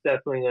 it's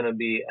definitely going to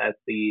be at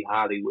the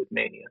Hollywood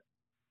Mania.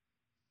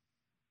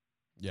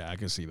 Yeah, I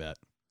can see that.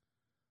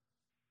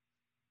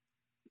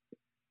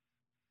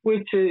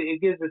 Which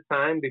it gives it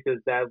time because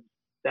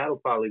that'll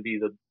probably be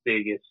the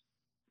biggest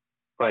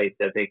fight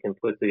that they can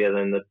put together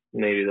in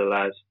maybe the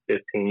last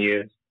 15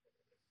 years.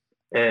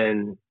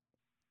 And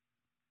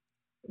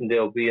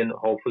they'll be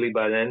hopefully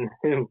by then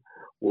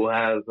we'll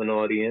have an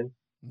audience.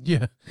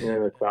 Yeah.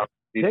 They're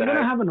going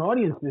to have an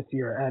audience this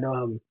year at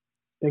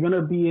they're going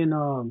to be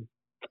in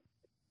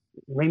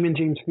Raymond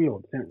James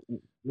Field.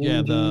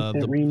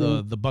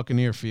 The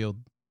Buccaneer Field.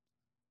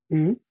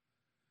 Mm-hmm.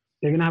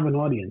 They're going to have an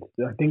audience.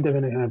 I think they're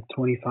going to have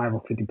 25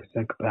 or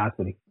 50%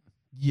 capacity.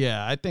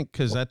 Yeah, I think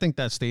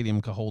that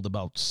stadium could hold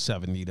about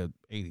 70 to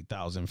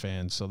 80,000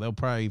 fans. So they'll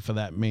probably, for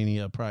that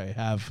Mania,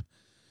 have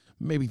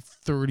maybe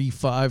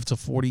 35 to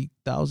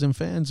 40,000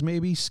 fans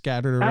maybe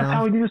scattered around. That's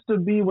how it used to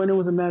be when it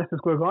was in Madison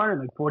Square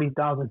Garden, like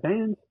 40,000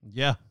 fans.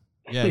 Yeah,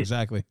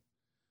 exactly.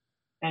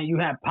 And you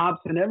have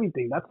pops and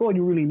everything. That's all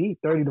you really need,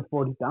 30 to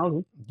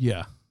 40,000.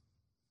 Yeah.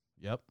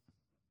 Yep.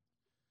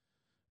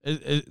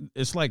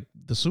 It's like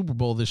the Super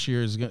Bowl this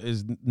year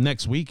is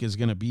next week is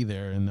going to be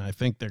there, and I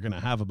think they're going to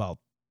have about,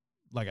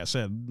 like I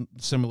said,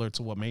 similar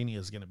to what Mania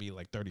is going to be,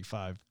 like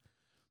 35,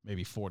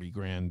 maybe 40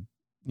 grand.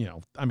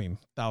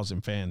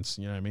 1,000 fans.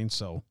 You know what I mean?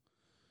 So,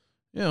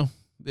 they're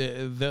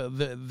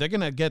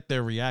going to get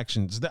their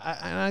reactions. And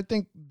I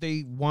think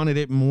they wanted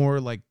it more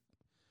like,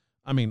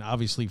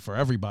 obviously for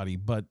everybody,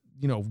 but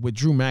with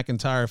Drew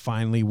McIntyre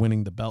finally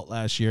winning the belt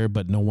last year,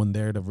 but no one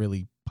there to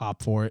really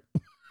pop for it.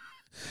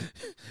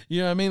 You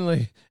know what I mean?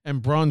 Like,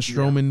 and Braun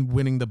Strowman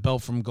winning the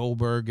belt from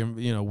Goldberg, and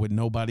with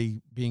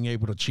nobody being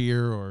able to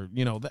cheer, or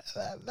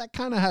that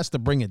kind of has to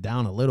bring it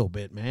down a little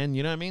bit, man.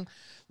 You know what I mean?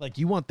 Like,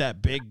 you want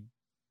that big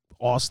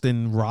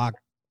Austin Rock,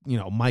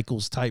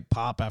 Michaels type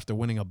pop after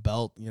winning a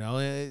belt.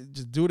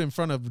 Just do it in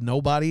front of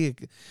nobody.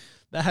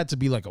 That had to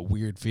be like a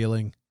weird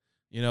feeling.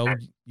 You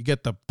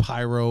get the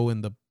pyro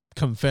and the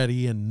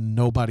confetti and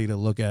nobody to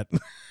look at.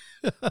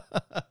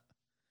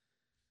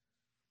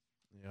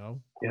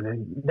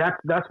 And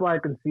that's why I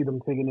can see them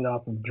taking it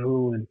off of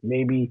Drew, and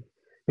maybe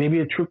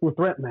a triple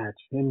threat match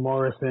in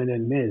Morrison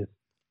and Miz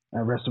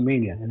at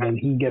WrestleMania, and then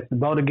he gets the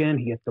belt again,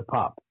 he gets the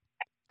pop.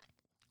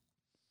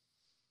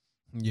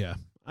 Yeah,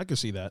 I can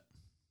see that.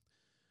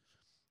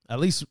 At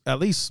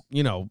least,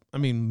 you know, I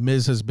mean,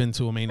 Miz has been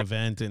to a main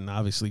event and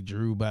obviously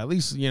Drew, but at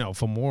least, you know,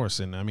 for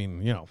Morrison, I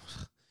mean, you know,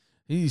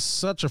 he's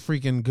such a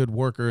freaking good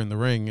worker in the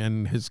ring,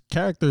 and his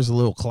character's a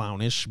little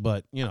clownish,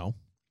 but, you know,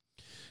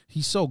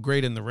 he's so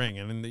great in the ring,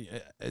 and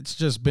it's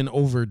just been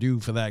overdue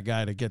for that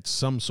guy to get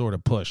some sort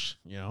of push,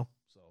 you know?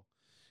 So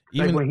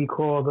even like when he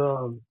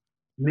called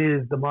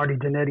Miz the Marty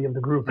Jannetty of the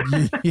group.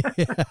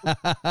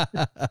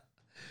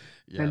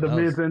 Yeah, and the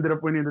Miz ended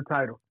up winning the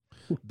title.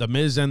 The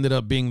Miz ended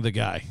up being the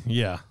guy,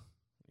 yeah.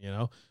 You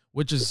know,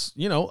 which is,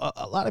 you know,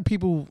 a lot of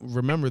people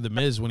remember the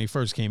Miz when he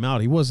first came out.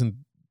 He wasn't,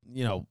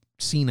 you know,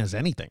 seen as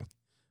anything,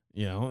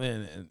 you know,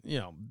 and you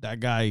know,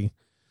 that guy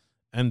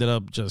ended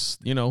up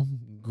just, you know,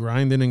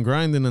 grinding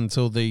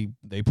until they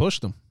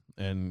pushed him.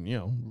 And, you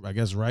know, I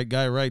guess right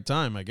guy, right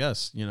time, I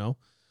guess, you know.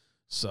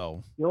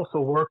 So he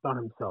also worked on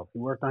himself. He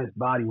worked on his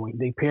body. When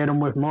they paired him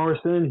with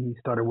Morrison, he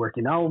started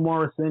working out with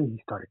Morrison.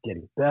 He started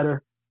getting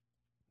better.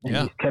 And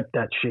he's kept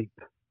that shape.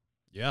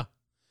 Yeah.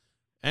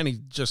 And he's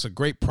just a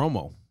great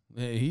promo.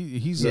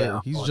 He's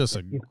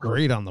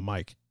great on the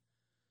mic.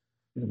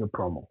 He's a good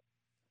promo.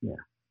 Yeah.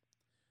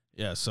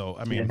 Yeah, so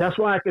I mean, that's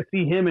why I could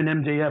see him and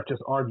MJF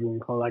just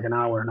arguing for like an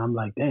hour, and I'm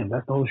like, damn,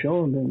 that's the whole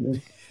show. And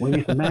then we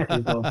need some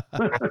matches, though.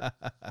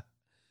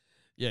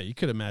 Yeah, you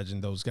could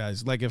imagine those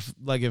guys. Like if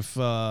you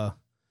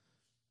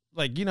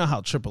know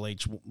how Triple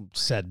H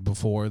said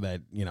before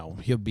that, you know,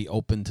 he'll be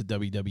open to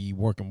WWE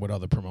working with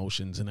other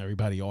promotions, and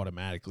everybody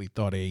automatically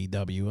thought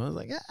AEW. I was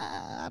like,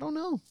 I don't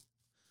know.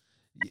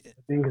 I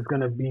think it's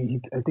gonna be.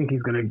 I think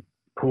he's gonna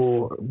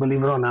pull.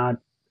 Believe it or not,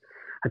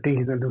 I think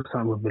he's gonna do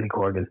something with Billy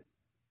Corgan.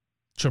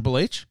 Triple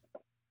H?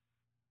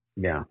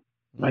 Yeah,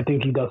 I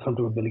think he does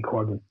something with Billy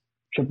Corgan.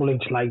 Triple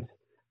H likes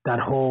that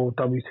whole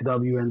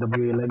WCW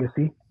NWA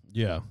legacy.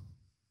 Yeah,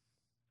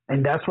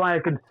 and that's why I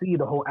could see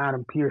the whole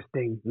Adam Pearce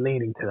thing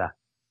leading to that.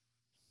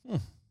 Yeah,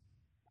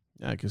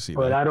 I can see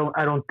but that. But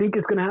I don't think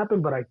it's gonna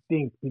happen. But I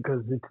think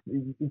because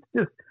it's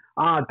just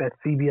odd that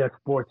CBS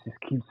Sports just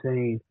keeps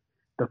saying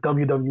the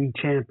WWE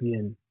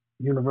champion,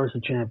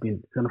 Universal champion,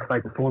 is going to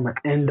fight the former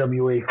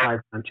NWA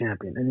 5-time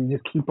champion. And they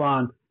just keep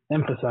on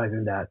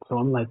emphasizing that. So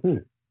I'm like,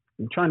 you're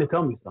trying to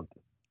tell me something.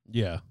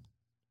 Yeah.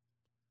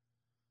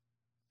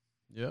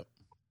 Yep.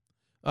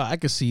 I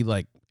could see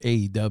like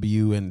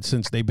AEW, and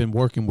since they've been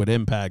working with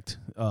Impact,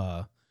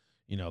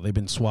 you know, they've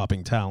been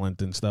swapping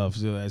talent and stuff.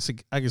 So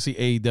I can see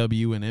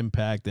AEW and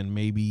Impact, and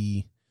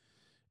maybe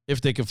if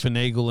they could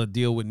finagle a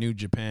deal with New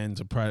Japan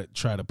to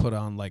try to put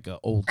on like an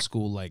old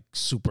school, like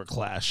super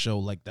class show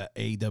like the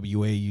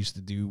AWA used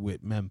to do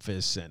with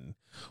Memphis and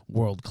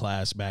World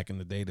Class back in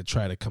the day to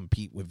try to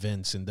compete with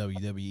Vince and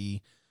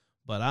WWE.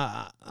 But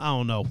I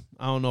don't know.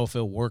 I don't know if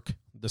it'll work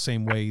the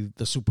same way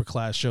the super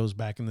class shows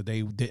back in the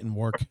day didn't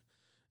work.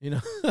 You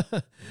know,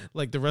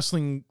 like the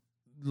wrestling,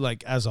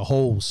 like as a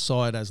whole,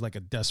 saw it as like a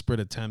desperate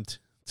attempt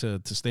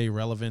to stay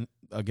relevant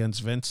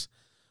against Vince.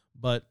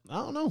 But I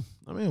don't know.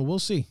 I mean, we'll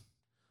see.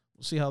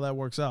 We'll see how that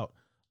works out.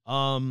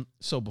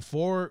 So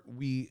before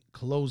we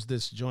close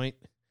this joint,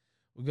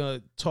 we're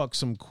going to talk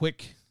some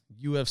quick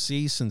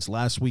UFC, since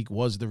last week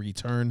was the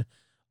return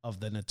of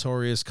the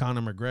notorious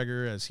Conor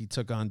McGregor as he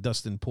took on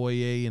Dustin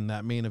Poirier in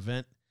that main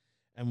event.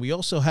 And we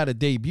also had a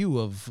debut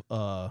of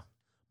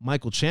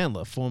Michael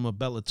Chandler, former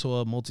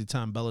Bellator,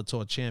 multi-time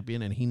Bellator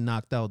champion, and he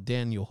knocked out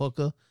Daniel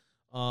Hooker.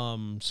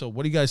 So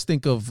what do you guys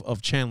think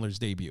of Chandler's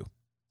debut?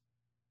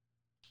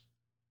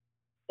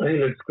 He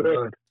looks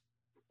good.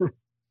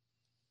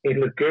 He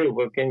looked good.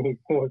 What can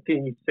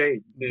you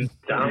say?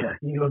 Yeah,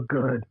 he looked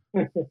good.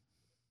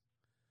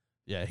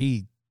 Yeah,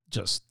 he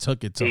just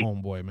took it to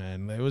homeboy,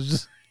 man. It was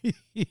just he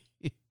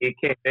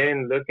came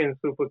in looking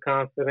super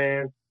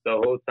confident the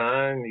whole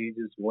time. He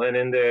just went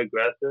in there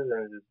aggressive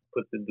and just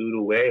put the dude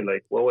away.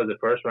 Like, what was it,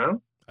 first round?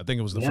 I think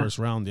it was the first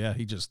round. Yeah,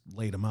 he just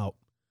laid him out.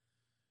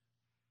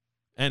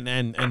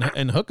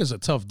 And Hook is a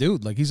tough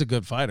dude. Like, he's a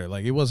good fighter.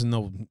 Like, he's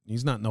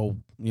not no,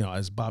 you know,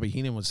 as Bobby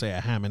Heenan would say,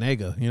 a ham and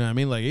egg. You know what I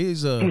mean? Like,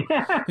 he's a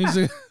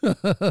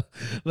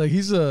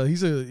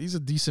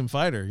decent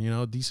fighter, you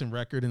know, decent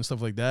record and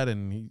stuff like that.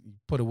 And he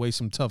put away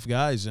some tough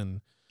guys. And,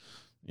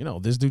 you know,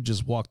 this dude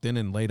just walked in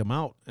and laid him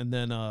out. And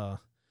then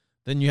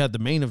you had the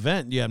main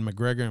event. You had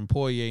McGregor and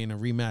Poirier in a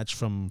rematch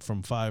from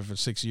 5 or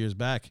 6 years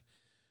back.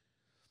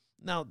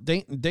 Now,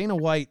 Dana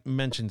White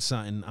mentioned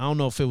something. I don't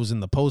know if it was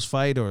in the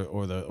post-fight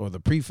or the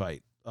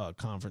pre-fight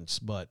conference,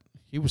 but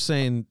he was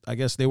saying, I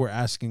guess they were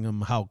asking him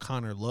how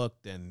Conor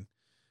looked and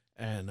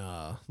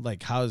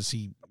like how is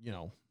he, you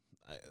know,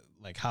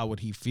 like how would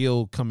he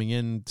feel coming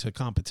into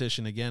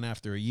competition again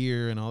after a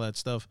year and all that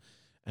stuff.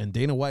 And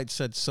Dana White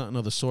said something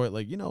of the sort,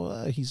 like, you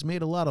know, he's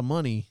made a lot of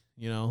money,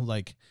 you know,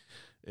 like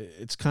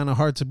it's kind of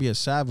hard to be a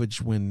savage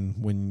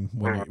when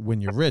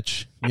you're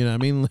rich, you know what I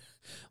mean?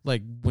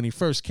 Like when he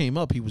first came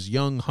up, he was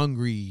young,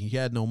 hungry. He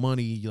had no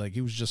money. Like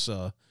he was just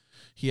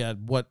he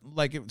had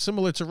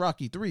similar to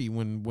Rocky 3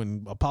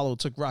 when Apollo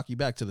took Rocky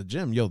back to the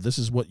gym. Yo, this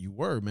is what you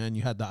were, man.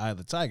 You had the eye of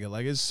the tiger.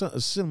 Like it's a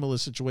similar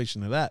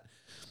situation to that.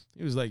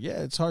 He was like,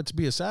 yeah, it's hard to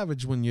be a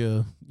savage when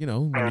you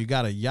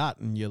got a yacht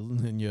and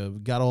you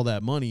got all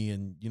that money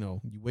and,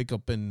 you wake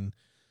up in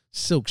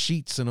silk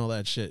sheets and all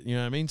that shit. You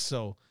know what I mean?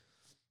 So,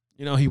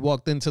 he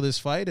walked into this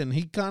fight and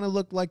he kind of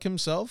looked like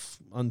himself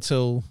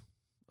until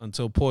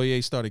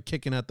Poirier started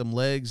kicking at them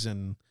legs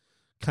and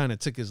kind of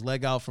took his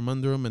leg out from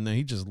under him, and then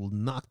he just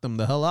knocked him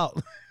the hell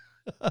out.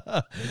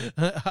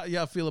 How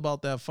y'all feel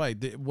about that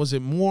fight? Was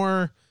it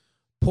more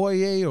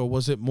Poirier or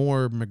was it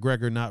more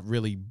McGregor not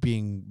really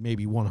being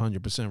maybe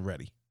 100%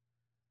 ready?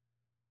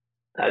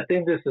 I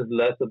think this is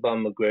less about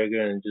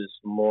McGregor and just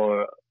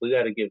more. We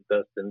got to give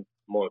Dustin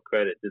more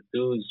credit. The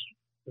dude's,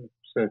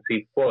 since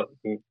he fought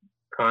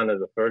Conor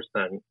the first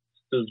time, this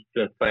dude's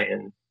been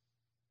fighting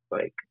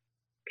like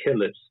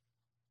killers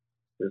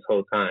this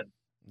whole time.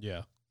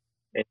 Yeah.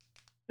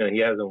 And he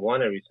hasn't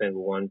won every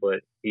single one,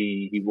 but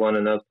he won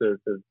enough to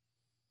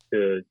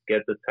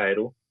get the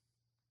title,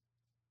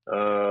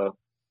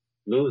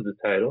 lose the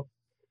title,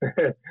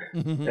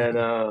 and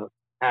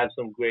have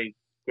some great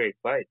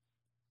fights.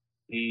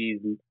 He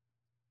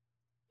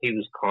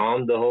was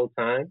calm the whole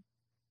time,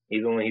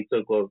 even when he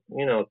took a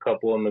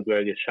couple of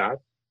McGregor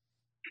shots.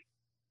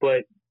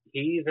 But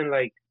he even,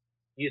 like,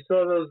 you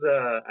saw those.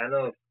 I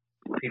know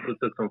people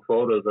took some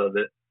photos of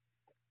it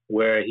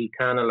where he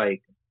kind of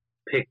like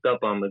picked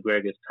up on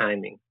McGregor's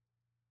timing,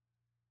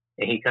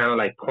 and he kind of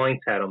like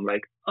points at him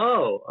like,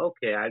 "Oh,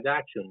 okay, I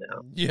got you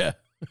now." Yeah.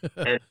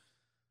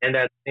 and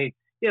that he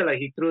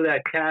threw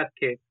that calf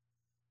kick.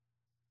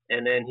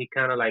 And then he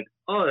kind of like,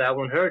 oh, that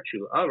one hurt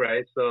you. All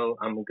right, so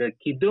I'm going to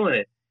keep doing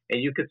it. And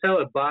you could tell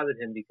it bothered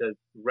him because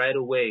right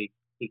away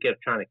he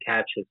kept trying to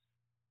catch his.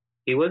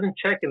 He wasn't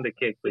checking the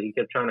kick, but he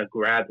kept trying to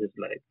grab his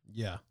leg.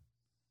 Yeah.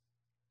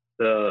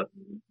 So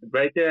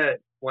right there,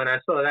 when I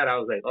saw that, I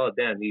was like, oh,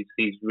 damn,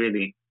 he's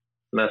really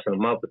messing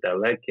him up with that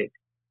leg kick.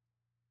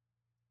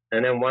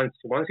 And then once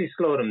he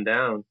slowed him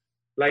down,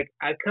 like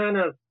I kind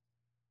of,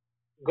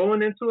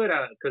 going into it,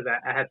 because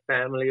I had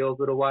family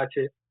over to watch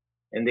it,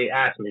 and they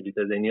asked me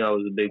because they knew I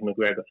was a big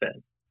McGregor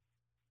fan.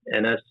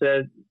 And I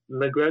said,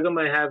 McGregor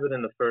might have it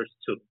in the first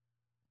two.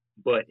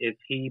 But if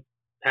he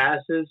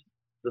passes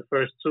the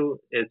first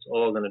two, it's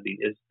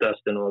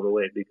Dustin all the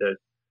way, because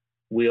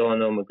we all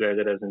know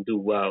McGregor doesn't do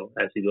well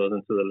as he goes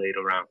into the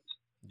later rounds.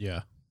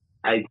 Yeah.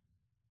 I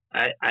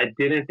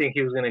didn't think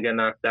he was going to get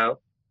knocked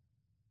out.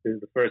 This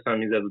is the first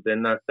time he's ever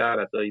been knocked out.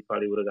 I thought he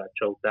probably would have got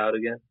choked out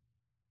again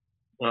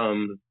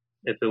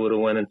if it would have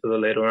went into the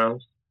later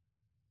rounds.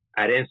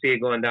 I didn't see it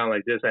going down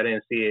like this. I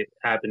didn't see it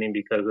happening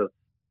because of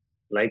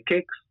leg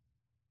kicks.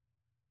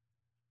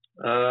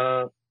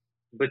 But,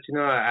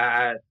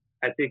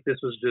 I think this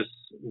was just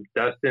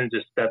Dustin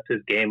just stepped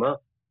his game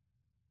up.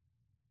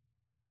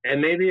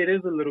 And maybe it is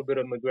a little bit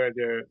of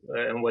McGregor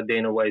and what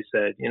Dana White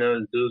said.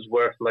 This dude's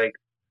worth like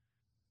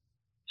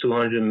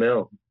 $200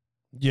 million.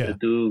 Yeah. The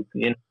dude,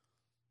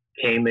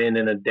 came in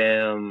a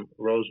damn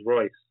Rolls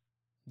Royce.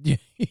 Yeah.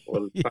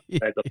 With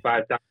like a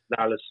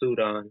 $5,000 suit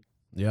on.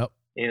 Yep.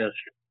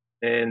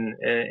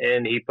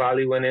 And he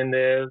probably went in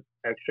there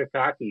extra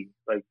cocky,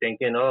 like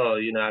thinking, oh,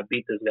 I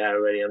beat this guy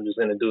already. I'm just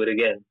going to do it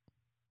again.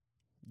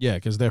 Yeah,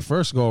 because their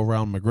first go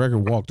around, McGregor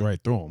walked right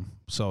through him.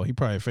 So he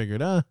probably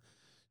figured,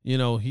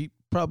 he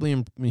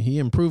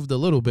improved a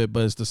little bit,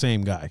 but it's the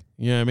same guy.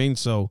 You know what I mean?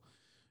 So,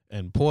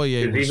 and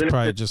Poirier was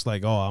probably just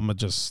like, oh, I'm going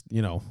to just,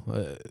 I'm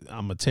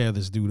going to tear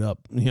this dude up.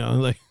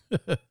 Like.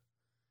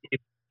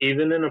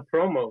 Even in a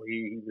promo,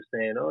 he was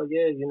saying, oh,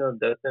 yeah,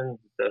 Dustin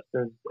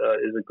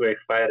is a great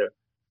fighter.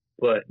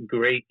 But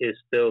great is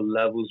still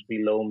levels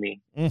below me.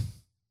 Mm.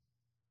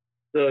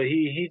 So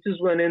he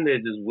just went in there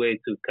just way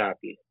too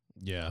cocky.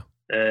 Yeah.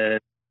 And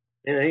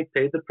he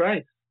paid the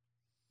price.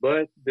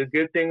 But the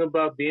good thing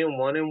about being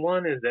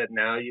 1-1 is that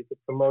now you can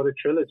promote a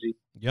trilogy.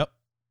 Yep.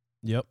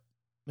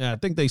 Yeah, I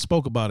think they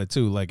spoke about it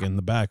too, like in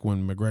the back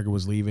when McGregor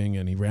was leaving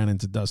and he ran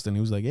into Dustin.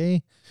 He was like,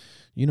 hey,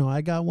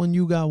 I got one,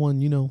 you got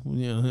one,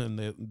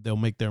 and they'll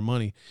make their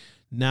money.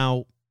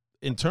 Now,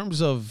 in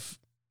terms of,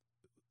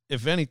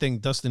 if anything,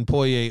 Dustin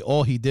Poirier,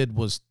 all he did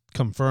was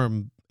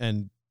confirm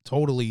and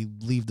totally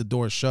leave the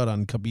door shut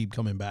on Khabib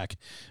coming back,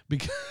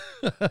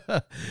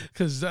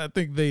 because I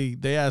think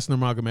they asked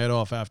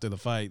Nurmagomedov after the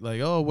fight,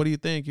 like, oh, what do you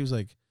think? He was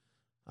like,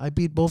 I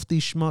beat both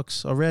these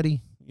schmucks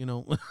already, You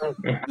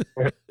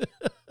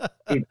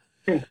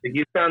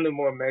sounded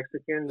more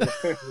Mexican.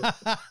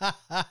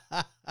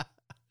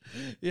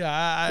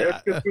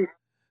 Yeah,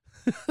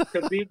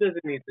 Khabib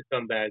doesn't need to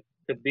come back.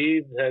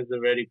 Khabib has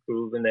already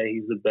proven that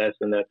he's the best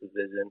in that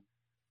division.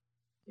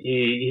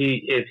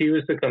 If he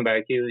was to come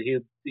back, he'll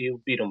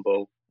beat them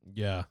both.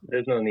 Yeah,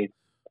 there's no need.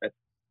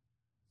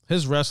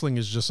 His wrestling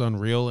is just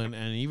unreal, and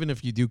even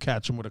if you do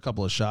catch him with a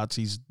couple of shots,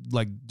 he's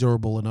like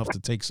durable enough to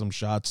take some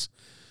shots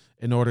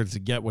in order to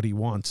get what he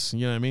wants.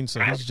 You know what I mean?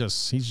 So he's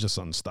just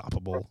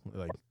unstoppable.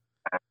 Like,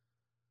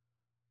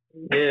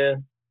 yeah.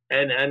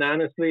 And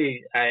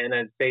honestly, I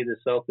say this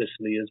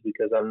selfishly, is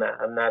because I'm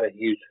not a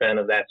huge fan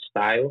of that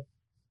style,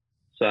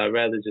 so I'd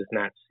rather just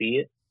not see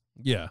it.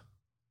 Yeah.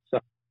 So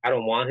I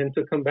don't want him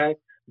to come back,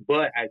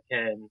 but I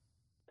can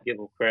give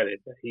him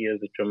credit. He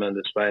is a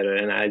tremendous fighter,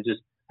 and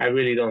I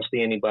really don't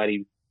see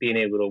anybody being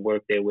able to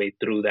work their way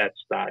through that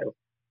style.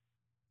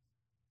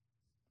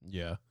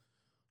 Yeah.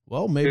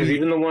 Well, Because maybe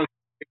even the ones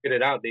who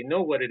figured it out, they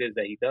know what it is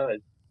that he does.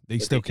 they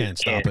but still they can't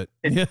just stop can't.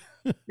 it. Yeah.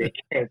 They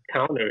can't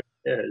counter it.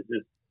 Yeah, it's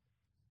just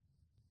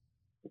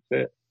that's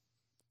it.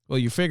 Well,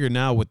 you figure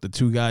now with the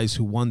two guys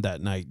who won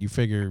that night, you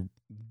figure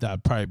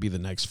that'd probably be the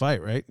next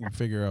fight, right? You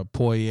figure a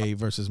Poirier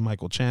versus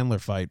Michael Chandler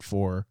fight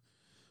for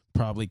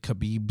probably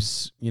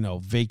Khabib's,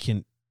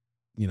 vacant,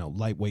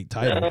 lightweight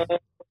title.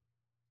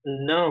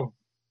 No,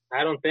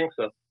 I don't think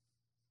so.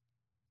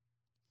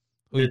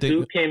 What do you The think?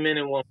 dude came in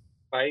and won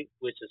the fight,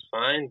 which is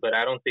fine, but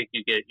I don't think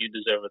you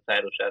deserve a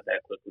title shot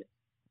that quickly.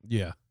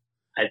 Yeah.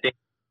 I think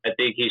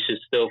he should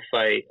still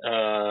fight.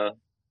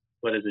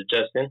 What is it,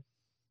 Justin?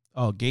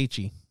 Oh,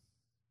 Gaethje.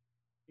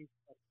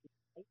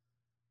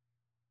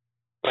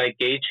 Fight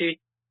Gaethje,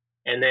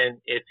 and then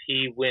if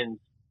he wins,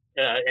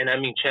 and I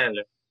mean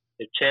Chandler,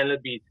 if Chandler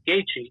beats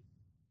Gaethje,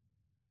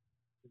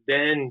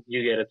 then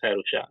you get a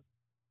title shot.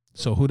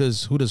 So who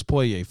does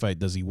Poirier fight?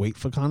 Does he wait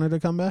for Conor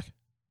to come back?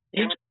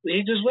 He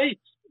just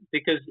waits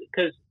because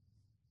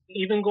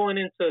even going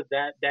into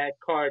that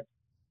card,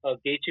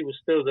 Gaethje was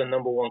still the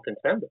number one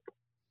contender.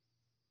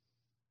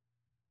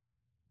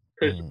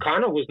 Because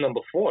Conor was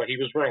number 4. He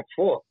was ranked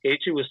 4.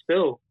 Gaethje was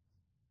still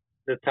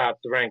the top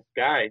ranked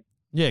guy.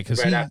 Yeah,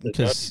 because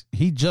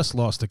he just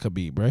lost to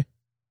Khabib, right?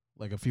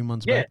 Like a few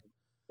months back.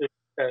 It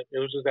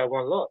was just that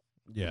one loss.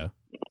 Yeah.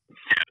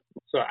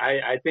 So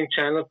I think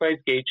Chandler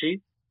fights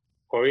Gaethje.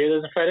 Poirier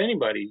doesn't fight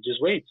anybody. He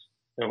just waits.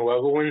 And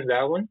whoever wins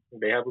that one,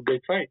 they have a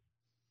big fight.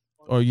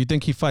 Or you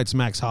think he fights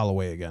Max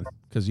Holloway again?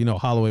 Because,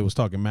 Holloway was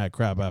talking mad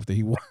crap after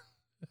he won.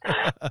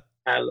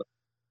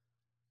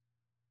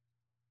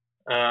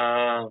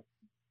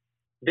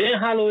 Didn't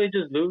Holloway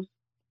just lose?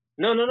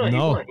 No, he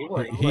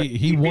won.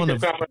 He won a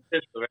Crown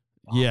Francisco, right?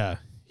 Yeah.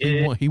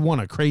 He won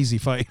a crazy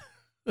fight.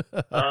 He just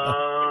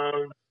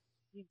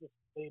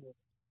played it.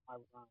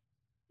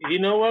 You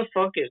know what?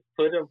 Fuck it.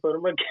 Put him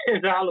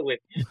against Holloway.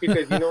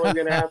 Because you know what's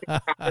gonna happen?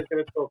 Connor's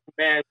gonna throw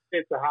mad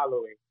shit to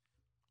Holloway.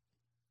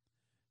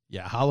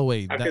 Yeah,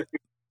 Holloway,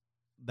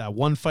 that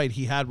one fight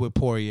he had with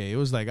Poirier, it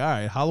was like, all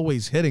right,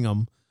 Holloway's hitting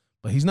him,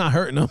 but he's not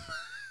hurting him.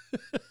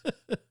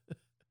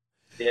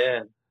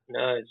 Yeah,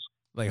 nice.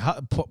 Like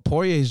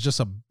Poirier is just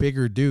a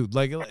bigger dude.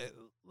 Like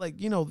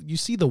you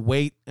see the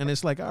weight, and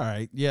it's like, all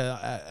right,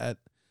 yeah,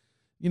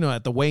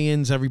 at the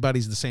weigh-ins,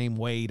 everybody's the same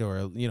weight, or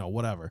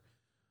whatever.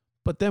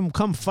 But then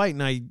come fight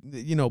night,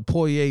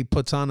 Poirier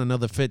puts on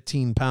another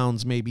 15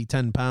 pounds, maybe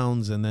 10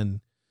 pounds, and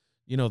then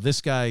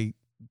this guy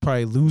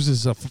probably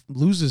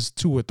loses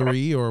 2 or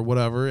 3 or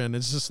whatever, and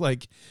it's just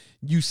like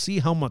you see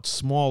how much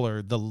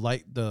smaller the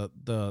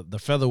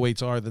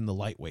featherweights are than the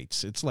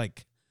lightweights. It's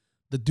like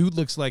the dude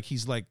looks like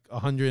he's like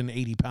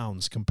 180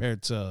 pounds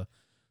compared to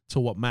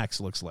what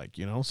Max looks like,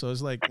 So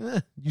it's like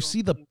you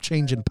see the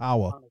change in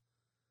power.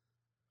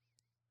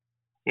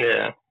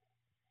 Yeah.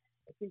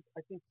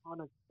 I think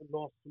Conor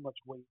lost too much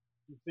weight.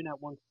 He's been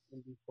at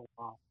 170 for a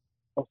while.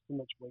 Lost too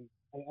much weight.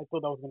 I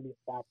thought that was going to be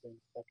a factor in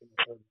the second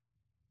and third.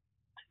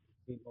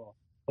 Weight loss.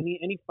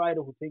 Any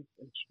fighter who takes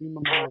an extreme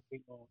amount of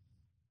weight loss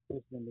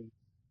consistently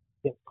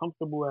gets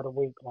comfortable at a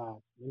weight class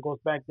and goes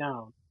back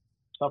down,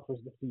 suffers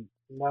defeat.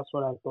 And that's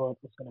what I thought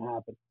was going to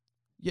happen.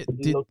 Yeah,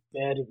 he looked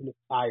bad. He looked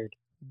tired.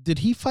 Did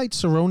he fight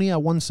Cerrone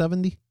at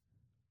 170?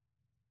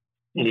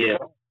 Yeah.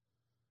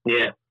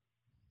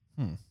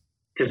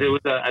 Because it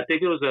was I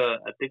think it was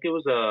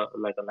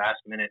a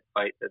last minute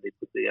fight that they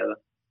put together.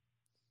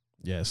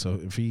 Yeah, so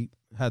if he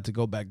had to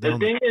go back down,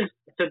 the thing is,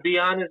 to be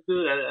honest,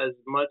 dude, as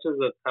much as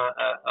a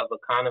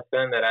Conor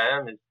fan that I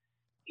am, is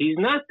he's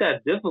not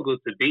that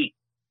difficult to beat.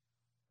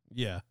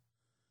 Yeah.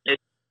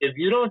 If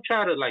you don't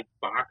try to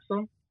box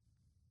him,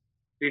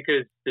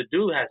 because the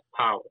dude has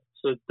power,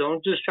 so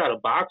don't just try to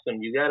box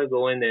him. You got to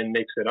go in there and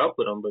mix it up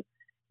with him. But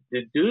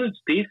the dude's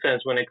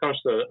defense, when it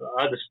comes to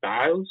other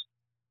styles,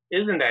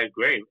 isn't that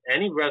great.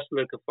 Any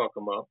wrestler could fuck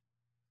him up.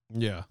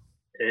 Yeah.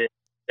 If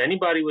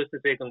anybody was to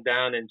take him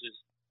down and just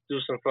do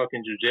some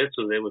fucking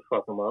jujitsu, they would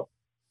fuck him up.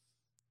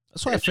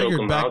 That's why I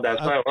figured back.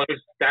 That's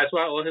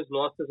why all his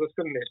losses are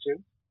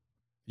submissions.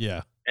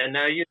 Yeah. And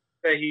now you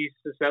say he's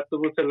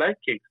susceptible to leg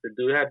kicks. The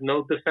dude had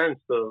no defense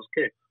to those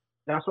kicks.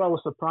 That's why I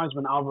was surprised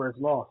when Alvarez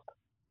lost.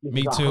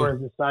 Me too.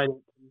 Alvarez decided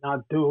to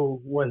not do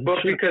what he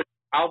should. Because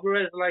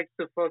Alvarez likes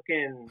to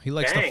fucking he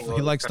likes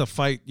to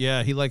fight.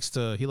 Yeah, he likes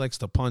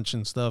to punch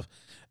and stuff.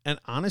 And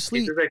honestly,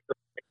 he just likes to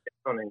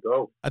on and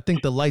go. I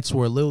think the lights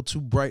were a little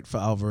too bright for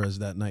Alvarez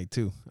that night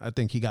too. I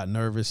think he got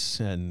nervous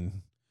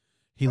and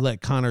he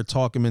let Conor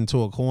talk him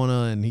into a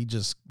corner, and he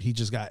just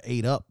got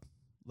ate up.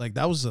 Like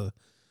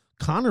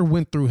Conor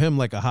went through him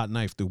like a hot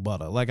knife through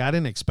butter. Like I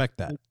didn't expect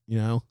that,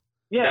 Yeah,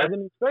 I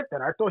didn't expect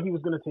that. I thought he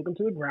was going to take him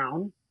to the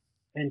ground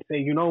and say,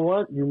 you know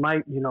what, you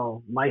might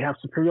have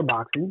superior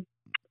boxing,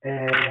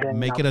 and then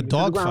make it a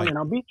dog fight, and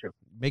I'll beat you.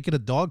 Make it a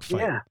dog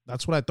fight. Yeah.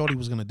 That's what I thought he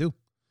was going to do.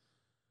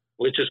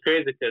 Which is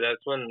crazy because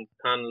that's when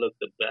Conor looked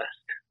the best.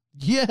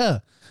 Yeah,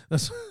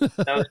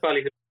 that was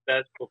probably his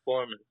best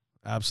performance.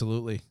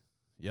 Absolutely.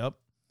 Yep.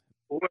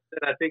 Who was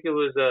it? I think it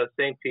was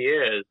St.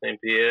 Pierre. St.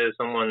 Pierre,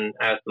 someone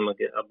asked him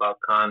about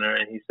Conor,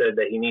 and he said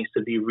that he needs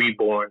to be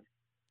reborn.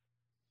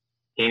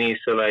 He needs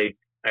to, like,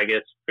 I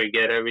guess,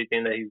 forget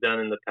everything that he's done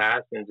in the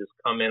past and just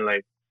come in,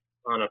 like,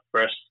 on a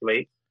fresh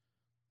slate.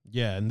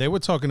 Yeah, and they were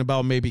talking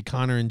about maybe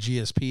Conor and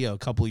GSP a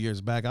couple of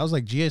years back. I was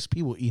like,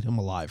 GSP will eat him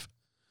alive.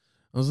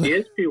 I was like,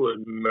 GSP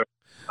would murder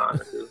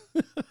Conor, dude.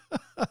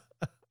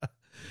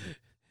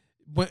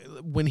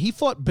 When he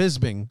fought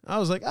Bisping, I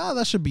was like,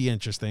 that should be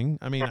interesting.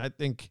 I mean, I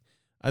think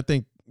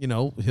you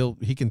know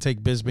he can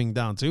take Bisping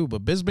down too,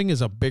 but Bisping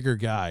is a bigger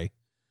guy,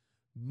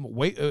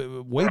 way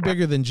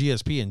bigger than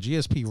GSP, and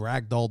GSP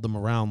ragdolled them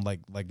around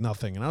like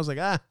nothing. And I was like,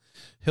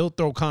 he'll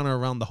throw Conor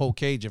around the whole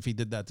cage if he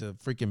did that to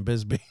freaking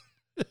Bisping.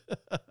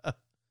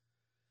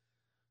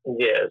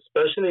 Yeah,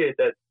 especially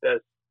that's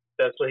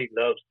what he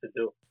loves to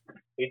do.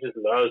 He just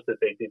loves to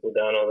take people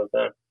down all the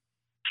time.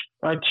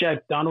 I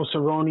checked. Donald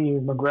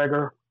Cerrone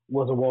McGregor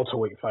was a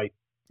welterweight fight.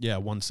 Yeah,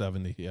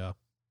 170. Yeah.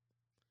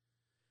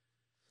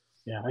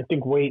 Yeah, I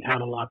think weight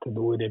had a lot to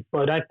do with it,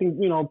 but I think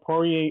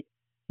Poirier,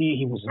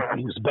 he was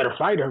a better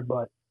fighter,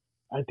 but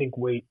I think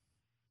the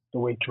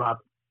weight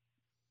drop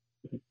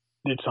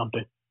did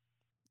something.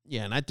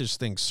 Yeah, and I just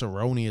think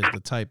Cerrone is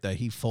the type that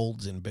he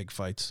folds in big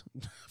fights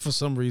for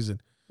some reason.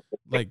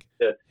 Like,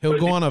 he'll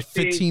go on a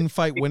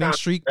 15-fight winning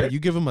streak, but you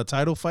give him a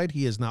title fight,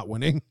 he is not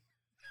winning.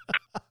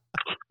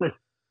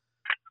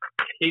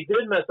 He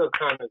did mess up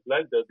Conor's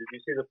leg, though. Did you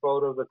see the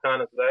photos of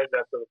Conor's legs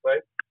after the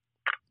fight?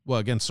 Well,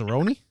 against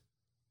Cerrone?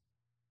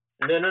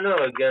 No,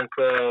 against...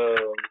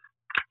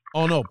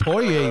 Oh, no,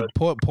 Poirier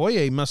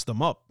messed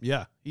him up.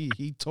 Yeah,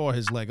 he tore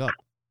his leg up.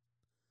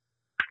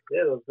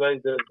 Yeah, those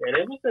legs... And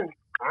it wasn't...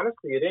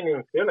 Honestly, it didn't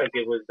even feel like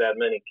it was that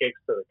many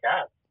kicks to the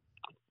calf.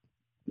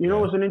 You know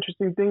what's an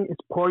interesting thing? Is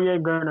Poirier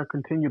going to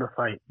continue to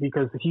fight?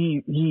 Because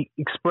he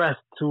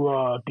expressed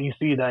to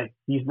DC that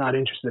he's not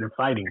interested in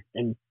fighting.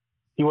 And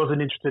he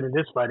wasn't interested in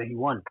this fight, and he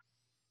won.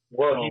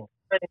 Well, he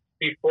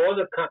before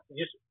the...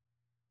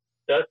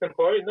 Dustin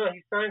Poirier? No,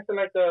 he signed to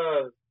like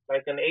an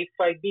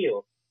 8-fight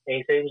deal. And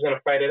he said he was going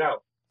to fight it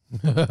out.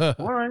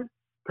 All right.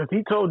 Because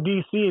he told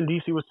DC, and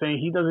DC was saying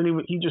he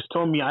just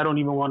told me I don't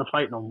even want to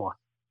fight no more.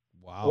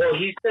 Wow. Well,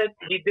 he said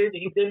he did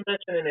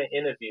mention in an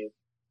interview,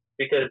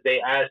 because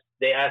they asked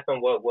him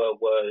what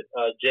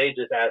Jay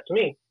just asked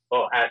me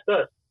or asked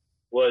us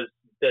was,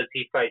 does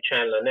he fight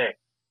Chandler next?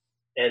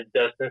 And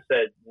Dustin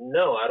said,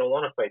 no, I don't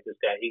want to fight this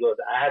guy. He goes,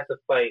 I had to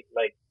fight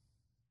like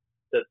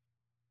the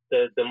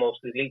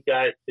most elite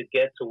guys to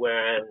get to where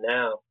I am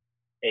now.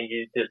 And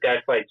this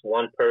guy fights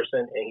one person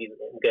and he's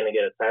going to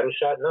get a title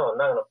shot? No, I'm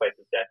not going to fight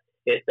this guy.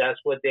 If that's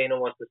what Dana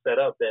wants to set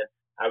up, then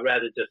I'd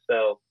rather just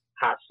sell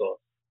hot sauce.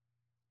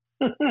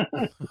 Because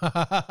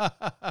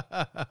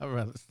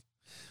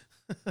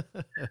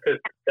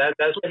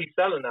that's what he's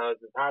selling now is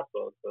his hot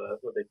sauce. So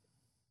that's what they.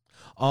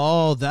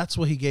 Oh, that's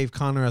what he gave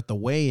Conor at the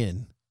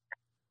weigh-in.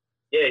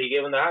 Yeah, he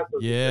gave him the hot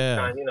sauce. Yeah,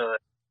 time,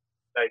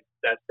 like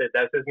that's it.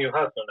 That's his new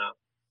hustle now.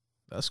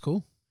 That's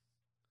cool.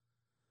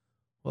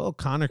 Well,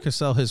 Conor could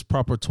sell his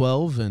proper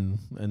 12,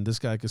 and this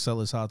guy could sell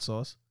his hot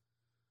sauce.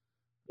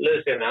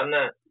 Listen, I'm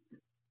not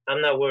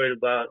worried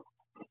about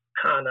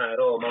Conor at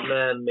all. My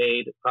man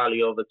made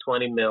probably over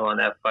 20 mil on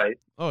that fight.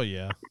 Oh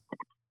yeah.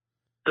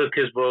 Took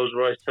his Rolls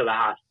Royce to the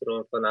hospital,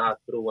 and from the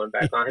hospital went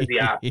back on his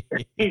yacht.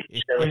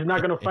 He's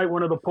not going to fight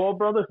one of the Paul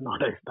brothers? No,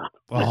 he's not.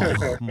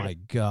 Oh my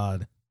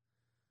God.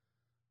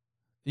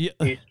 Yeah.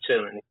 He's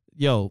chilling.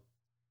 Yo,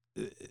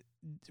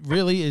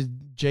 really, is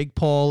Jake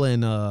Paul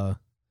and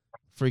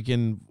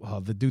freaking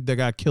the dude that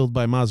got killed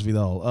by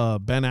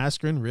Masvidal, Ben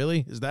Askren?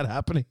 Really, is that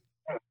happening?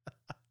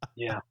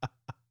 Yeah.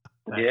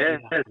 Yeah.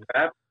 Man.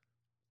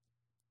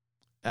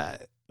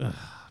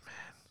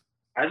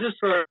 I just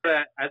saw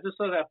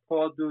that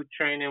Paul dude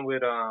training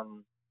with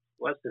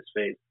what's his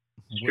face?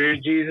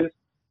 Spirit Jesus.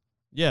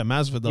 Yeah,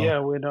 Masvidal. Yeah,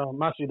 with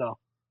Masvidal.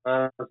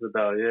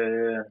 Masvidal.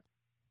 Yeah.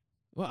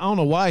 Well, I don't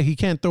know why he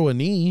can't throw a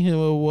knee.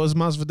 Was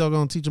Masvidal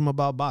going to teach him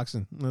about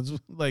boxing? That's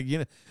like, you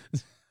know.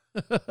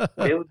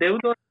 they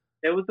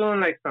were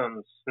doing like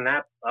some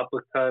snap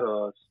uppercut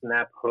or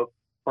snap hook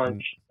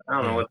punch. I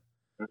don't know what.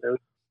 There was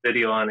a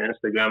video on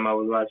Instagram I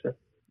was watching.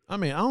 I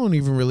mean, I don't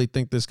even really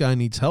think this guy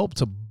needs help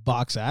to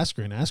box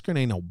Askren. Askren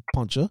ain't no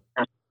puncher.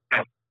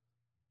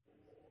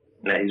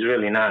 No, he's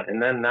really not.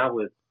 And then not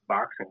with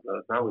boxing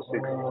gloves. Not with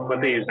 16.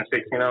 What they using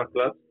 16-ounce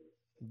gloves?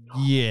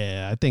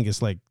 Yeah, I think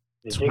it's like.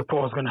 Jake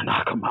Paul's gonna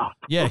knock him out.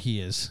 Yeah,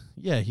 he is.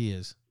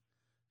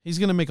 He's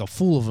gonna make a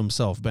fool of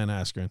himself, Ben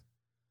Askren.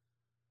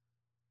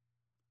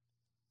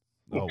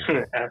 Oh.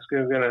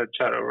 Askren's gonna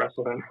try to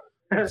wrestle him.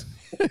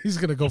 He's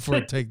gonna go for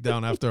a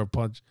takedown after a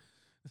punch.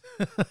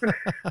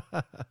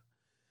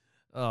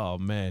 Oh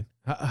man,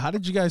 how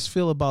did you guys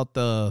feel about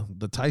the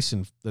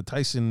Tyson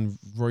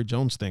Roy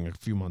Jones thing a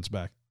few months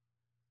back?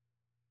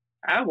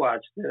 I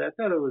watched it. I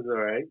thought it was all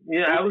right.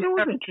 Yeah, it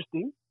was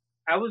interesting.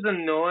 I was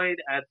annoyed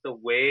at the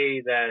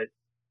way that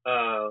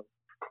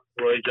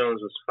Roy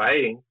Jones was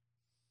fighting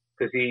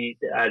because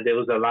there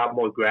was a lot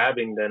more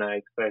grabbing than I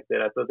expected.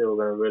 I thought they were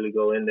going to really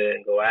go in there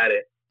and go at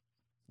it.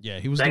 Yeah,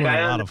 he was doing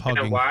a lot of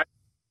hugging. Why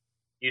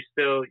you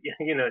still,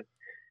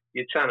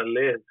 you're trying to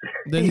live.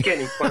 You're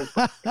getting punched.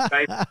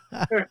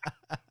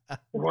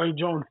 Roy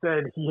Jones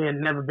said he had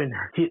never been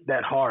hit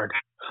that hard.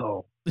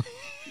 So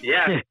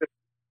yeah,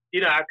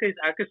 I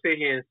could sit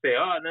here and say,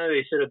 oh no,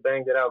 they should have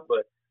banged it out,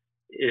 but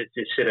it's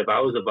just shit. If I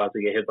was about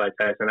to get hit by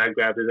Tyson, I'd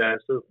grab his ass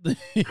too.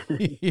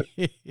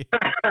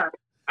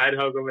 I'd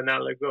hug him and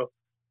not let go.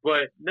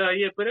 But no,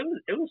 yeah, but it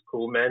was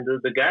cool, man.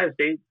 The guys,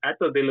 I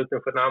thought they looked in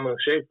phenomenal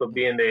shape for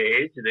being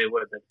their age. They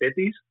were in the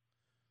 50s.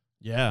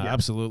 Yeah,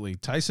 absolutely.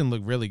 Tyson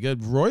looked really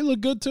good. Roy looked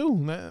good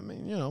too. I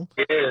mean, Yeah,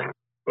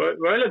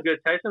 Roy looked good.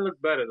 Tyson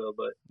looked better though,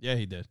 but yeah,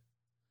 he did.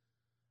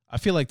 I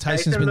feel like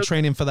Tyson's been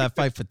training for that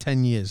fight for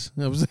 10 years.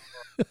 I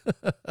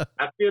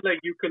feel like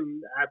you could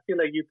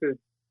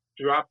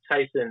drop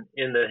Tyson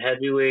in the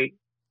heavyweight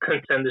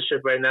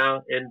contendership right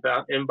now in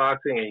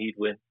boxing, and he'd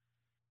win.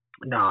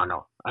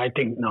 No. I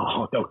think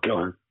they'll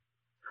kill him.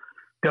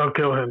 They'll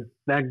kill him.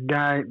 That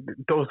guy,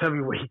 those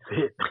heavyweights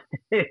hit.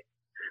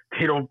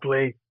 They don't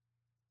play.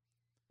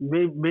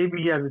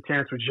 Maybe he has a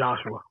chance with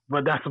Joshua,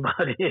 but that's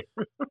about it.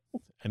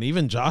 And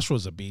even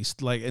Joshua's a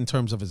beast, like in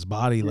terms of his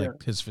body,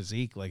 like his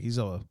physique. Like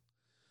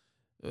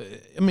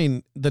I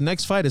mean, the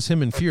next fight is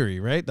him and Fury,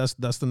 right? That's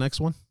the next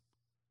one.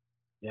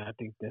 Yeah, I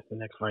think that's the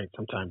next fight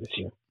sometime this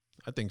year.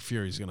 I think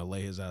Fury's gonna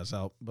lay his ass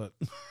out, but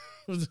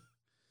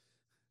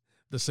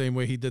the same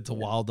way he did to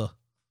Wilder.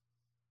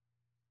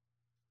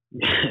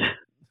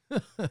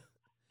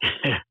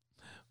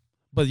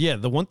 But yeah,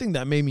 the one thing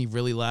that made me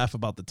really laugh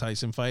about the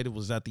Tyson fight, it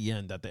was at the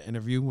end, at the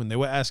interview, when they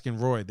were asking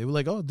Roy, they were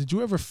like, oh, did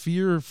you ever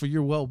fear for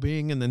your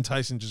well-being? And then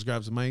Tyson just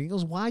grabs the mic. He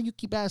goes, why you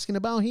keep asking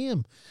about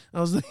him? I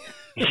was like,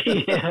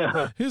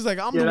 he was like,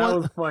 I'm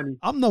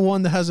the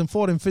one that hasn't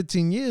fought in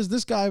 15 years.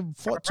 This guy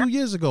fought 2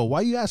 years ago.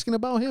 Why are you asking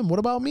about him? What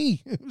about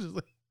me? It was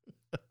like,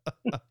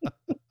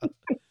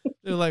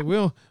 they're like,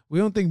 we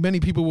don't think many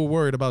people were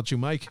worried about you,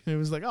 Mike. It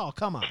was like, oh,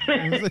 come on.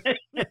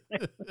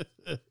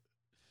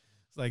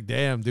 It's like,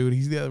 damn, dude,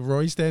 he's got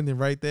Roy standing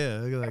right there.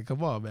 Like,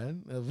 come on,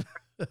 man.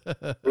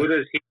 Who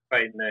does he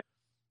fight next?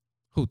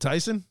 Who,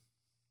 Tyson?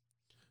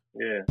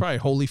 Yeah. Probably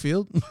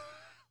Holyfield.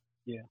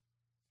 Yeah.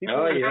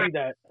 People say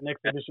that an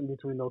exhibition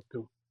between those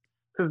two.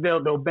 Because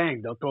they'll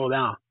bang, they'll throw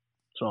down.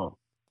 So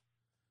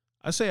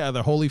I say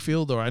either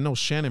Holyfield or I know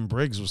Shannon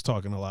Briggs was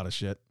talking a lot of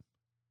shit.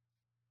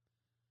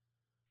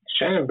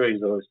 Shannon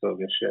Briggs always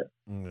talking shit.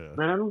 Yeah.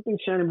 Man, I don't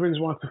think Shannon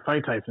Briggs wants to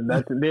fight Tyson.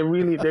 They're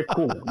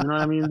cool. You know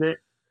what I mean?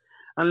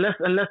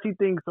 Unless he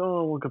thinks,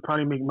 we could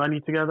probably make money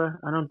together,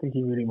 I don't think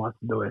he really wants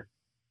to do it.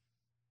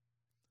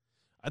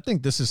 I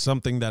think this is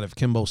something that if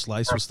Kimbo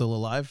Slice was still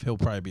alive, he'll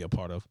probably be a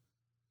part of.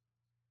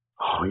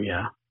 Oh,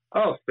 yeah.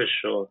 Oh, for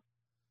sure.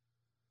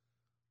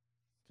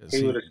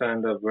 He would have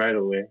signed up right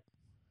away.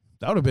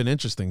 That would have been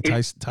interesting.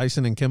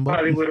 Tyson and Kimbo. He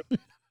probably would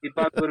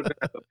have been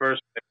at the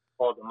first that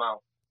called him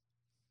out.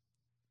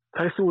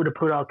 Tyson would have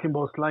put out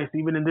Kimbo Slice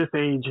even in this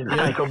age and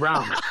Michael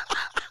Brown.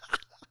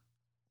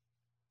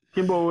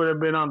 Kimbo would have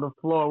been on the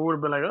floor. Would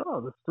have been like, oh,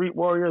 the Street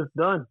Warrior's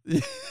done.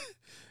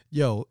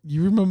 Yo,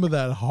 you remember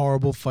that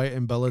horrible fight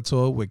in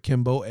Bellator with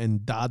Kimbo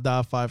and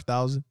Dada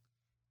 5000?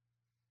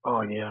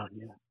 Oh, yeah.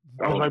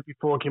 That was right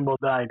before Kimbo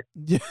died.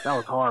 Yeah. That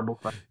was horrible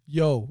fight.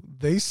 Yo,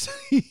 they said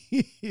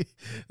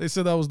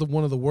that was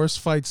one of the worst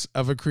fights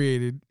ever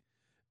created.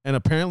 And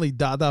apparently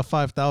Dada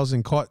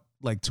 5000 caught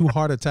like 2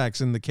 heart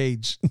attacks in the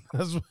cage.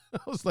 I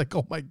was like,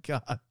 oh, my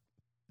God.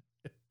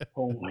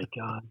 Oh, my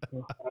God.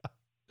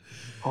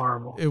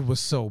 Horrible. It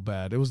was so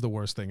bad. It was the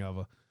worst thing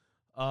ever.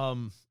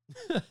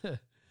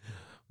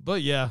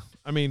 But yeah,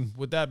 I mean,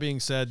 with that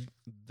being said,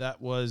 that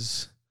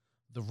was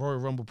the Royal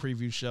Rumble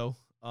preview show.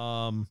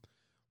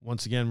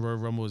 Once again, Royal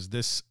Rumble is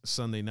this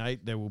Sunday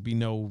night. There will be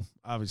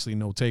obviously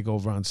no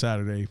takeover on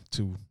Saturday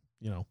to,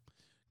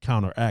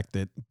 counteract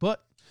it.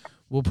 But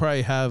we'll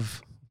probably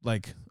have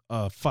like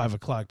a 5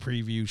 o'clock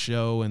preview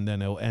show, and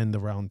then it'll end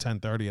around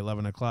 10:30,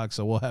 11 o'clock.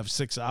 So we'll have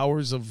 6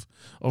 hours of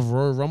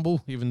Royal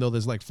Rumble, even though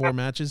there's like 4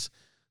 matches.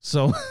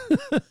 So,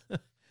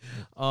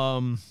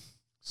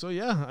 so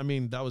yeah, I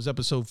mean, that was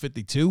episode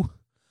 52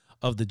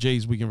 of the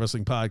Jay's Weekend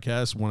Wrestling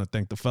Podcast. Want to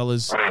thank the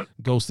fellas,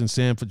 Ghost and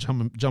Sam, for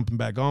jumping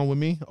back on with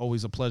me.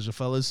 Always a pleasure,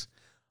 fellas.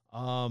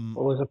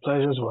 Always a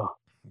pleasure as well.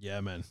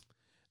 Yeah, man.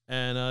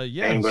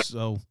 And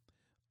so.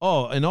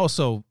 Oh, and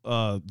also,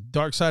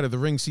 Dark Side of the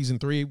Ring Season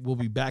 3 will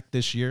be back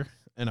this year,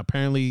 and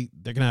apparently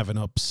they're going to have an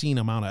obscene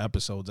amount of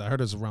episodes. I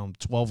heard it's around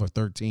 12 or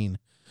 13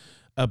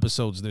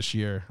 episodes this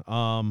year,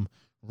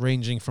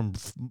 ranging from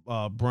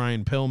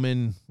Brian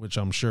Pillman, which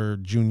I'm sure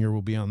Junior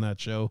will be on that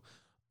show.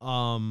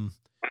 You're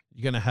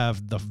going to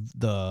have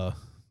the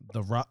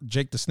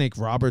Jake the Snake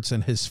Roberts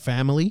and his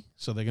family,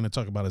 so they're going to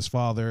talk about his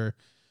father,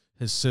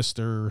 his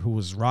sister, who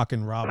was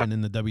Rockin' Robin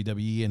in the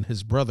WWE, and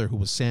his brother, who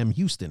was Sam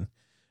Houston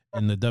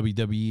in the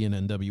WWE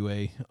and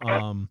NWA.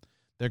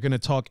 They're going to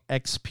talk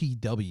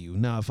XPW.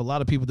 Now, if a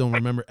lot of people don't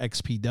remember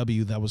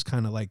XPW, that was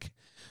kind of like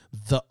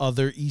the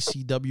other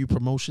ECW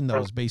promotion that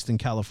was based in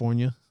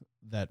California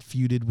that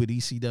feuded with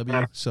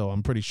ECW. So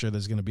I'm pretty sure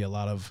there's going to be a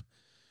lot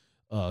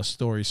of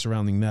stories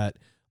surrounding that.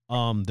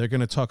 They're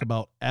going to talk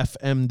about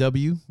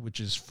FMW, which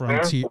is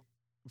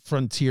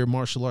Frontier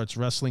Martial Arts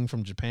Wrestling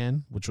from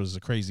Japan, which was a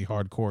crazy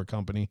hardcore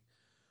company.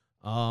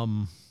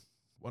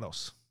 What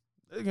else?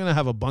 They're going to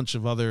have a bunch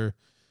of other,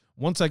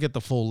 once I get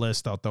the full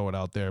list, I'll throw it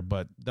out there,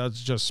 but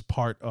that's just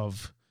part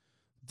of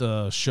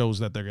the shows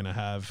that they're going to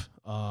have,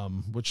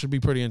 which should be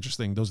pretty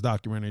interesting. Those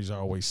documentaries are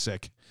always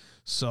sick.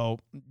 So,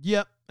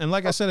 yeah. And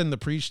like I said in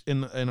the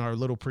in our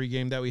little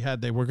pregame that we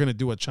had, they were going to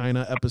do a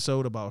China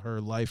episode about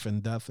her life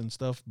and death and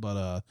stuff,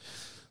 but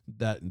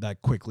that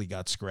quickly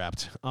got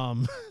scrapped.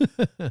 So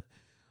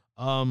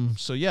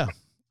yeah.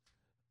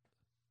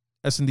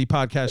 S&D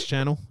podcast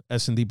channel,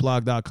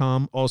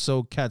 sndblog.com.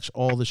 Also catch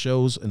all the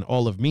shows and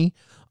all of me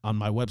on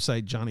my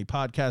website,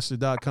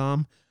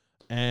 johnnypodcaster.com.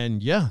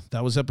 And yeah,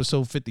 that was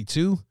episode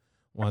 52.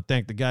 Want to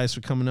thank the guys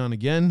for coming on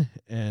again.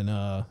 And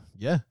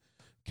yeah,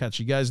 catch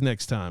you guys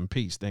next time.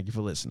 Peace. Thank you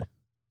for listening.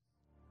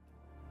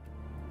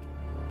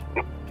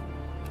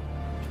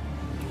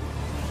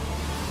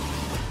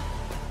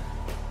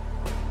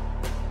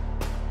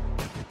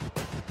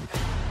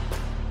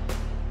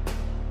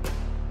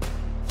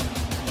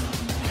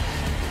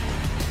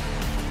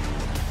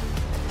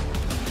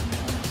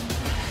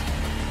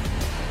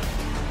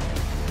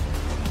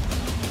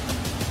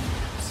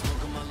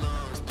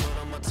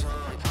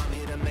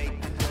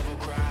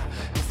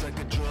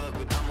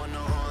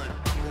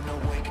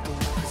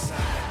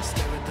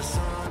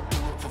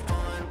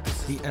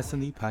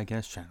 S&D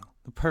Podcast Channel,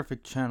 the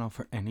perfect channel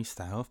for any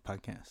style of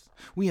podcast.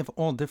 We have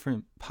all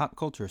different pop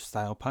culture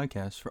style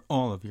podcasts for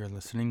all of your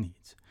listening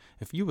needs.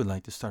 If you would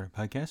like to start a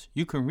podcast,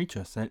 you can reach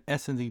us at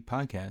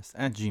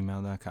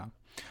sndpodcast@gmail.com.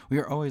 We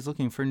are always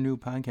looking for new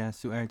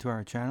podcasts to add to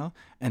our channel,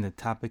 and the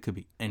topic could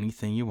be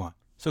anything you want.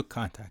 So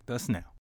contact us now.